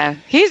 Yeah,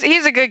 he's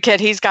a good kid.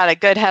 He's got a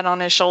good head on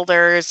his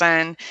shoulders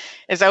and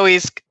is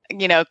always,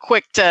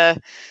 quick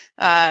to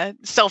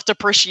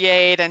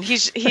self-depreciate, and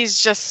he's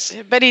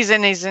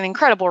an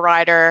incredible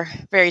rider,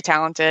 very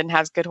talented, and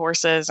has good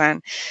horses,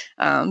 and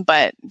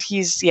but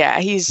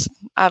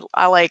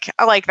I like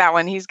that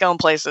one. He's going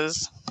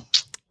places.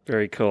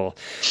 Very cool.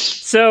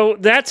 So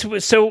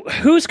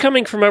who's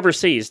coming from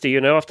overseas? Do you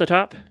know off the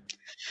top?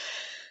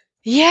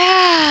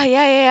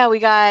 Yeah. We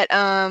got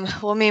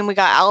we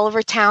got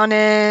Oliver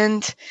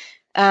Townend,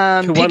 who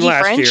won Piggy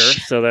last French. year.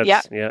 So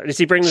that's Does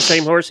he bring the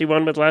same horse he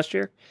won with last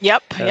year?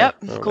 Yep.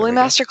 Coolie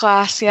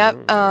Masterclass. Yep.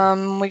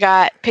 We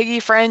got Piggy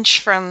French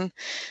from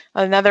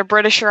another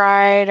British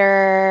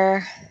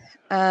rider.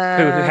 Who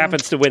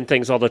happens to win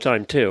things all the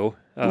time too.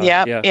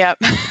 Yep.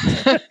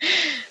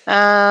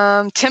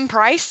 Tim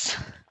Price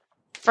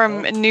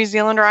from New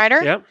Zealand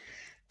rider. Yep.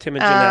 Tim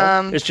and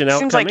Janelle. Is Janelle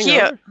seems coming? Like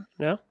he, over?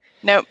 No.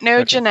 No,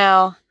 okay.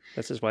 Janelle.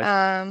 That's his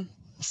wife.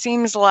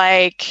 Seems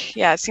like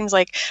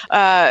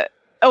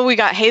we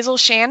got Hazel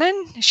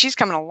Shannon. She's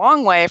coming a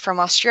long way from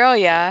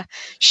Australia.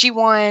 She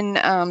won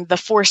the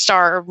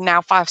 4-star,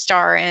 now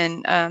 5-star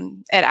in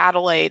at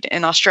Adelaide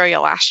in Australia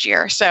last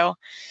year. So,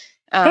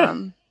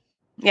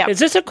 yeah. Is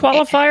this a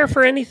qualifier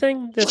for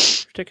anything?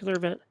 This particular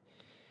event?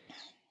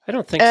 I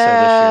don't think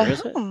so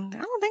this year, is it?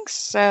 I don't think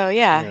so.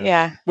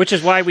 Yeah. Which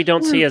is why we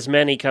don't see as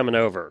many coming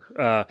over.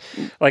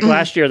 Like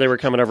last year, they were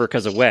coming over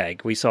because of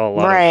WEG. We saw a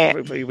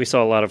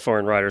lot of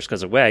foreign riders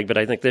because of WEG, but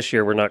I think this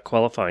year we're not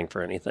qualifying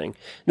for anything.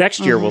 Next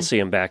year we'll see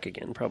them back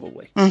again,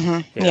 probably.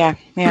 Yeah.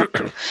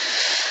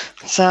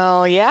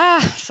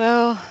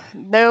 So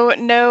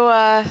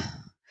no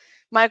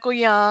Michael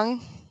Young.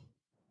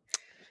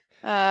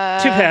 Too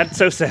bad.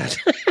 So sad.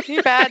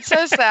 Too bad.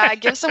 So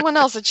sad. Give someone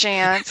else a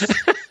chance.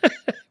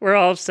 We're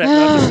all upset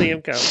not to see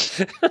him come.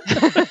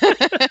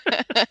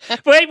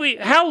 Wait,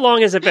 how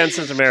long has it been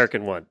since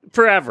American won?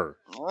 Forever.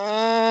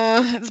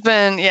 It's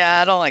been,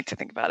 I don't like to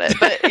think about it,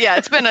 but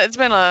it's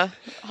been a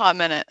hot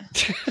minute.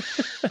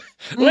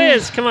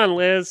 Liz, come on,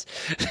 Liz.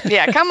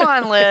 Come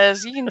on,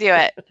 Liz. You can do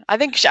it.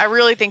 I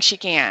really think she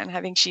can.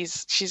 I think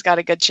she's got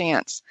a good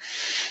chance.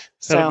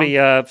 That'll be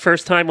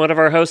first time one of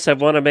our hosts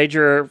have won a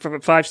major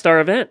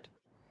 5-star event.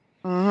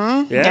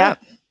 Mm-hmm. Yeah.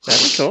 Yep.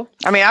 That'd be cool.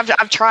 I mean,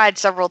 I've tried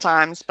several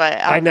times, but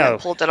I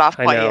haven't pulled it off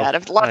quite yet.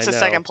 I've lots of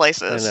second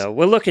places. I know.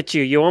 Well, look at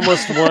you. You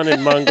almost won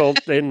in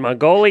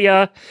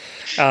Mongolia.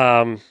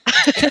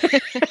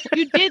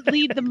 You did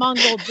lead the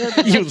Mongol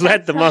Derby. You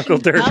led the Mongol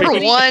Derby. For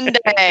one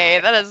day.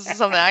 That is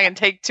something I can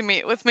take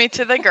with me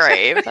to the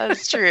grave. That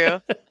is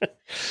true.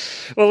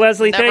 Well,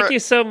 Leslie, thank you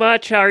so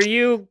much. Are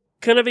you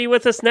going to be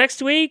with us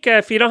next week?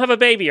 If you don't have a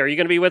baby, are you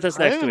going to be with us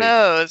next week? Who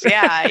knows?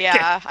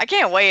 Yeah. I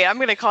can't wait. I'm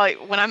going to call you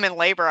when I'm in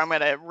labor. I'm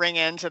going to ring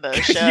into the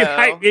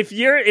show. If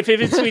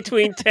it's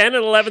between 10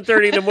 and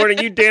 11:30 in the morning,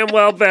 you damn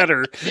well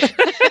better.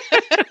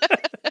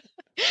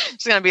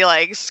 She's going to be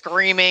like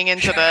screaming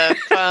into the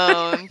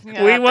phone.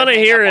 We want to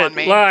hear it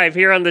live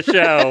here on the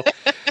show.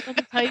 Let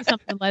me tell you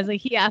something, Leslie.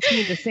 He asked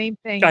me the same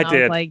thing. I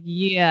was like,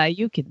 yeah,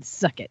 you can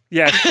suck it.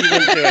 Yeah, she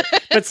wouldn't do it.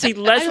 But see,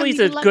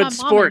 Leslie's a good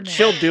sport.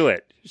 She'll do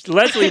it.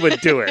 Leslie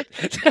would do it.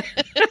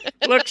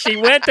 Look, she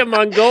went to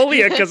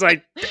Mongolia because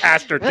I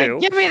asked her to.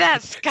 Give me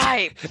that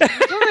Skype.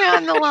 Put me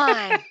on the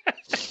line.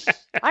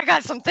 I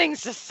got some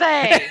things to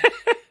say.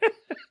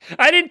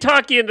 I didn't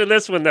talk you into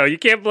this one, though. You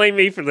can't blame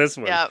me for this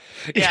one. Yep.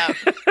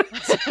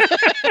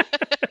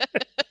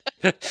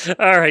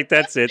 All right,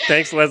 that's it.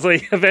 Thanks,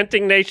 Leslie.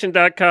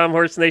 EventingNation.com,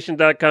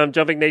 HorseNation.com,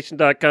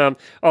 JumpingNation.com,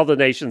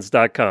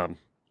 AllTheNations.com.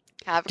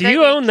 Do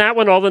you own that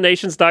one,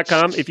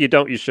 allthenations.com? If you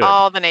don't, you should.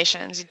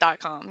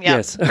 Allthenations.com. Yep.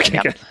 Yes. Okay,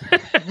 good.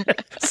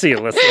 See you,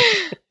 Leslie.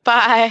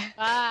 Bye.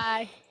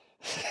 Bye.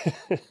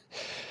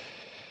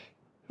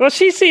 Well,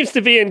 she seems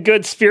to be in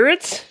good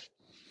spirits.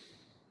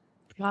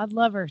 God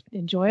love her.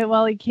 Enjoy it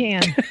while he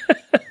can.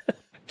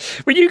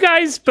 Were you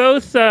guys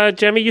both,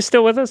 Jemmy, you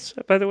still with us,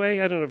 by the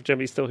way? I don't know if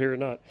Jemmy's still here or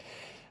not.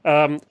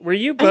 Were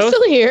you both? I'm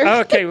still here.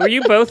 Okay. Were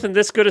you both in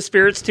this good of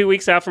spirits 2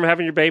 weeks out from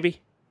having your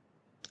baby?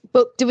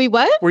 But do we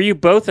what? Were you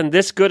both in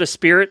this good a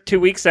spirit 2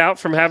 weeks out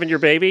from having your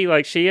baby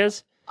like she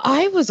is?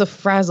 I was a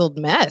frazzled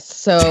mess,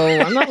 so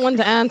I'm not one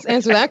to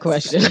answer that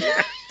question.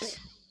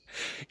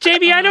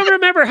 Jamie, I don't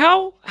remember.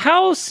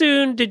 How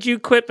soon did you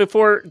quit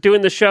before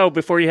doing the show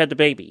before you had the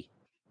baby?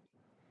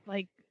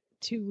 Like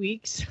 2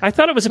 weeks. I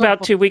thought it was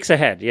about 2 weeks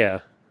ahead. Yeah.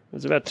 It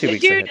was about 2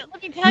 weeks ahead. Dude,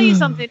 let me tell you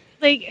something.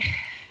 Like,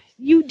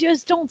 you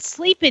just don't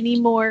sleep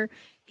anymore.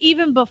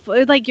 Even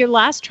before, like, your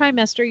last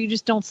trimester, you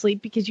just don't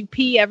sleep because you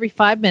pee every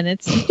 5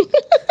 minutes.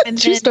 And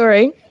True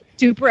story.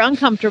 Super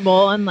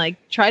uncomfortable and, like,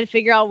 try to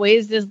figure out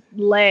ways to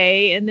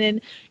lay. And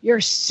then you're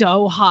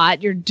so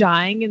hot, you're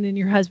dying. And then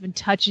your husband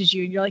touches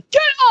you and you're like,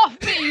 get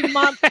off me, you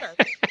monster.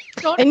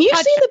 And you've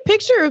seen the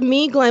picture of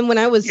me, Glenn, when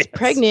I was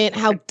pregnant,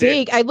 how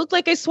big I looked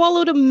like I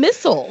swallowed a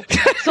missile.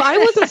 So I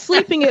wasn't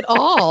sleeping at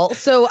all.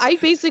 So I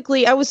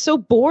was so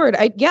bored.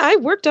 I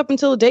worked up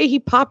until the day he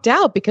popped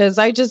out because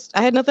I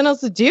had nothing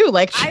else to do.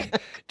 Like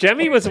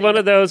Jemmy was one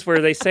of those where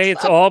they say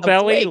it's all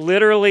belly.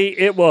 Literally,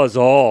 it was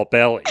all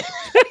belly.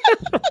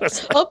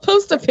 I'll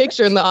post a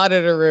picture in the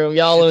auditor room.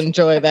 Y'all will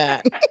enjoy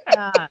that.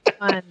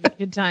 Fun,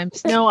 good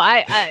times. No,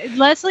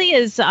 Leslie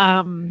is,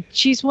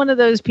 she's one of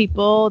those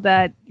people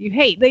that you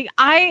hate. Like,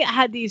 I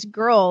had these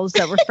girls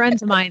that were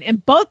friends of mine,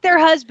 and both their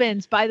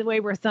husbands, by the way,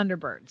 were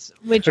Thunderbirds,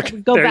 which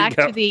would go back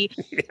to the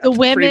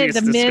women,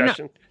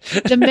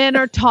 the men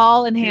are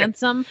tall and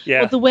handsome.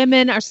 Yeah. Well, the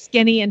women are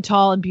skinny and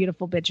tall and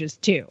beautiful bitches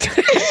too.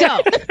 So,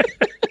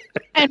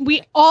 and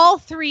we all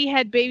three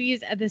had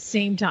babies at the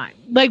same time,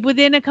 like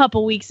within a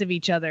couple weeks of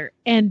each other.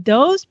 And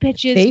those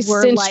bitches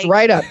were cinched like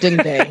right up,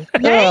 didn't they?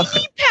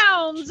 90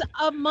 pounds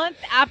a month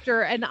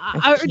after. And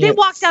they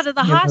walked out of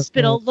the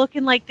hospital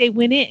looking like they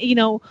went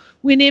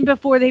in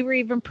before they were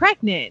even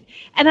pregnant.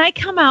 And I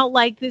come out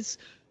like this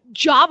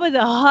Jabba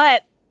the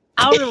Hutt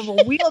out of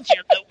a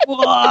wheelchair. Like,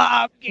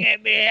 whoa,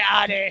 get me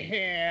out of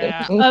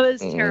here. That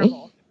was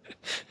terrible.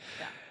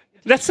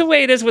 That's the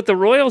way it is with the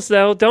Royals,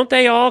 though. Don't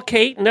they all,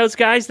 Kate and those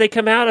guys, they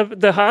come out of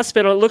the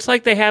hospital. It looks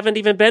like they haven't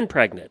even been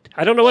pregnant.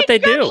 I don't know what they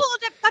do.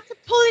 They've got to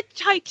pull it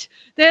tight.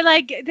 They're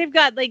like, they've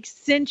got like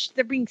cinched.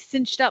 They're being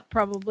cinched up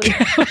probably.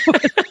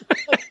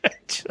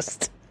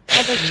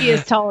 Although she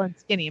is tall and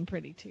skinny and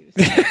pretty too.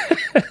 So.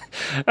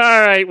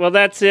 All right. Well,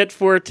 that's it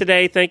for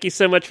today. Thank you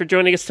so much for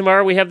joining us.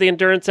 Tomorrow we have the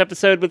endurance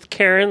episode with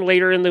Karen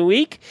later in the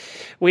week.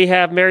 We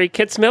have Mary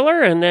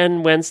Kitzmiller, and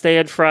then Wednesday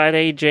and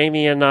Friday,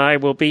 Jamie and I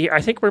will be, I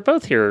think we're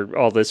both here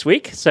all this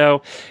week.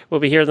 So we'll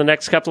be here the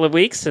next couple of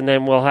weeks, and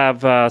then we'll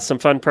have some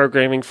fun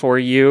programming for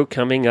you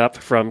coming up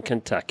from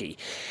Kentucky.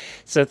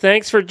 So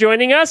thanks for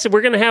joining us.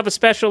 We're going to have a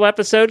special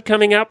episode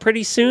coming out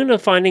pretty soon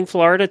of Finding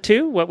Florida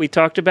 2, what we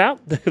talked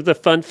about, the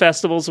fun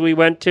festivals we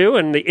went to,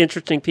 and the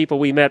interesting people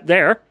we met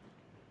there.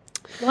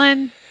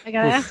 Glenn, I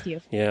got to ask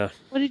you. Yeah.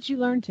 What did you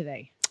learn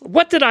today?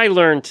 What did I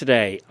learn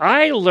today?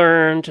 I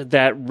learned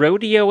that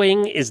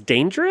rodeoing is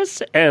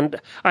dangerous, and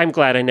I'm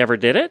glad I never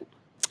did it.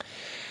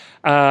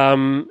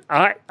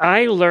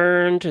 I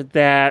learned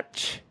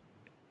that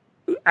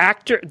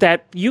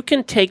that you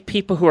can take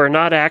people who are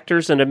not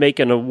actors and to make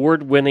an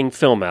award-winning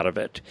film out of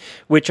it,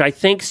 which I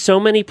think so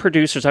many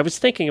producers, I was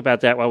thinking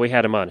about that while we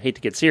had him on, hate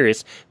to get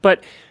serious,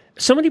 but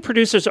so many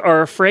producers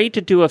are afraid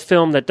to do a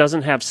film that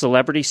doesn't have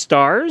celebrity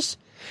stars.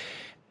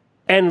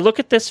 And look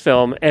at this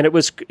film, and it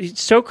was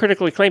so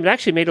critically acclaimed. It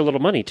actually made a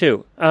little money,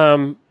 too.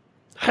 I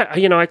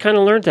kind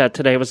of learned that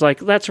today. I was like,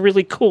 that's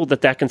really cool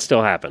that can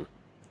still happen.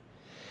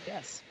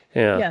 Yes.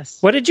 Yeah.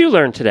 Yes. What did you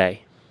learn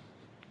today?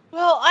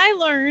 Well, I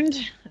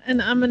learned,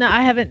 and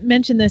I haven't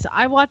mentioned this.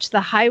 I watched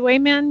The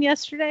Highwayman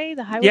yesterday.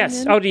 The Highwayman.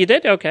 Yes. Oh, you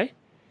did? Okay.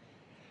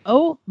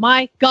 Oh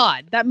my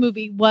God, that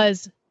movie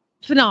was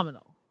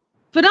phenomenal.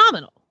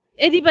 Phenomenal.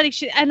 Anybody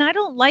should, and I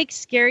don't like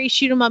scary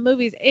shoot 'em up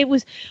movies.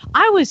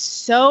 I was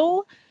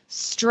so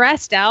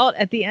stressed out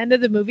at the end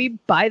of the movie.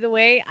 By the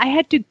way, I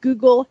had to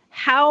Google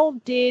how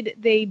did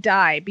they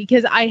die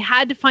because I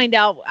had to find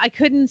out. I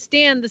couldn't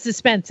stand the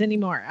suspense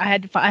anymore. I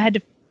had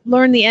to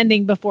learn the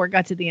ending before it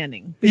got to the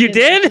ending. You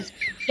did?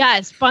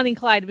 Yes, Bonnie and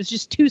Clyde. It was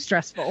just too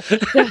stressful.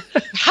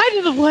 Hide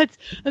in the woods.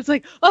 It's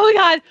like, oh my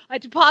God, I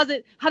had to pause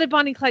it. How did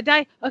Bonnie and Clyde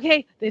die?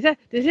 Okay, this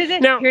is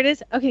it. Now, here it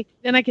is. Okay,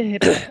 then I can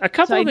hit it. A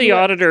couple of the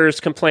auditors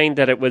complained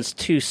that it was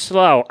too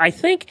slow. I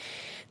think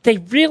they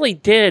really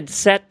did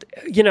set,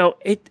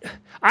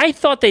 I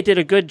thought they did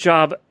a good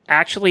job.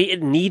 Actually,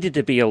 it needed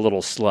to be a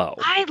little slow.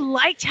 I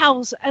liked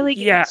how,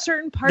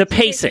 certain parts. The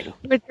pacing.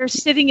 Where they're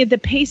sitting, the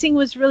pacing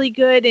was really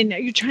good, and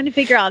you're trying to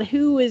figure out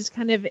who is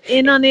kind of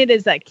in on it.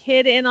 Is that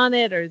kid in on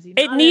it, or is he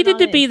not? It needed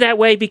to be that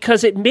way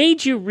because it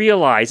made you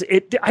realize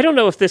it. I don't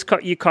know if this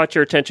caught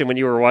your attention when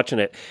you were watching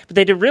it, but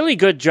they did a really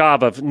good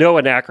job of no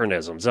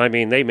anachronisms. I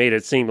mean, they made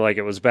it seem like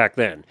it was back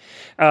then.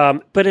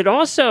 But it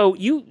also,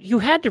 you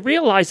had to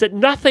realize that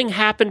nothing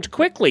happened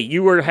quickly.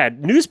 You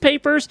had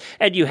newspapers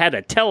and you had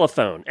a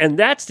telephone, and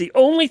that's the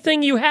only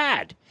thing you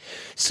had.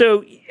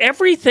 So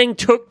everything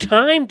took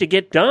time to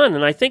get done,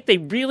 and I think they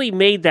really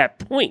made that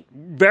point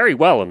very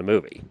well in the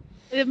movie.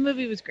 The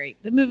movie was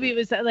great. The movie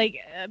was like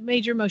a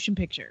major motion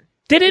picture.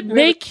 Did it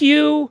make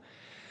you...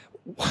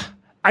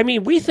 I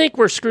mean, we think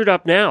we're screwed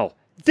up now.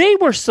 They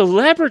were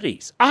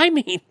celebrities. I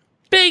mean,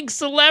 big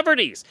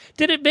celebrities.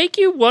 Did it make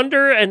you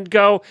wonder and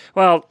go,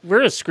 well,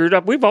 we're as screwed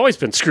up. We've always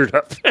been screwed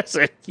up as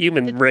a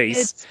human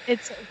race.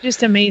 It's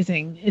just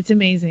amazing. It's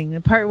amazing.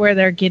 The part where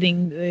they're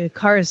getting the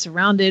cars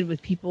surrounded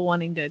with people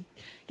wanting to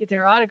get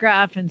their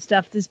autograph and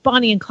stuff. This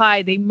Bonnie and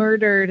Clyde, they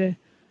murdered...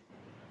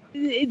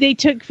 They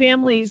took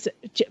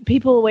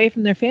people away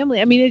from their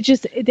family. I mean,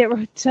 they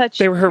were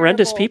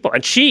horrendous people.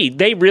 And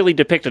they really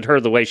depicted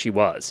her the way she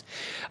was.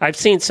 I've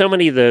seen so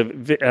many of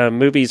the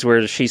movies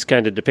where she's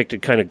kind of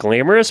depicted kind of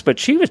glamorous, but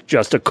she was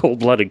just a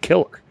cold-blooded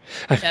killer.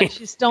 I mean,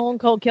 she's stone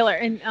cold killer.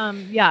 And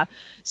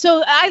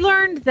so I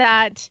learned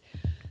that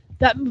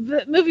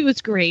movie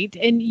was great.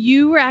 And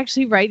you were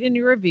actually right in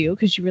your review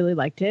because you really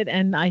liked it.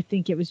 And I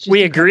think it was just...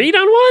 We agreed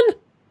on one?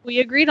 We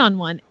agreed on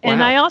one. Wow.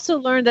 And I also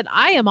learned that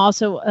I am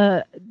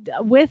also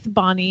with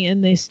Bonnie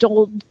in the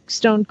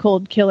stone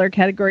cold killer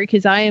category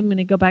because I am going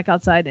to go back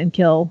outside and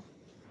kill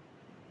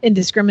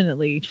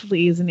indiscriminately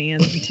fleas and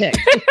ants and ticks.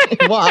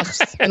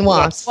 Wasps.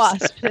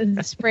 Wasps and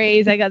the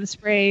sprays. I got the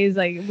sprays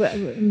like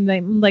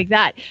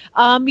that.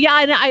 And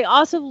I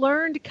also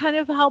learned kind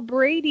of how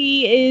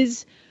Brady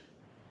is...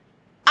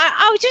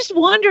 I just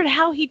wondered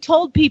how he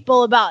told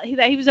people that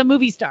he was a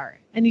movie star.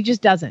 And he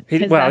just doesn't.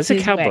 He's a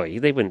cowboy.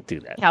 They wouldn't do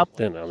that.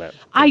 They don't know that.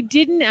 I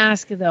didn't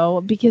ask, though,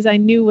 because I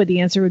knew what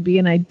the answer would be,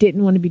 and I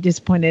didn't want to be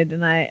disappointed.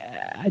 And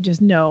I just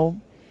know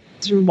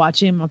through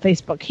watching him on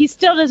Facebook, he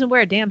still doesn't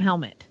wear a damn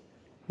helmet.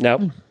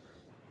 No.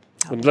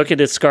 Look at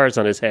his scars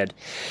on his head.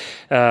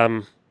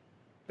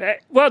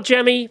 Well,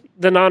 Jemmy,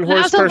 the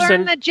non-horse person. I also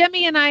learned that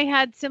Jemmy and I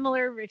had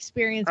similar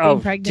experience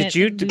being pregnant. Did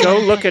you go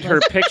look at her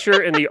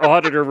picture in the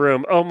auditor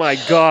room? Oh, my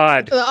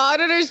God. The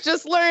auditors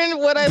just learned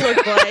what I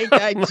look like.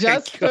 I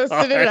just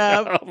posted it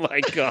up. Oh,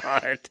 my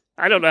God.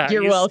 I don't know how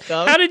You're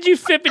welcome. How did you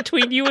fit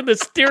between you and the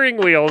steering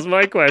wheel is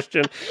my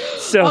question.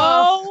 So.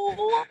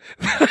 Oh.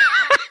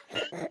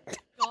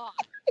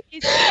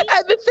 And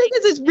the thing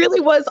is, it really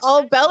was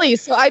all belly.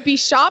 So I'd be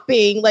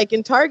shopping like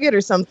in Target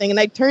or something, and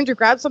I'd turn to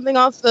grab something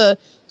off the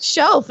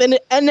shelf, and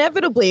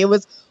inevitably it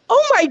was,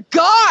 oh my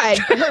God,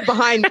 her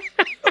behind me.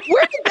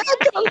 Where did that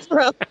come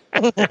from?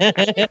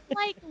 It's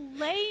like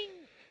laying.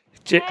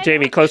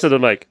 Jamie, close to the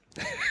mic.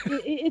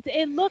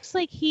 It looks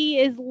like he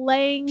is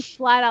laying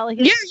flat out. Like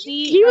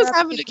he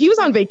was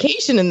on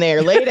vacation in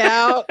there, laid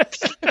out.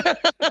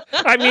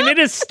 I mean, it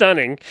is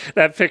stunning,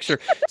 that picture.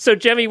 So,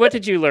 Jemmy, what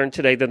did you learn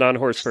today, the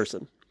non-horse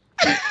person?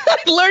 I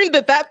learned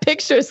that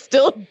picture is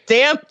still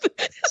damp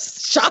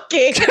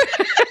shocking.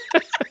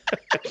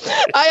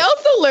 I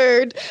also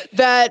learned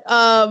that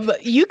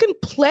you can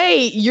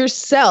play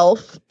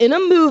yourself in a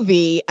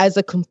movie as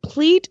a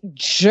complete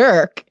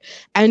jerk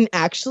and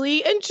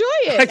actually enjoy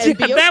it.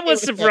 That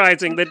was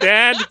surprising. The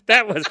dad,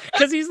 that was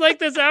because he's like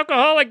this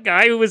alcoholic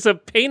guy who was a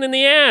pain in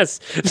the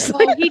ass.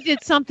 Oh, he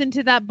did something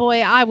to that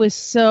boy. I was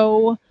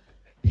so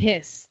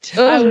pissed.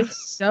 I was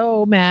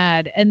so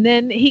mad. And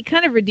then he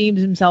kind of redeems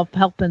himself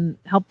helping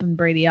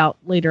Brady out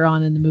later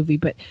on in the movie.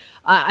 But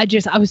I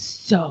was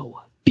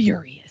so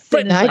furious.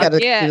 But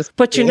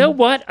you know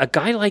what? A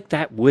guy like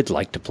that would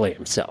like to play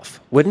himself,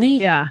 wouldn't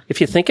he? Yeah.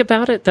 If you think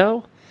about it,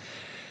 though.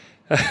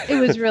 It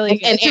was really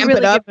good. And amp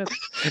it up.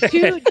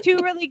 Two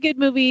really good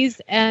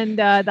movies, and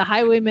The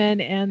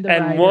Highwayman and The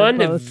Rider, one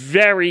both.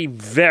 very,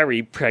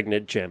 very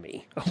pregnant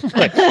Jemmy. Oh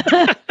my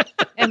God.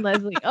 And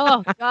Leslie.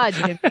 Oh God,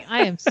 Jimmy,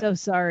 I am so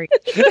sorry.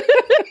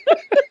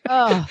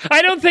 Oh.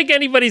 I don't think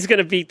anybody's going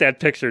to beat that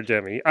picture,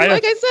 Jemmy.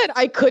 Like I said,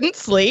 I couldn't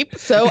sleep,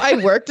 so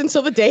I worked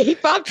until the day he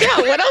popped out.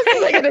 What else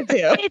was I going to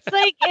do?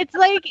 It's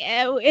like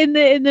in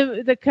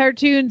the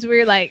cartoons where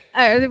you're like,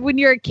 when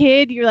you're a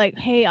kid, you're like,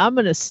 hey, I'm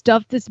going to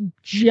stuff this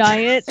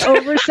giant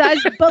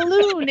oversized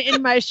balloon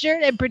in my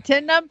shirt and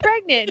pretend I'm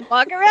pregnant and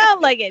walk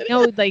around like it.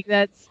 No, like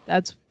that's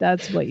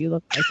what you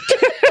look like.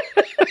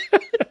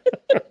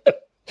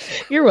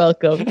 You're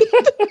welcome.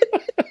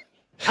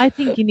 I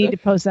think you need to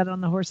post that on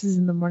the Horses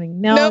in the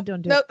Morning. No,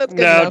 don't do it. That's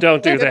good no, enough.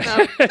 Don't do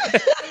that.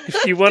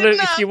 If you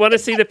want to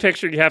see the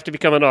picture, you have to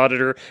become an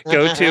auditor.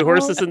 Go to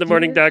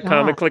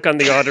horsesinthemorning.com and click on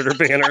the auditor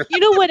banner. You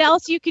know what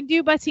else you can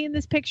do by seeing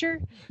this picture?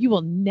 You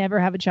will never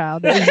have a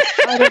child. That is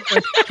out of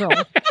control.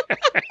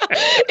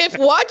 If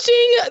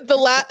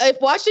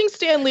watching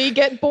Stan Lee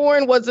get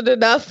born wasn't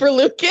enough for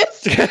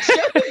Lucas, show him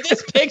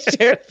this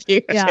picture.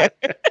 Future. Yeah,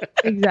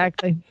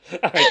 exactly.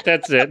 All right,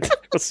 that's it.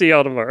 We'll see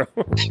y'all tomorrow.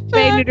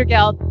 Spay, neuter,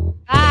 geld.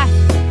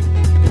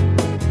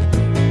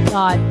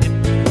 God.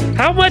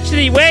 How much did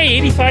he weigh?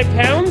 85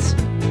 pounds?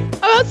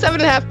 About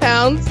 7.5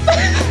 pounds.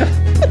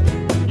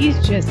 He's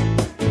just,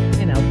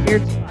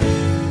 weird.